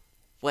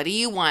 What do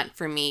you want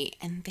from me?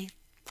 And they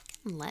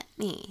fucking let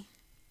me.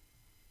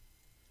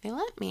 They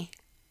let me.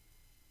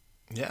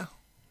 Yeah.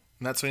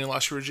 And that's when you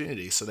lost your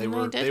virginity. So they and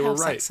were I did they were have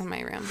right. sex in my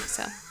room,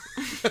 so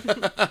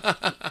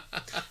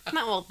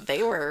Not while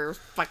they were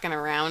fucking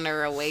around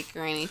or awake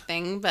or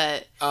anything,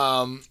 but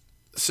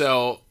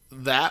So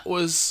that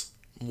was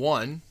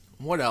one.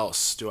 What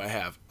else do I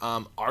have?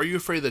 Are You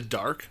Afraid of the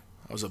Dark?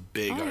 I was a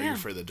big Are You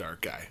Afraid of the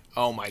Dark guy.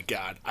 Oh my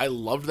god, I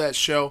loved that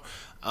show.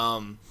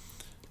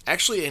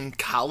 Actually, in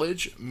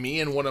college, me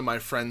and one of my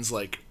friends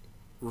like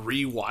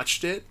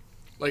rewatched it.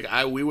 Like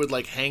we would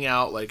like hang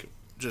out, like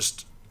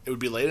just it would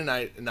be late at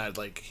night, and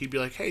he'd be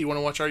like, "Hey, you want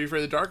to watch Are You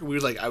Afraid of the Dark?"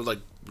 And I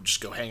would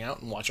just go hang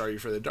out and watch Are You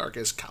Afraid of the Dark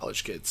as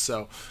college kids.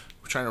 So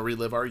we're trying to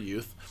relive our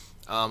youth.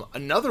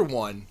 Another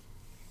one,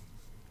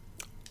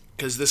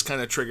 because this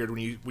kind of triggered when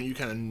you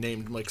kind of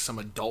named like some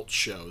adult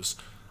shows.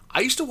 I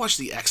used to watch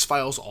the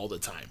X-Files all the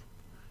time.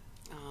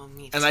 oh,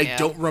 me too. And I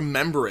don't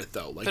remember it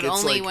though. Like But it's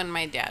only like, when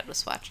my dad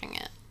was watching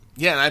it.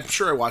 yeah, and I'm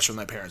sure I watched it with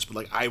my parents, but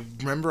like I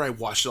remember I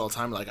watched it all the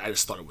time. Like I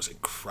just thought it was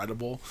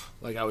incredible.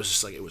 Like I was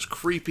just like it was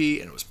creepy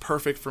and it was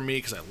perfect for me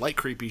because I like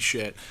creepy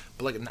shit.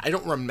 But like I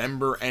don't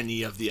remember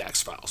any of the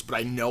X-Files, but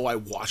I know I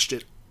watched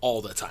it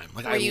all the time.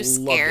 Like Were you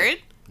scared?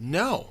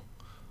 No,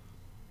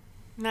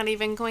 Not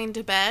even going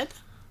to bed?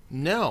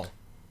 no,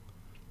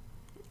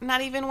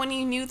 Not even when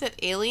you knew that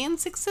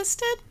aliens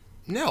existed?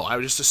 no. I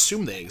would just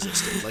assume they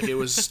existed. Like it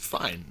was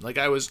fine. Like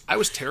I was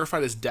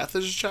terrified as death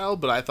as a child,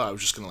 but I thought I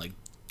was just gonna like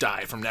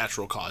die from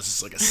natural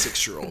causes like a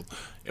 6-year-old.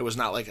 It was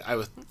not like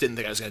didn't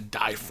think I was gonna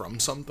die from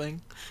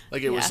something.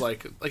 Like it was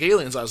like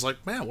aliens. I was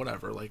like, man,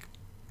 whatever. Like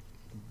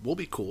we'll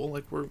be cool.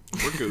 Like we're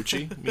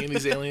Gucci. Me and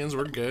these aliens,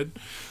 we're good.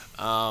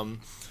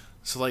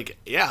 So like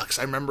yeah, because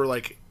I remember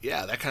like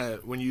yeah that kind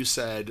of when you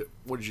said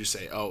what did you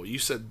say? Oh, you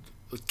said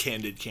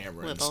Candid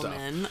Camera Little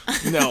and Men.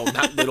 stuff. No,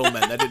 not Little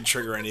Men. That didn't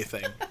trigger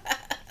anything.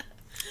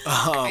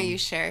 Are you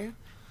sure?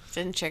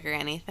 Didn't trigger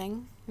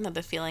anything? Not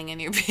the feeling in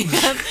your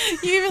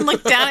pants. You even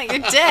looked down at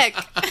your dick.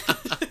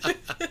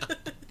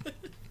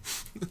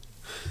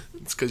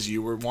 It's because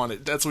you were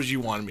wanted. That's what you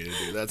wanted me to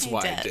do. That's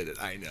why I did it.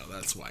 I know.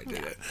 That's why I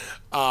did it.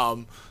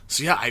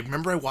 So yeah, I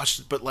remember I watched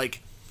it, but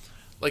like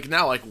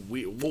now, like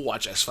we'll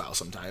watch X-Files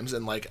sometimes,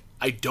 and like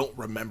I don't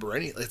remember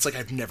any. It's like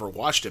I've never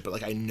watched it, but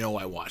like I know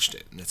I watched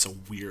it, and it's a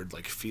weird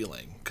like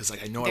feeling because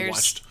like I know I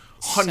watched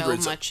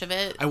hundreds. So much of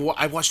it. I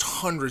watched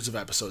hundreds of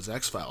episodes of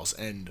X-Files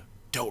and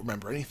don't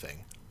remember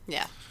anything.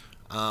 Yeah.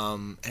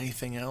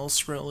 Anything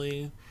else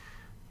really?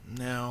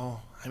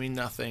 No, I mean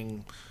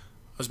nothing.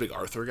 I was a big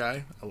Arthur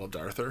guy. I loved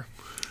Arthur.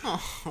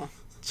 Oh,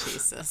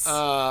 Jesus.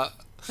 I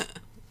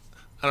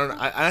don't know.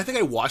 I think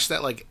I watched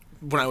that like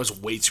when I was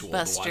way too old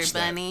Buster to watch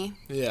Bunny.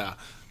 that. Yeah.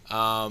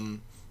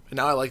 And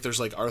now I like there's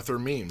like Arthur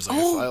memes. Like,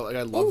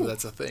 I love that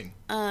that's a thing.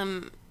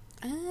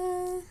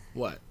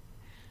 What?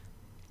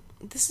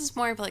 This is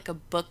more of like a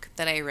book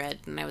that I read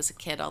when I was a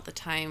kid all the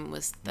time.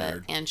 Was the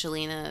Nerd.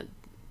 Angelina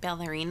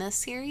Ballerina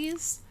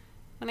series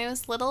when I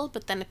was little,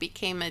 but then it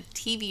became a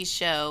TV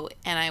show,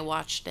 and I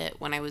watched it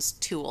when I was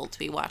too old to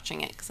be watching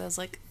it because I was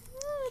like,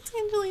 oh, it's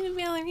Angelina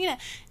Ballerina.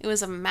 It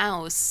was a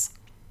mouse.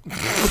 It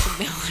was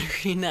a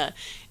ballerina.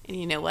 And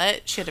you know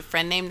what? She had a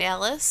friend named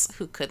Alice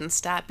who couldn't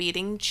stop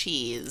eating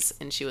cheese,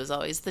 and she was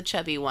always the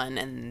chubby one,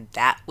 and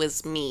that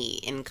was me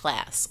in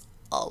class,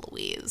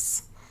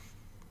 always.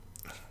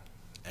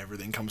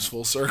 Everything comes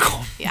full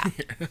circle. Yeah.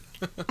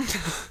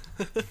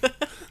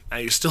 Now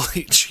you still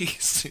eat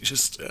cheese. You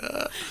just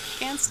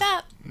Can't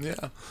stop.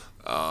 yeah.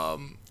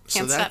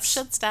 Can't stop,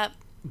 should stop.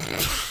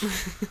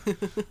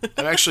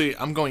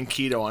 I'm going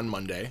keto on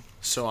Monday,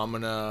 so I'm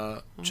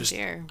gonna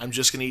dear. I'm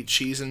just gonna eat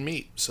cheese and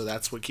meat. So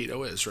that's what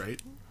keto is,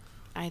 right?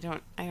 I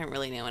don't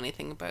really know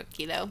anything about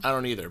keto. I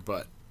don't either,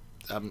 but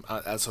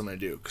that's what I'm gonna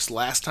do. Because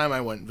last time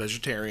I went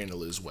vegetarian to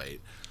lose weight,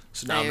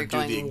 so now I'm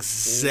gonna do the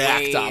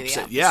exact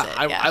opposite. Yeah,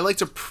 I like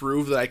to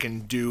prove that I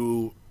can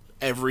do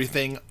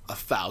everything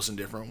 1,000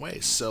 different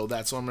ways. So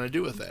that's what I'm gonna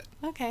do with it.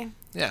 Okay.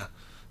 Yeah.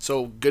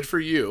 So good for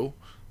you.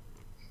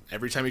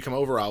 Every time you come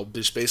over, I'll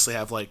just basically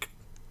have like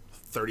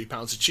 30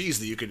 pounds of cheese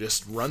that you could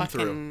just run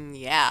through.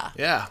 Yeah.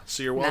 Yeah.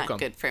 So you're welcome. Not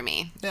good for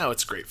me. No,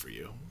 it's great for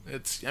you.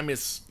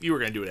 You were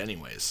gonna do it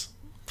anyways.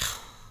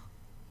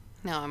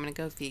 No, I'm gonna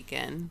go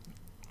vegan.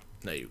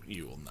 No,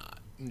 you will not.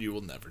 You will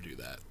never do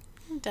that.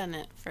 I've done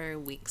it for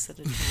weeks at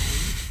a time.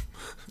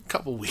 A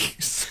couple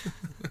weeks.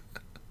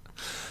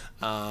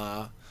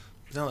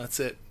 No, that's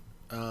it.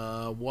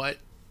 What?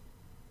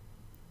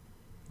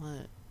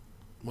 What?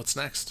 What's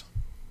next?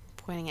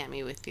 Pointing at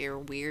me with your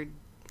weird.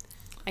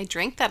 I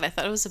drank that. I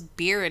thought it was a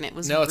beer, and it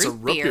was No, it's a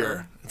root beer.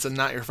 beer. It's a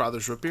not your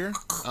father's root beer.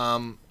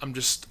 I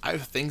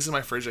have things in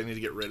my fridge I need to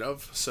get rid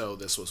of, so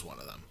this was one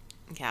of them.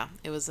 Yeah,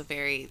 it was a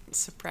very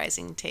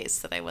surprising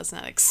taste that I was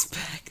not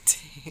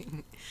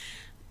expecting.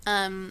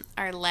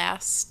 Our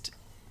last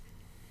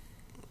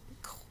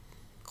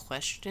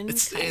question,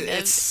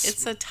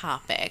 it's a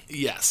topic.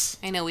 Yes.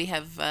 I know we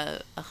have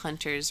a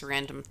hunter's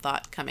random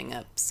thought coming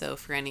up, so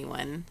for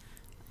anyone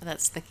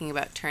that's thinking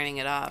about turning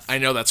it off, I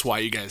know that's why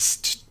you guys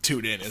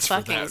tune in. Is for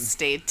fucking that.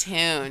 stay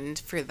tuned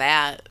for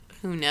that.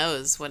 Who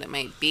knows what it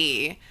might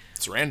be?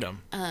 It's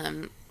random.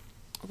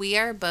 We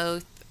are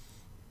both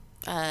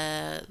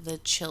The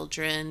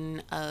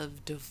children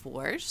of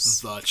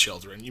divorce. The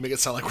children. You make it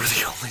sound like we're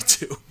the only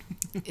two.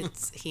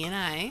 It's he and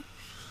I,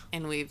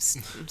 and we've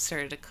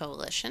started a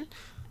coalition.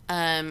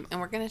 And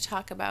we're going to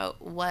talk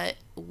about what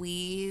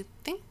we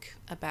think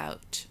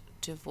about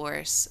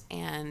divorce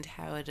and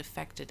how it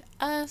affected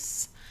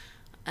us.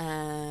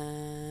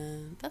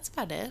 That's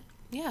about it.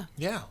 Yeah.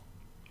 Yeah.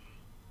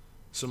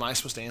 So am I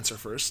supposed to answer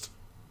first?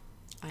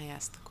 I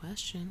asked the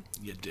question.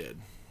 You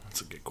did.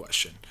 That's a good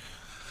question.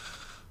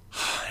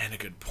 And a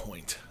good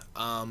point.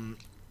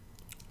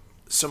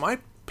 So my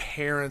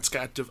parents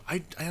got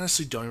I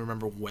honestly don't even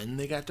remember when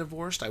they got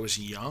divorced. I was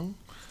young.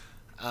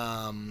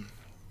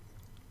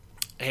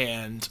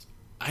 And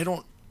I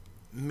don't...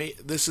 I'm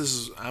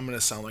going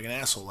to sound like an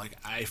asshole. Like,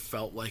 I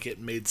felt like it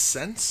made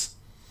sense.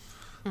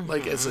 Mm-hmm.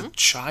 Like, as a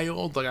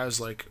child, like, I was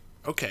like,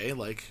 okay,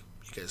 like,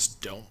 you guys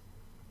don't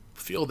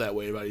feel that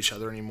way about each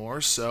other anymore,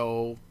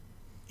 so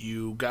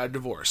you got a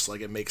divorce.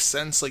 Like, it makes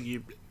sense. Like,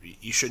 you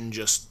shouldn't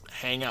just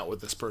hang out with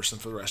this person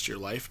for the rest of your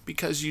life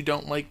because you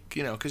don't like,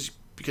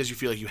 because you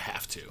feel like you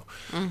have to.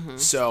 Mm-hmm.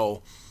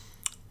 So,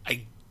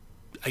 I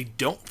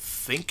don't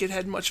think it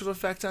had much of an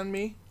effect on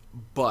me,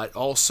 but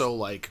also,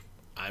 like,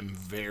 I'm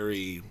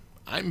very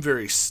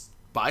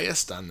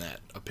biased on that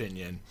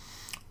opinion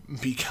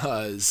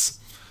because,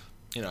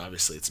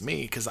 obviously it's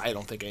me, because I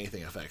don't think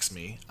anything affects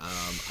me.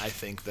 I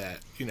think that,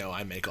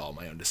 I make all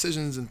my own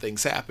decisions and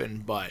things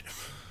happen, but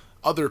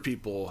other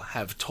people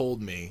have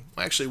told me...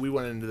 Actually, we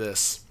went into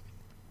this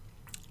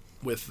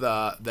with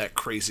that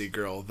crazy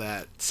girl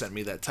that sent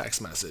me that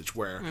text message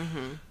where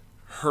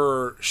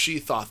she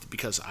thought that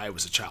because I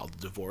was a child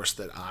of divorce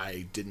that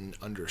I didn't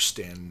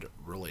understand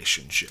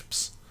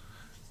relationships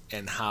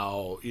and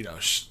how,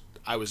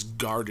 I was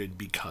guarded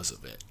because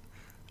of it.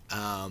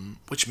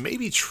 Which may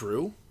be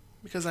true,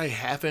 because I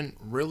haven't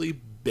really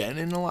been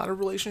in a lot of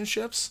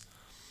relationships,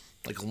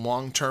 like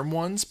long-term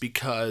ones,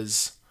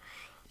 because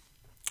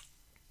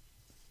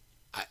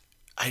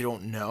I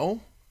don't know.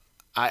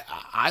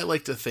 I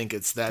like to think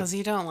it's that... Because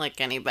you don't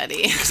like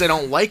anybody. Because I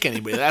don't like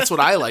anybody. That's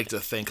what I like to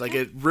think. Like,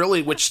 it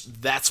really...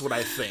 That's what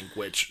I think,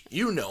 which,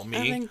 me. I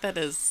think that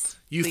is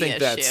you the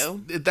think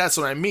issue. That's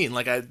what I mean.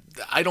 Like,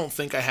 I don't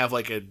think I have,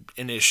 like,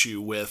 an issue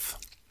with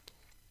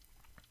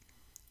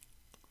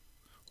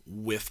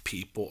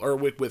people or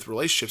with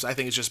relationships. I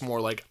think it's just more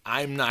like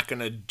I'm not going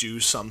to do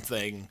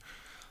something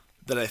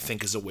that I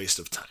think is a waste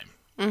of time.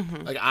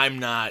 Mm-hmm. Like, I'm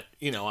not,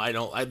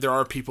 there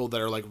are people that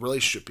are like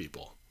relationship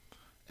people,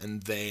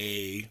 and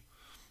it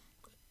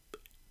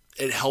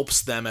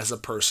helps them as a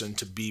person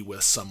to be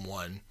with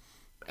someone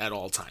at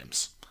all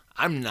times.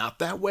 I'm not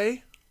that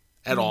way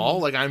at all.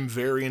 Like, I'm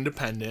very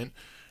independent,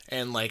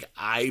 and like,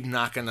 I'm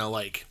not going to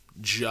like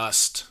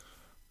just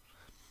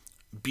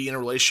be in a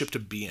relationship to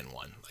be in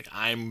one. Like,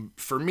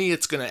 for me,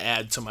 it's going to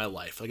add to my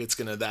life. Like,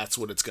 that's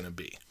what it's going to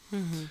be.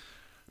 Mm-hmm.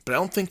 But I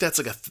don't think that's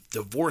like a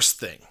divorce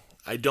thing.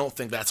 I don't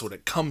think that's what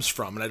it comes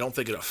from. And I don't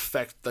think it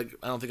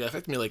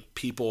affected me. Like,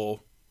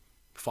 people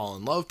fall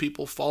in love,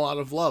 people fall out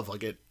of love.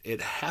 Like,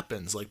 it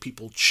happens. Like,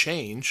 people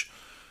change.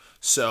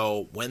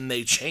 So when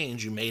they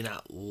change, you may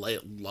not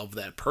love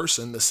that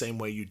person the same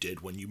way you did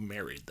when you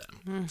married them.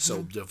 Mm-hmm.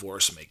 So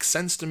divorce makes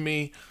sense to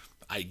me.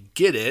 I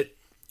get it.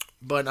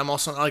 But I'm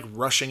also not, like,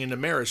 rushing into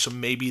marriage, so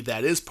maybe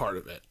that is part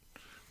of it.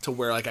 To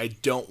where, like, I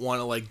don't want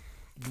to, like,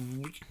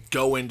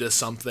 go into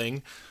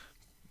something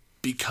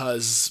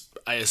because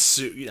I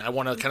assume... I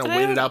want to kind of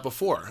wait it out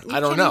before. I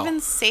don't know. You can't even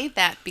say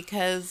that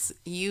because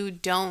you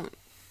don't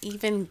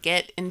even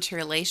get into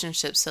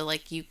relationships. So,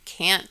 like, you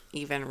can't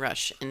even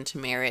rush into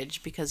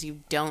marriage because you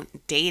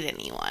don't date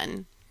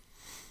anyone.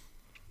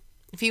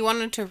 If you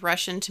wanted to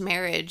rush into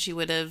marriage, you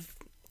would have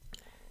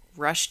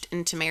rushed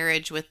into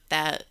marriage with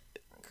that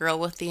girl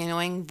with the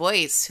annoying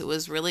voice who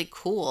was really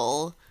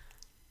cool,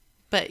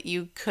 but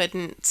you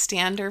couldn't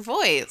stand her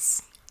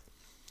voice.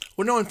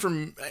 Well, no,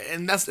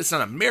 it's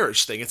not a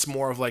marriage thing. It's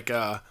more of like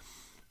I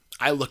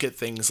look at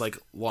things like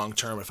long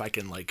term. If I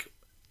can like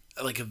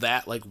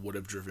that, like, would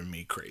have driven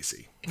me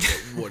crazy.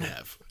 It would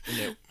have.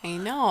 I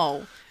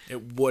know.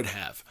 It would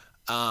have.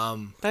 But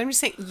I'm just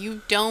saying,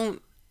 you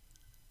don't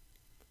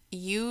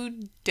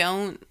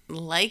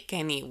like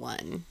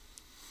anyone.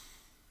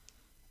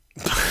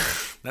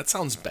 That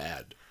sounds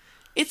bad.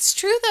 It's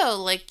true, though.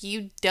 Like,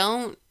 you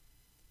don't...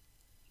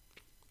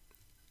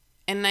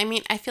 And, I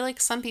mean, I feel like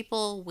some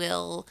people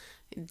will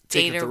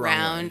date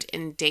around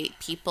and date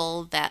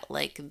people that,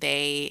 like,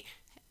 they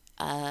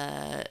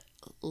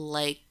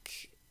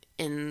like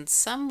in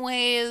some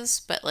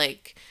ways, but,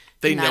 like,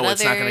 they know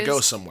it's not going to go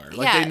somewhere.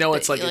 Like, they know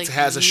it's like it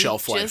has a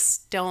shelf life.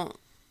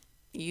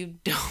 You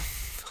don't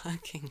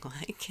fucking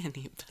like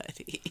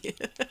anybody.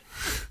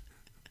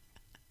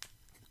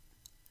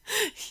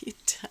 You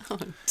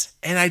don't.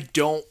 And I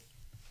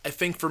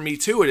think for me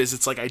too,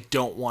 it's like I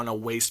don't want to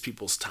waste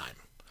people's time.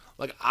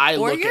 Like,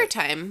 or your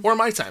time. Or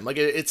my time. Like,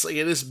 it's like,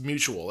 it is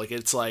mutual. Like,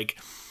 it's like,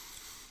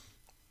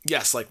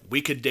 yes, like,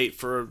 we could date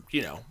for,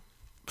 a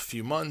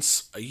few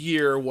months, a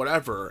year,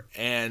 whatever.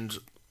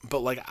 But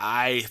like,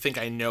 I think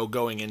I know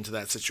going into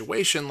that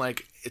situation,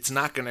 like, it's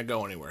not going to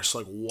go anywhere. So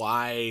like,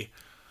 why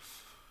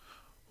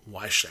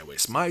should I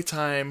waste my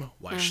time?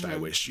 Why should I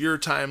waste your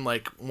time?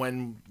 Like,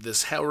 when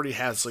this already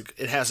has, like,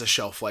 it has a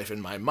shelf life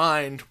in my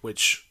mind,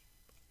 which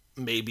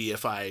maybe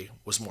if I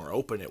was more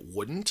open, it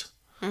wouldn't.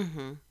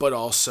 But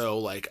also,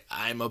 like,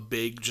 I'm a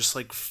big just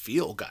like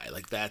feel guy.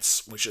 Like,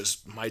 which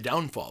is my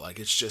downfall. Like,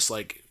 it's just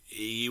like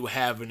you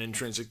have an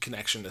intrinsic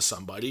connection to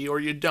somebody or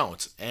you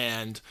don't.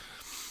 And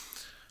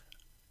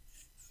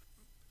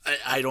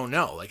I don't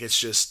know. Like, it's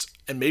just,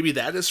 and maybe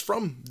that is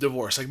from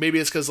divorce. Like, maybe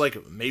that's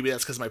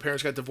because my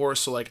parents got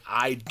divorced. So like,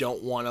 I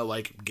don't want to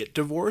like get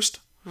divorced.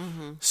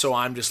 So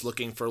I'm just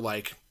looking for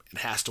like, it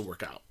has to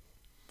work out.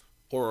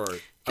 Or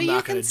I'm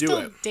not going to do it. But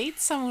you can still date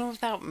someone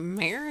without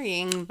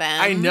marrying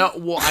them. I know.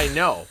 Well, I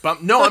know.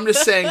 But no, I'm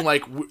just saying,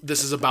 like,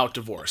 this is about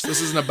divorce.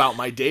 This isn't about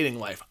my dating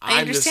life.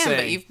 I understand, just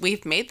saying, but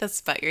we've made this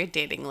about your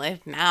dating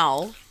life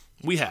now.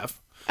 We have.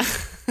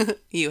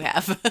 You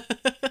have.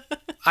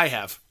 I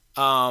have.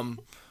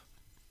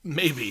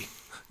 Maybe.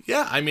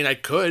 Yeah, I mean, I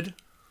could.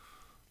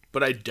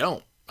 But I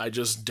don't. I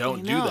just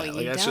don't do that.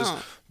 Like, that's just.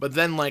 But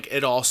then, like,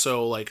 it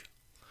also, like,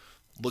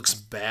 looks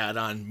bad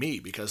on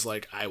me because,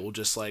 like, I will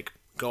just, like,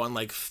 go on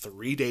like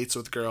 3 dates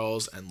with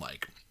girls and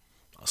like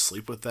I'll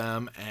sleep with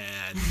them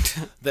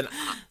and then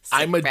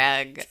I'm a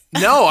brag.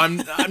 No,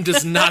 I'm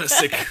just not a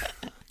sick.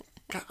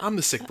 God, I'm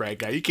the sick brag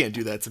guy. You can't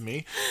do that to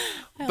me.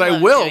 But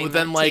I will. But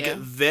then like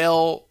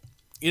they'll,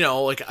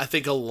 like I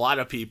think a lot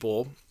of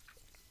people,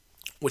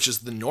 which is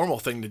the normal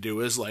thing to do,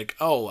 is like,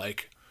 oh,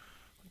 like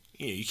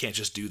you can't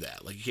just do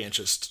that. Like you can't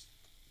just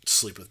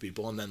sleep with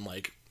people and then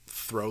like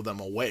throw them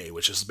away,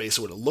 which is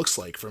basically what it looks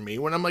like for me.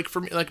 When I'm like,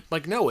 for me,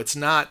 like no, it's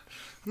not.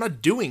 I'm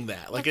not doing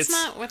that. Like, it's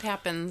not what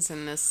happens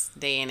in this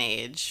day and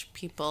age.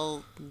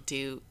 People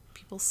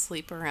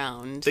sleep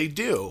around. They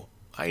do.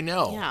 I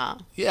know. Yeah.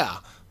 Yeah.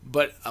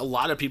 But a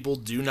lot of people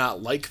do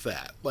not like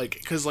that. Like,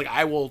 because, like,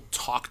 I will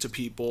talk to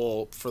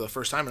people for the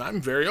first time, and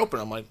I'm very open.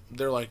 I'm like,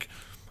 they're like,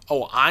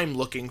 oh, I'm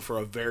looking for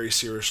a very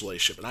serious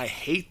relationship. And I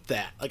hate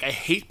that. Like, I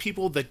hate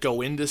people that go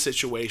into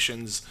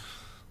situations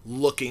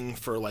looking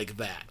for, like,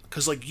 that.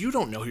 Because, like, you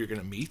don't know who you're going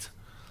to meet.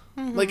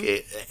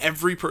 Like,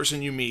 every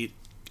person you meet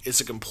is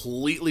a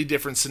completely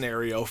different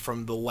scenario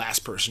from the last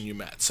person you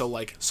met. So,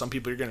 like, some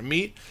people you're going to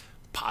meet,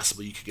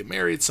 possibly you could get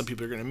married. Some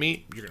people you're going to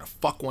meet, you're going to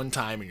fuck one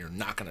time and you're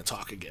not going to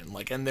talk again.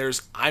 Like, and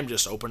I'm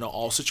just open to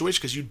all situations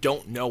because you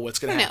don't know what's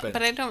going to happen.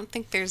 But I don't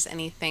think there's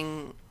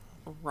anything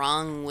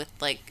wrong with,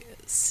 like,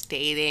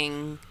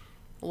 stating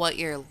what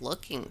you're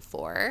looking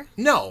for.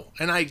 No,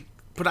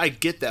 but I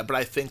get that. But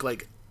I think,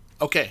 like,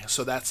 okay,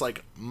 so that's,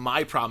 like,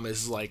 my problem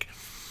is, like,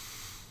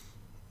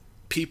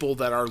 people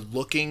that are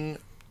looking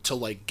to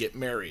like get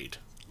married,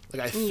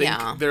 like I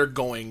think they're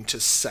going to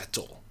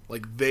settle.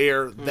 Like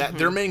their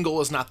main goal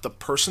is not the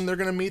person they're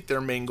going to meet.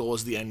 Their main goal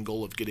is the end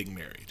goal of getting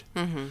married.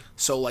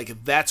 So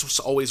like that's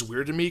what's always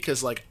weird to me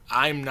because like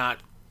I'm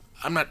not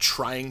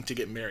trying to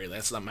get married.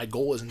 That's not my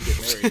goal. Isn't to get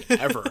married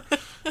ever.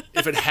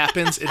 If it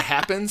happens, it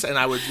happens, and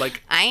I would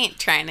like. I ain't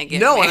trying to get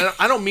married. No,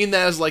 I don't mean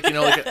that as like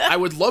like I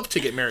would love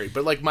to get married,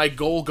 but like my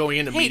goal going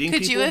into meeting people.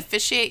 Could you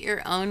officiate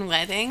your own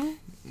wedding?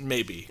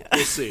 Maybe.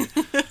 We'll see.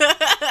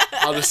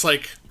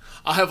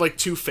 I'll have like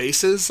 2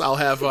 faces. I'll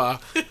have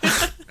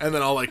and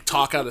then I'll like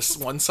talk out of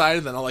one side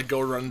and then I'll like go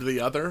run to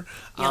the other.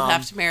 You'll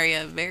have to marry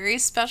a very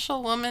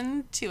special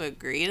woman to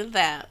agree to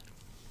that.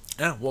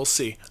 Yeah, we'll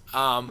see.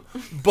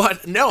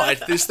 But no, I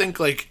just think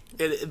like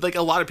like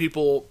a lot of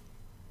people.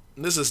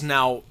 This is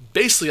now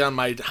basically on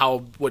my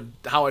how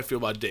I feel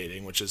about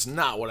dating, which is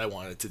not what I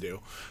wanted to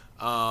do.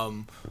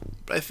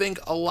 But I think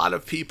a lot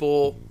of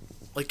people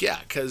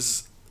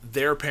because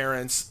their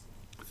parents.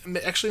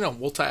 Actually, no.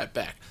 We'll tie it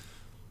back.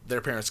 Their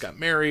parents got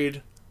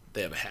married,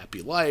 they have a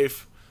happy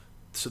life,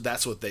 so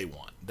that's what they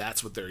want.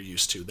 That's what they're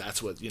used to.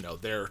 That's what,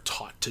 they're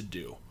taught to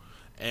do.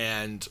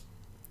 And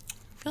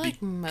I feel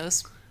like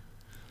most,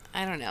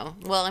 I don't know.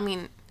 Well, I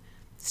mean,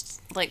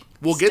 like,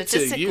 we'll get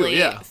to you,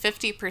 yeah.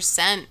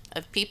 50%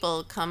 of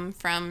people come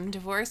from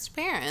divorced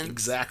parents.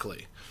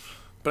 Exactly.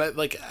 But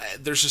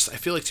there's just, I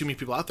feel like too many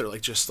people out there,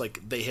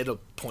 they hit a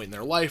point in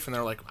their life and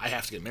they're like, I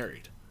have to get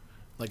married.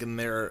 Like, and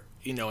they're,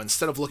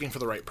 instead of looking for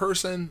the right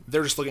person,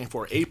 they're just looking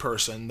for a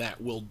person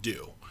that will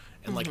do.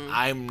 And,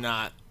 I'm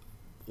not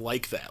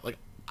like that. Like,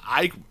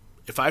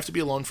 if I have to be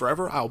alone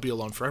forever, I'll be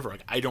alone forever.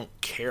 Like, I don't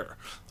care.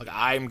 Like, if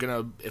I'm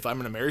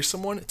going to marry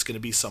someone, it's going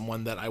to be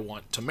someone that I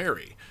want to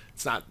marry.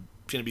 It's not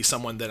going to be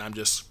someone that I'm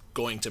just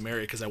going to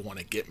marry because I want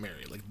to get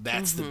married. Like,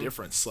 that's the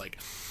difference. Like,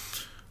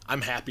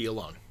 I'm happy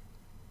alone.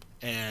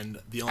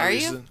 And the only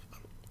reason... You?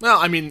 Well,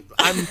 I mean,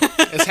 I'm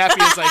as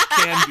happy as I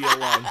can be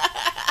alone.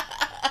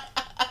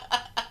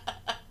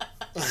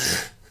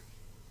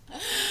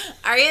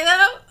 Are you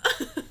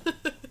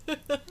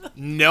though?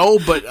 No,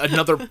 but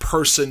another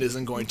person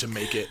isn't going to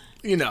make it.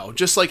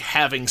 Just like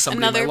having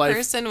somebody in my life. Another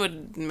person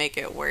would make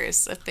it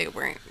worse if they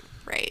weren't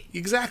right.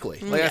 Exactly.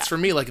 Like that's for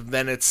me. Like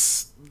then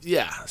it's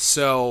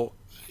So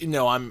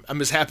I'm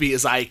as happy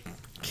as I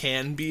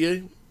can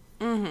be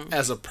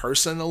as a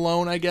person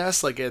alone. I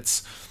guess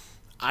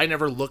I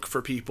never look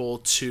for people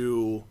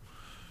to.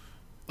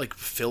 like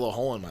fill a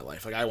hole in my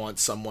life. Like I want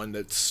someone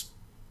that's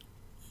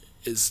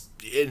is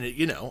in it,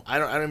 I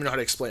don't even know how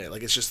to explain it.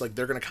 Like it's just like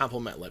they're gonna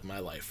complement like my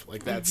life.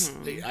 Like that's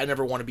I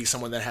never want to be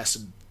someone that has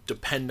to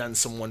depend on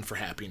someone for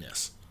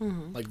happiness.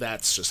 Like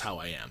that's just how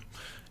I am.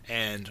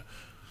 And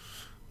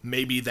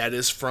maybe that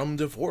is from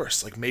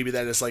divorce. Like maybe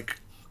that is like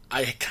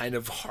I kind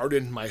of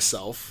hardened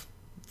myself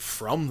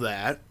from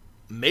that.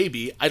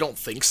 Maybe I don't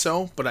think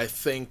so, but I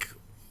think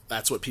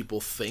that's what people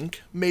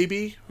think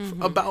maybe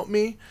about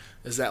me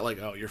is that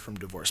like, oh, you're from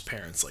divorced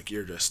parents, like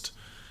you're just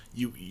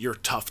you're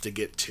tough to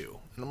get to.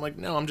 And I'm like,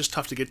 no, I'm just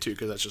tough to get to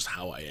because that's just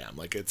how I am.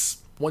 Like it's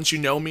once you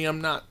know me,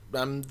 I'm a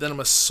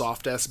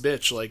soft ass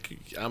bitch. Like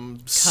I'm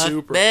Cut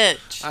super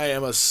bitch. I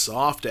am a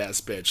soft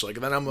ass bitch. Like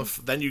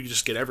then you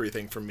just get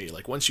everything from me.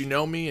 Like once you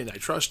know me and I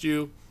trust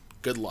you,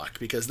 good luck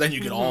because then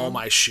you get all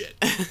my shit,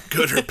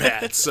 good or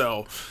bad.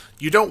 So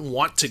you don't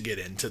want to get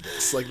into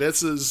this. Like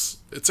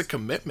it's a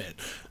commitment.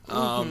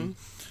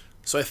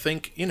 So I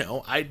think,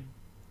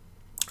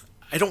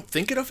 I don't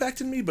think it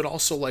affected me, but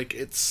also like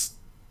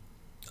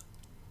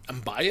I'm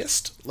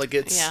biased. Like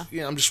Yeah.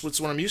 I'm just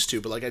it's what I'm used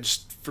to. But like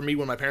for me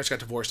when my parents got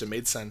divorced, it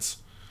made sense.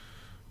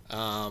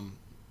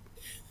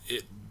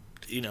 It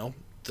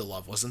the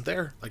love wasn't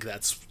there. Like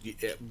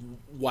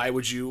why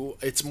would you?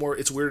 It's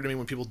weird to me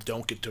when people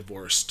don't get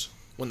divorced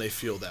when they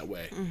feel that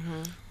way.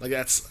 Like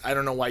I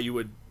don't know why you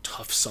would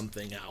tough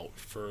something out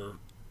for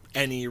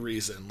any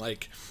reason.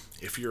 Like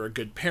if you're a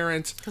good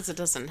parent, Because it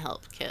doesn't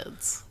help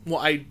kids.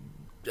 well,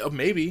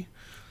 maybe,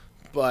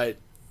 but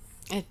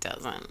It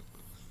doesn't.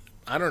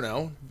 I don't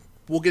know.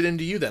 We'll get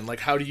into you then.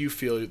 Like, how do you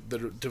feel the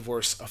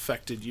divorce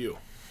affected you?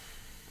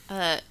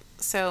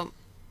 So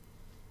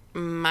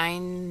my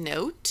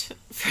note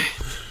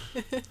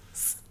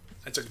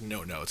I took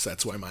no notes.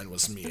 That's why mine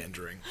was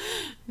meandering.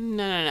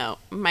 no.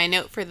 My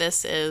note for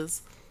this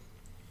is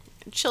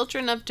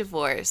children of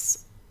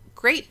divorce.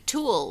 Great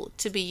tool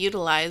to be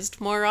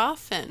utilized more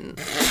often.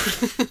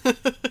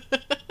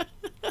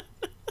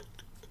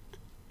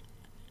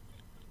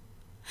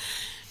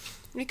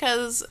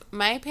 Because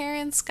my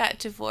parents got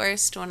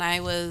divorced when I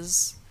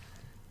was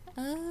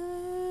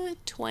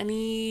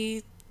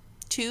 22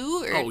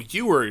 or Oh,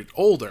 you were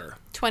older.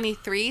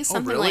 23, Oh,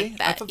 something really? like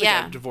that. I thought they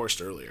Yeah. got divorced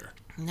earlier.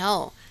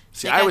 No.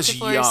 See, They I got was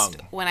divorced young.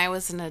 when I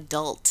was an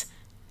adult,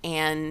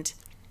 and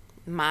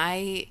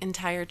my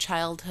entire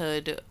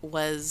childhood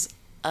was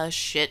a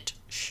shit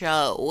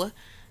show.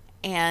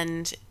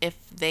 And if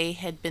they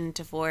had been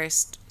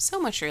divorced so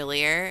much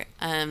earlier,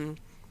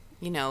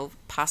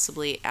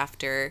 possibly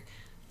after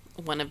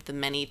one of the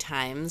many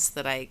times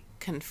that I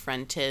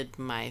confronted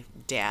my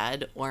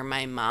dad or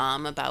my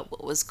mom about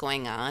what was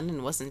going on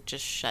and wasn't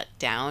just shut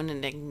down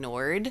and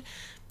ignored,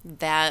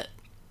 that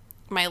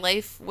my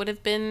life would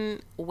have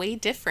been way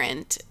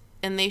different,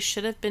 and they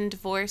should have been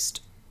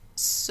divorced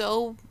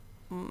so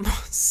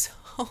so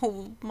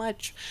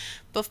much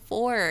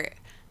before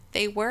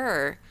they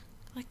were,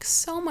 like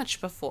so much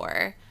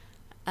before.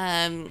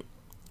 And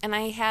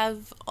I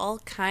have all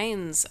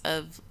kinds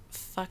of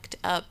fucked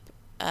up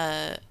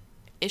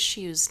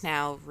issues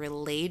now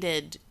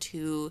related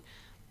to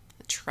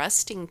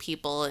trusting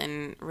people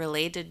and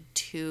related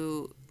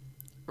to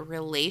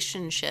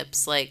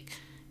relationships. Like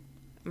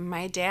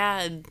my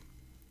dad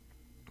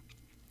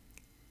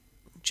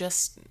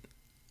just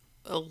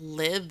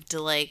lived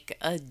like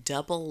a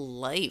double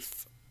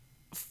life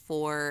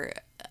for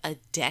a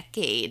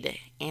decade,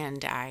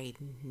 and I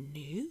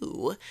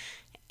knew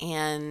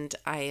and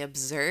I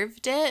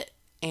observed it,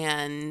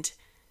 and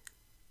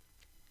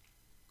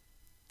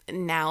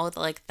now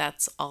like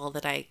that's all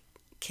that I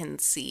can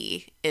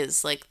see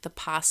is like the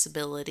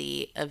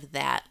possibility of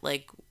that.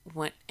 Like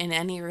when in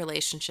any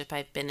relationship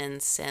I've been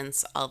in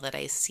since, all that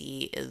I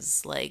see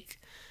is like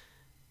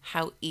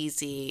how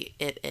easy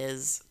it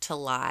is to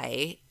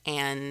lie.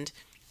 And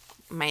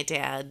my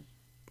dad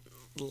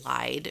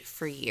lied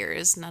for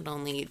years, not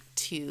only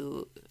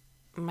to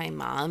my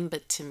mom,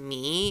 but to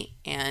me.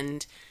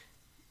 And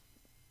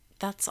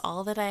that's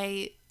all that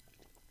I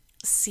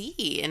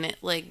see. And it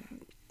like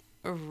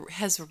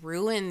has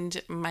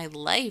ruined my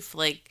life.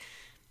 Like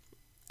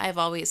I've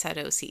always had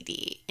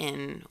OCD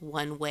in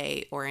one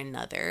way or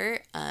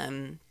another.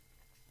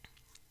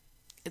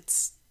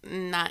 It's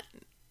not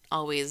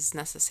always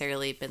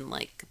necessarily been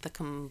like the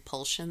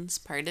compulsions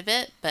part of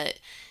it, but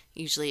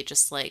usually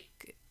just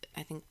like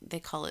I think they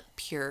call it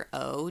pure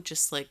O,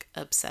 just like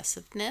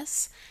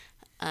obsessiveness.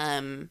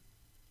 And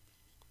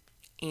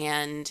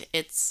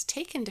it's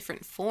taken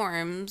different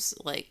forms,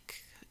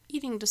 like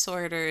eating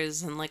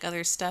disorders and like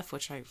other stuff,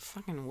 which I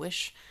fucking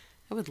wish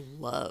I would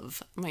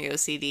love my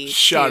OCD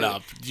Shut to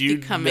up. You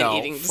become no. an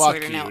eating Fuck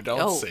disorder you. now.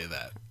 Don't say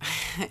that.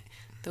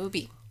 That would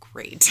be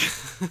great.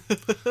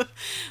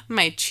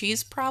 My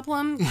cheese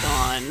problem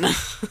gone.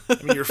 I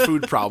mean, your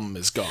food problem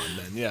is gone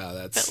then. Yeah,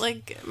 that's... But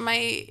like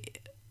my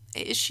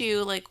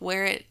issue, like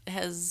where it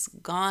has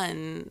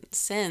gone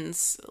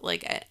since,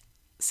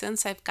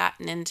 since I've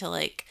gotten into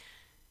like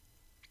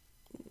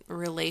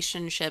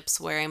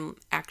relationships where I'm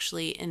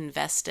actually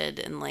invested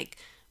in like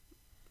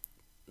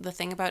the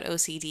thing about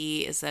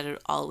OCD is that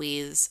it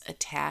always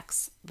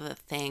attacks the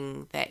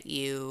thing that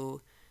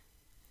you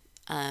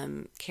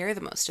care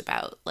the most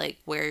about, like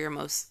where you're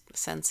most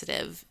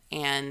sensitive.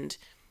 And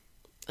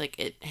like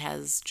it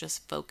has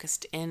just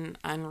focused in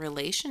on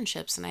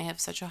relationships, and I have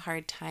such a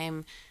hard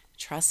time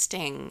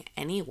trusting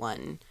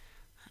anyone.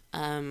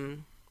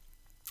 And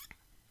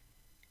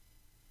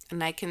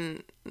I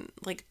can,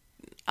 like,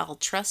 I'll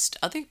trust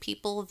other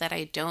people that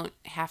I don't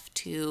have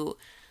to,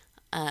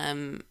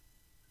 that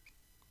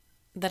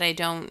I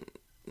don't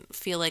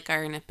feel like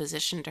are in a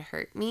position to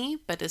hurt me.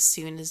 But as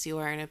soon as you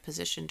are in a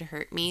position to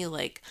hurt me,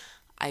 like,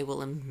 I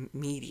will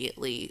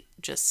immediately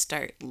just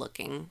start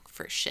looking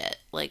for shit.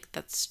 Like,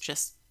 that's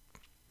just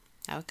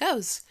how it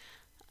goes.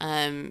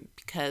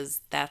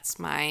 Because that's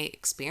my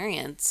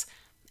experience.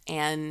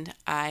 And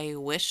I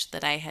wish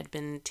that I had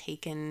been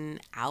taken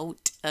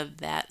out of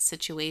that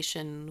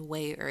situation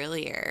way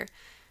earlier.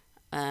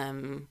 I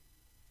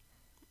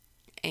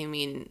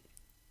mean,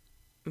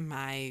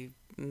 my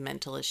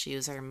mental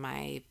issues are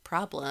my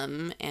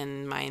problem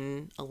and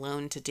mine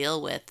alone to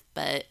deal with,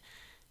 but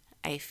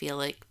I feel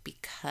like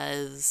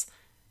because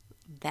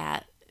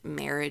that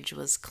marriage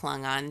was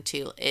clung on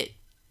to, it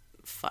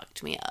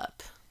fucked me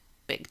up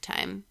big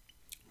time.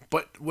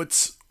 But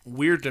what's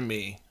weird to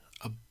me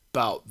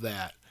about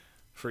that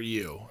for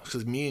you,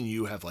 because me and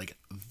you have like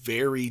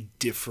very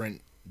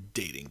different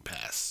dating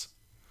paths,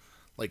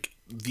 like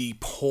the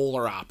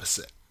polar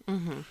opposite.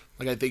 Mm-hmm.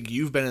 Like I think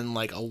you've been in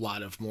like a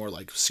lot of more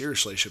like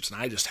serious relationships,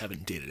 and I just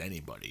haven't dated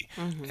anybody.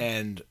 Mm-hmm.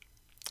 And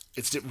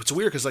it's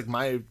weird because like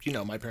my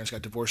parents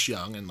got divorced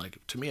young, and like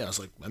to me I was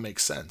like that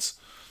makes sense,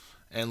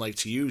 and like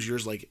to you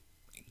yours like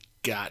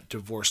got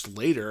divorced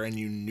later, and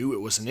you knew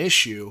it was an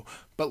issue,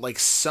 but like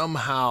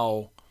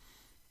somehow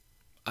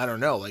I don't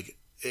know, like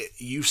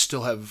you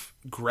still have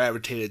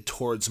gravitated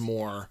towards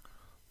more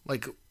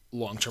like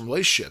long-term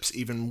relationships,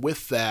 even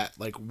with that,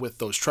 like with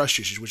those trust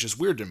issues, which is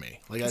weird to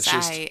me. Like that's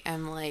just I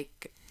am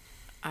like,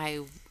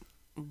 I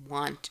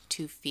want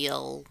to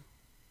feel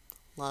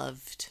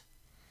loved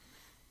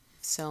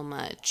so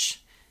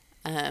much.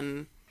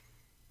 Um,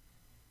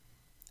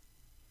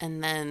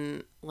 and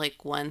then,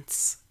 like,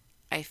 once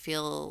I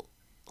feel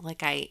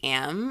like I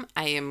am,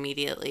 I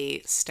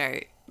immediately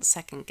start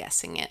second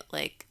guessing it.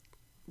 Like,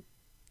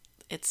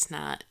 it's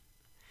not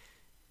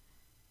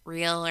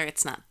real or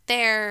it's not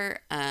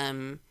there.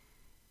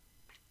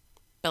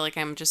 But like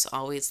I'm just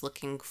always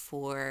looking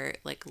for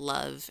like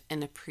love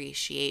and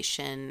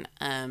appreciation,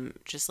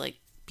 just like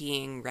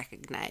being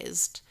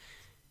recognized.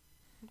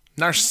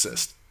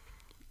 narcissist.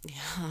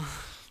 Yeah.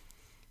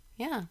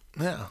 Yeah.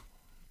 Yeah.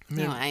 I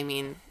mean, No, I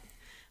mean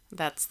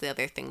that's the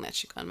other thing that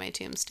should go on my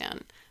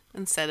tombstone.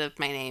 Instead of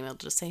my name, it'll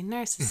just say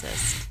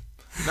narcissist.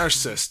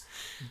 narcissist,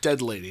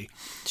 dead lady.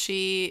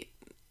 She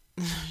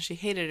she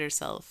hated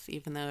herself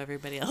even though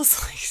everybody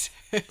else liked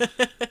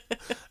her.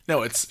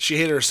 No, it's she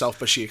hated herself,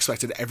 but she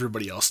expected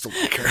everybody else to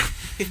like her.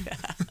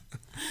 Yeah.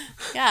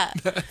 Yeah.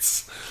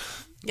 That's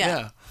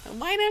Yeah.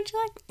 Why don't you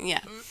like?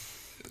 Yeah.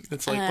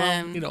 It's like,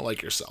 well, you don't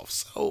like yourself,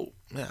 so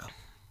yeah.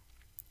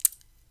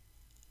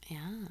 Yeah.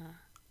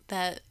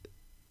 That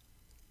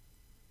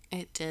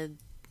it did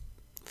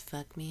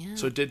fuck me up.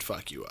 So it did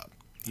fuck you up,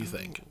 you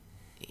think?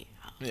 Yeah.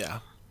 Yeah.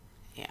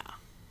 Yeah.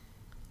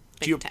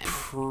 Do you Big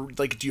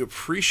time. do you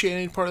appreciate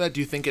any part of that? Do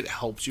you think it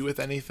helped you with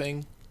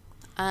anything?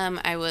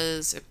 I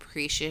was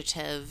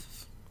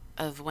appreciative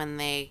of when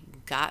they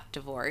got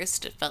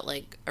divorced. It felt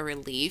like a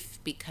relief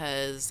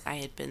because I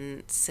had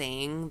been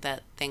saying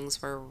that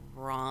things were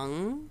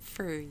wrong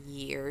for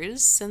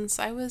years since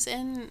I was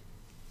in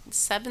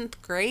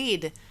seventh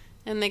grade.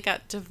 And they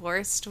got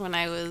divorced when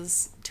I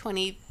was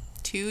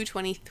 22,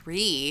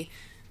 23.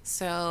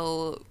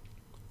 So,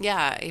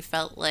 yeah, I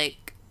felt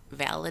like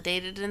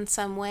validated in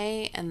some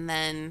way. And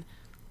then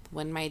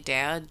when my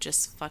dad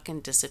just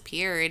fucking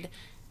disappeared,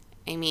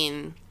 I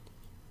mean,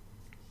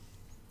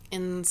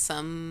 in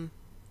some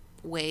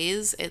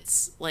ways,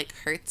 it's like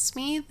hurts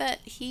me that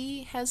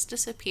he has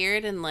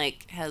disappeared and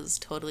like has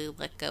totally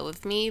let go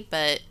of me.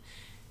 But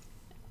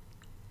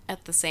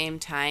at the same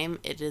time,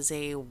 it is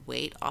a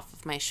weight off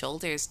of my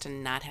shoulders to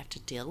not have to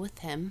deal with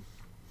him.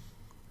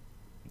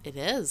 It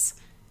is.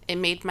 It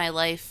made my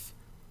life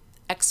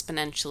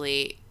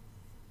exponentially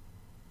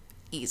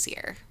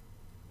easier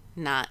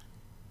not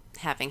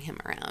having him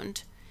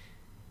around.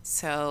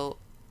 So,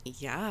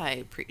 yeah, I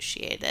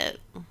appreciate it.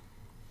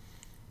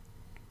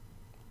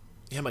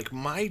 Yeah, like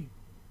my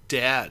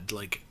dad,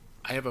 like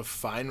I have a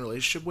fine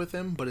relationship with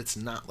him, but it's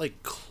not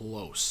like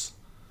close,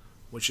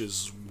 which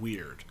is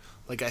weird.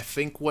 Like I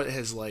think what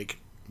has like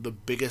the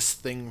biggest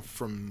thing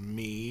from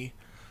me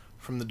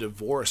from the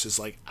divorce is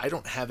like I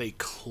don't have a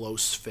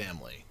close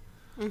family.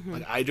 Mm-hmm.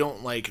 Like I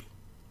don't like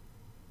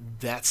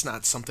that's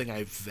not something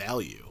I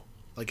value.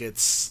 Like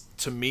it's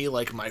to me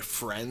like my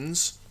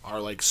friends are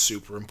like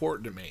super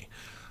important to me.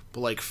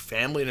 But like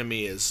family to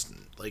me is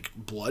like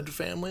blood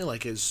family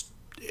like is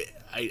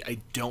I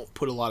don't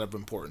put a lot of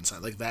importance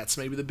on. Like that's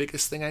maybe the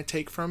biggest thing I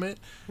take from it,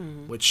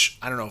 Mm-hmm. which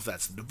I don't know if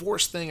that's the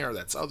divorce thing or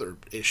that's other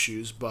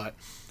issues, but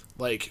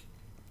like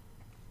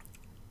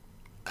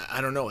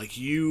I don't know, like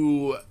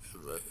you,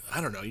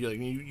 I don't know,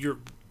 you're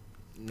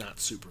not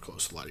super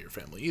close to a lot of your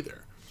family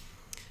either.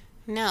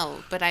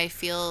 No, but I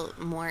feel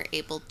more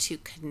able to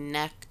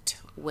connect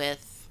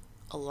with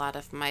a lot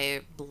of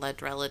my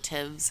blood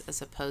relatives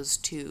as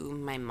opposed to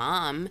my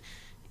mom.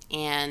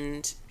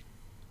 And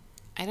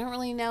I don't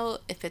really know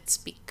if it's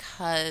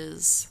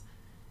because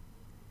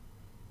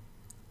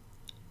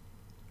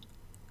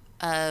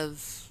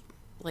of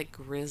like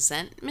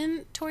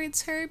resentment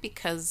towards her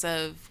because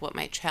of what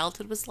my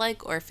childhood was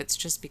like, or if it's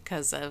just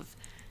because of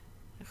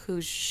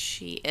who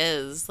she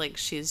is. Like,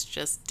 she's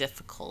just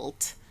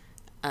difficult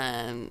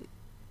um,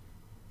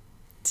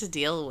 to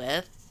deal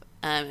with.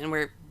 And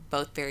we're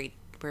very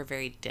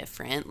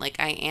different. Like,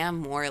 I am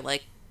more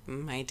like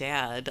my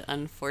dad,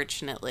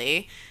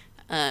 unfortunately.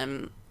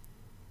 Um,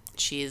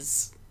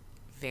 she's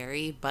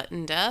very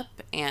buttoned up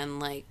and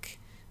like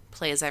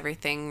plays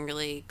everything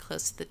really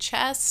close to the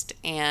chest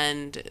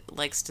and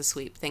likes to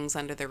sweep things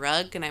under the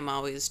rug, and I'm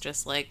always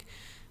just like,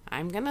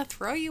 I'm gonna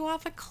throw you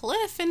off a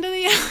cliff into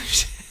the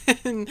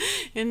ocean.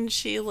 And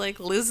she like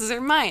loses her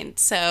mind.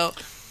 So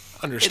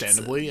it's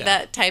Understandably, yeah.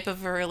 that type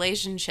of a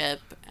relationship.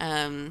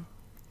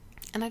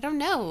 And I don't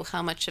know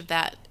how much of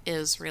that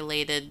is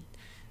related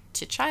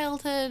to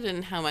childhood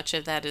and how much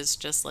of that is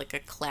just like a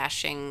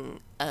clashing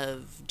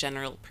of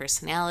general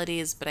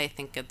personalities, but I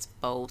think it's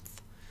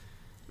both.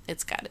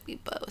 It's got to be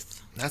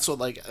both. That's what,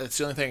 like, that's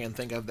the only thing I can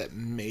think of that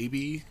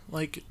maybe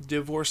like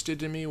divorce did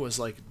to me, was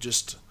like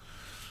just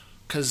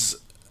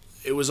because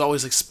it was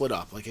always like split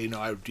up. Like,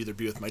 I would either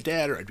be with my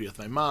dad or I'd be with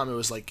my mom. It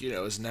was like, it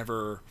was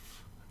never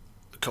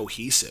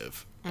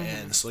cohesive.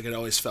 And so like it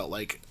always felt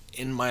like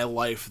in my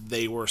life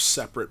they were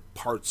separate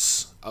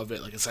parts of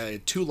it. Like, I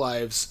had two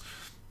lives,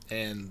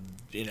 and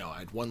I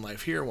had one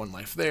life here, one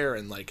life there,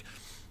 and like,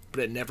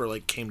 but it never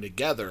like came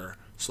together.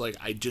 So like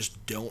I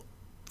just don't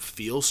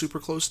feel super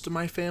close to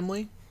my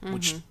family,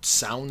 which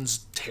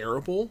sounds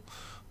terrible,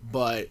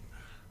 but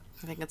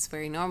I think it's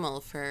very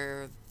normal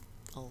for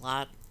a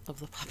lot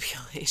of the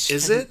population.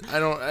 is it? I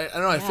don't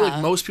know. I feel like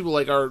Yeah. most people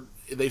like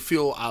they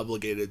feel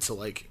obligated to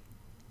like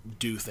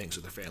do things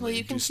with their family. Well, you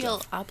and do can feel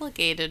stuff.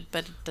 obligated,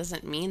 but it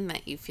doesn't mean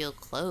that you feel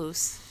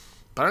close.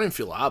 But I don't even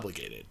feel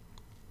obligated.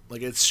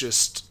 Like, it's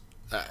just,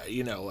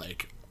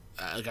 like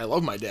I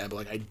love my dad, but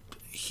like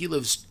he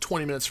lives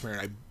 20 minutes from here,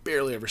 and I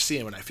barely ever see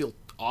him, and I feel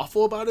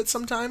awful about it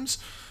sometimes.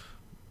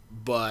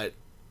 But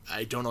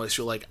I don't always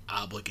feel like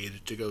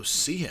obligated to go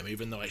see him,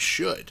 even though I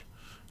should,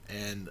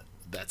 and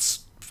that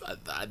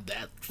I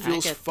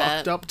feels get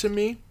fucked that. up to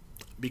me,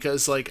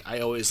 because like I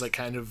always like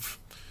kind of,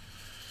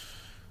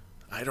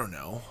 I don't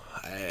know,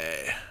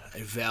 I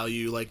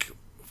value like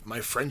my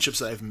friendships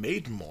that I've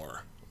made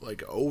more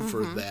like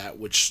over that,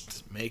 which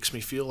makes me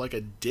feel like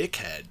a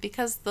dickhead.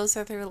 Because those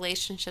are the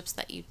relationships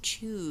that you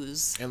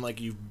choose. And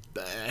like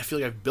I feel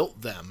like I've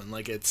built them, and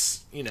like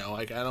it's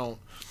like I don't.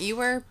 You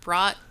were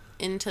brought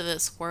into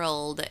this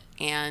world,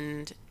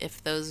 and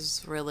if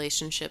those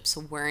relationships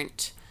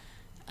weren't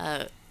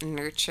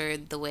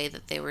nurtured the way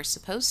that they were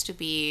supposed to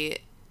be,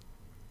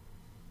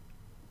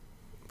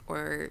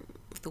 or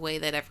the way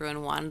that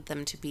everyone wanted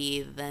them to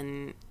be,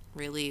 then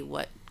really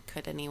what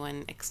could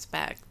anyone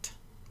expect?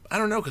 I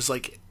don't know, because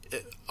like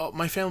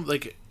my family,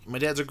 like my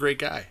dad's a great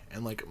guy,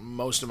 and like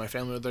most of my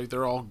family, like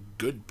they're all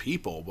good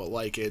people, but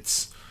like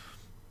it's,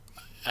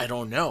 I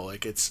don't know,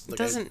 like it's It like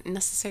doesn't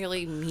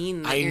necessarily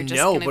mean that I you're just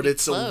know, gonna but be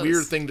it's close. a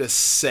weird thing to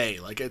say.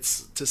 Like,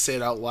 it's to say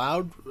it out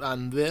loud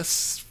on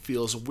this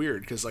feels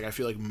weird, because like I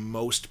feel like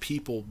most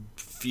people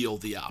feel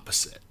the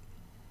opposite.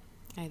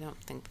 I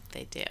don't think that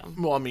they do.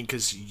 Well, I mean,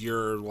 because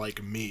you're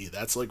like me.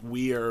 That's like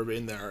we are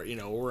in there.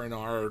 We're in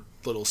our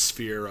little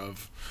sphere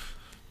of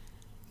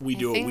we I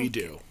do what we think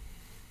do.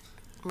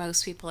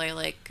 most people are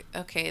like,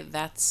 okay,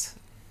 that's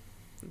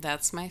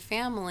my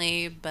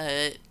family,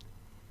 but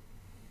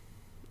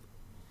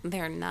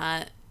they're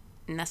not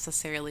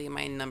necessarily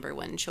my number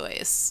one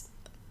choice.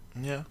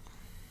 Yeah.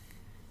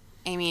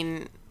 I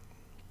mean,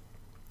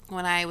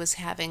 when I was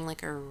having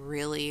like a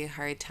really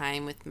hard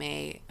time with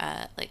my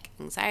like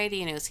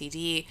anxiety and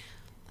OCD,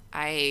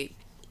 I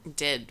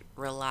did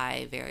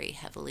rely very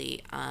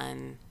heavily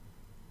on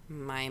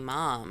my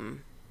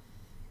mom.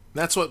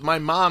 That's what my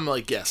mom,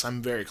 like, yes,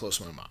 I'm very close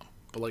to my mom.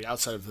 But like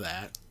outside of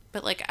that,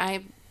 But like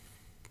I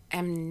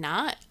am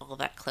not all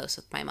that close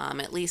with my mom.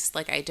 At least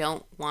like I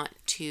don't want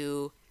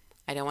to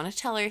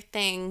tell her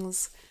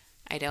things.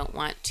 I don't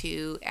want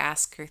to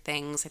ask her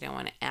things. I don't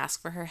want to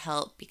ask for her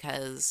help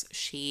because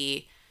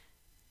she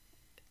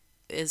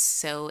is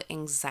so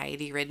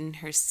anxiety ridden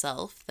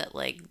herself that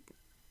like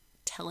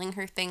telling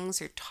her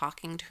things or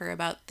talking to her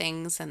about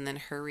things and then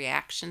her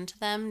reaction to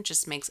them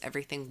just makes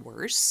everything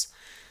worse.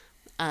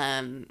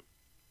 Um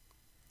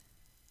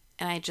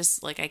and I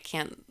just like I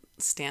can't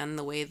stand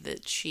the way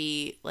that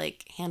she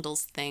like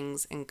handles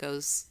things and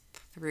goes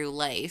through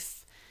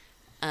life.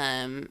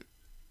 Um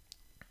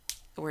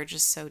we're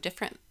just so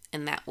different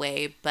in that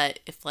way, but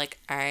if like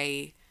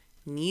I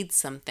need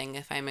something,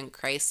 if I'm in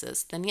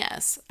crisis, then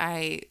yes,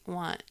 I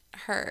want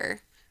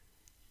her.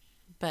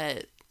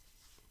 But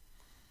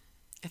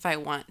if I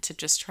want to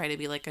just try to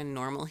be like a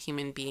normal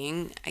human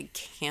being, I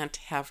can't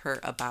have her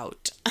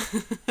about.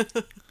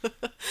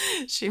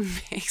 She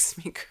makes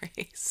me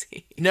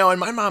crazy. No, and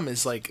my mom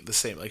is like the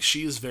same. Like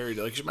she is very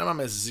like my mom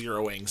has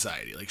zero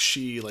anxiety. Like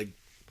she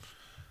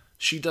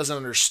doesn't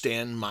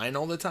understand mine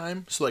all the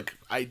time. So like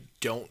I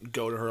don't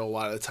go to her a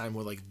lot of the time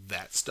with like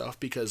that stuff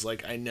because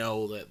like I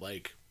know that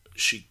like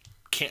she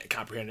can't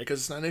comprehend it because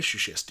it's not an issue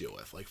she has to deal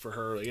with. Like for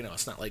her, you know,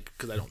 it's not like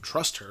because I don't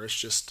trust her. It's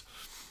just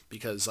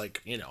because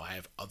like, you know, I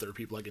have other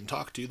people I can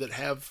talk to that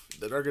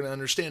are going to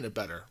understand it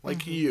better.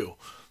 Like you.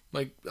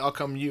 Like I'll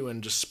come to you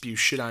and just spew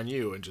shit on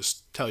you and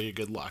just tell you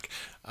good luck.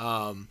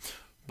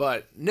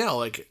 But no,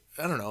 like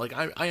I don't know, like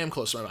I am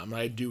close to my mom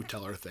and I do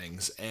tell her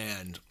things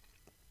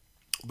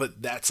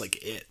but that's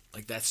like it.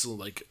 Like that's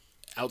like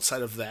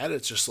outside of that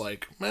it's just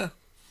like,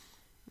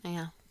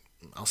 Yeah.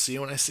 I'll see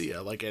you when I see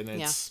you. Like and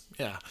it's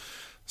yeah.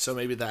 So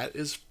maybe that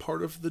is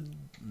part of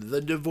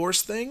the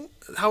divorce thing.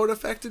 How it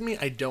affected me,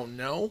 I don't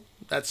know.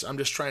 I'm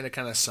just trying to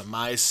kind of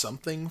surmise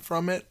something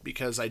from it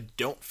because I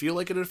don't feel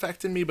like it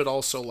affected me, but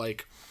also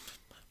like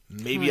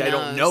maybe I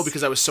don't know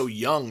because I was so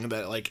young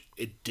that like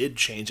it did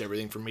change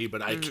everything for me,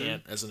 but I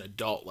can't as an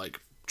adult like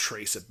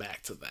trace it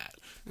back to that.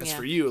 As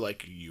for you,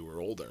 like you were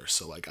older,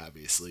 so like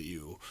obviously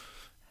you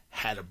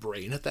had a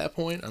brain at that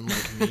point,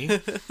 unlike me.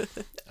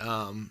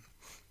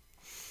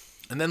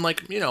 And then,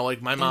 like, you know,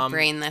 like my mom... A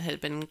brain that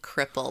had been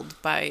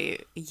crippled by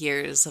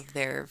years of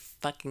their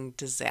fucking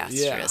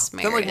disastrous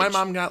marriage. Then, like, my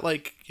mom got,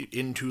 like,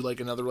 into, like,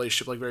 another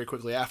relationship, like, very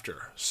quickly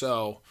after.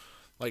 So,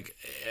 like,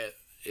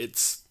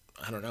 it's...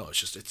 I don't know. It's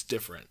just... It's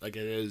different. Like,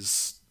 it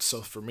is...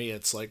 So, for me,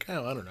 it's like,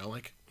 oh, I don't know.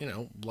 Like, you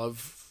know,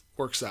 love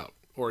works out.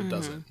 Or it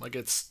doesn't. Like,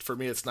 it's... For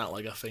me, it's not,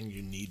 like, a thing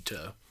you need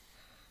to...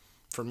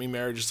 For me,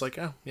 marriage is like,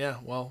 oh, yeah,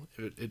 well,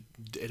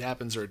 it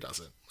happens or it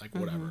doesn't. Like,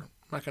 whatever.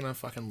 I'm not gonna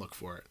fucking look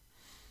for it.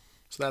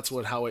 So that's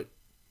how it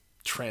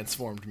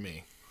transformed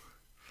me.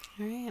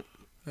 All right.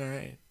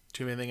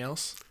 Do you have anything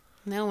else?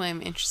 No,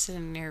 I'm interested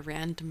in your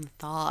random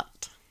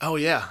thought. Oh,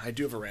 yeah. I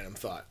do have a random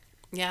thought.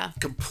 Yeah.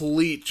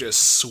 Complete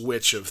just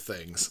switch of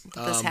things.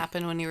 Did this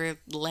happen when you were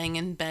laying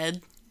in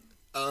bed?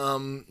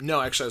 No,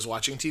 actually, I was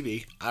watching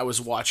TV. I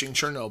was watching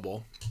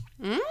Chernobyl.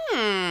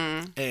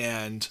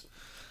 And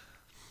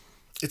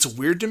it's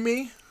weird to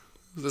me.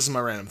 This is my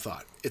random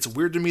thought. It's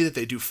weird to me that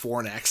they do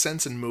foreign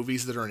accents in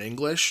movies that are in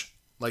English.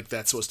 Like,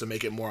 that's supposed to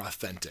make it more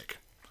authentic.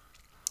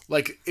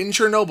 Like, in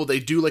Chernobyl, they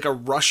do, like, a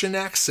Russian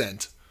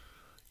accent,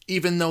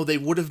 even though they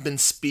would have been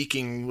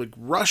speaking, like,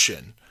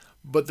 Russian.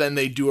 But then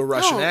they do a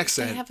Russian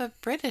accent. They have a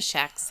British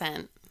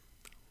accent.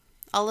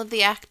 All of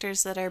the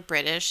actors that are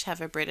British have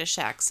a British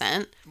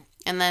accent.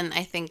 And then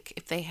I think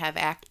if they have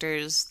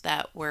actors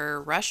that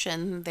were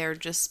Russian, they're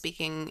just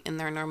speaking in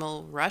their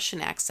normal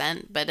Russian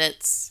accent, but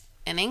it's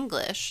in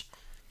English.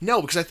 No,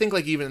 because I think,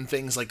 like, even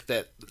things like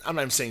that, I'm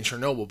not even saying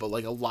Chernobyl, but,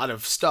 like, a lot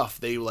of stuff,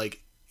 they,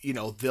 like, you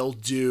know, they'll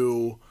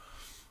do,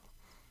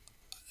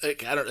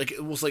 like, I don't, like,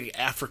 it was, like,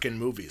 African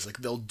movies. Like,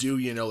 they'll do,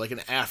 you know, like,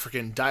 an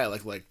African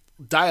dialect,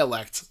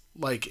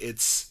 like,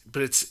 it's,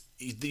 but it's,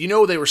 you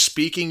know, they were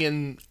speaking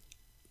in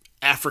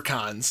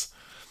Afrikaans,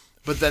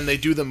 but then they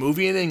do the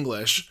movie in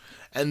English,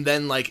 and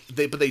then, like,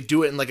 they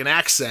do it in, like, an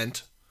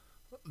accent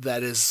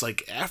that is,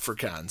 like,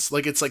 Afrikaans.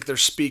 Like, it's like they're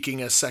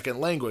speaking a second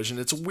language, and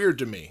it's weird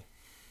to me.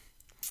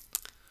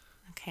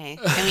 Okay.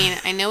 I mean,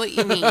 I know what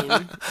you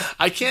mean.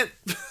 I can't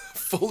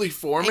fully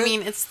form it. I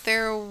mean, it's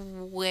their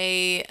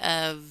way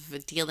of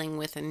dealing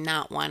with and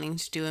not wanting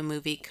to do a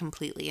movie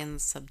completely in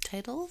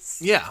subtitles.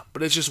 Yeah,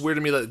 but it's just weird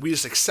to me that we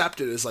just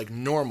accept it as, like,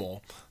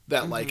 normal.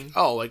 That, like,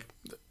 oh, like,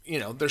 you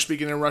know, they're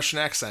speaking in a Russian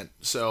accent,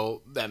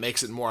 so that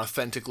makes it more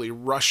authentically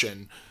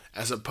Russian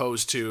as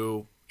opposed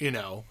to, you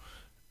know,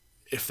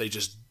 if they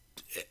just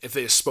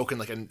spoken,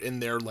 like, in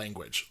their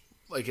language.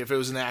 Like, if it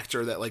was an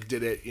actor that, like,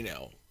 did it, you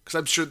know... Because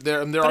I'm sure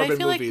there are been movies. But I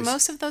feel like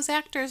most of those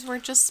actors were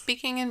just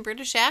speaking in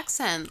British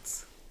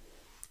accents.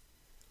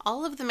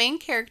 All of the main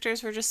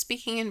characters were just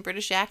speaking in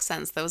British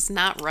accents. That was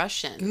not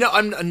Russian. No,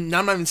 I'm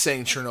not even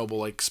saying Chernobyl,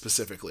 like,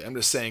 specifically. I'm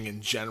just saying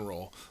in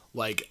general,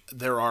 like,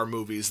 there are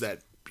movies that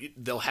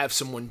they'll have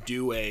someone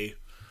do a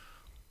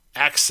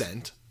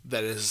accent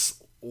that is,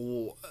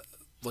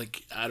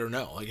 like, I don't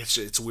know. Like,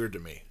 it's weird to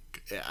me.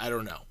 I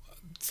don't know.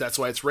 That's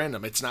why it's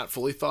random. It's not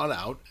fully thought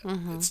out.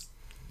 It's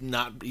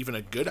not even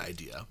a good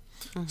idea.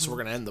 So we're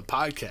going to end the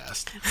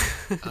podcast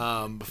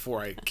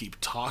before I keep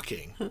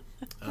talking.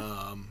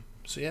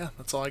 So, yeah,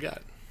 that's all I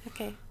got.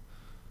 Okay.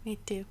 Me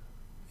too.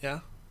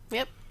 Yeah?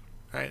 Yep.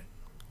 All right.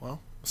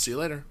 Well, see you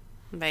later.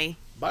 Bye.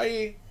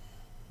 Bye.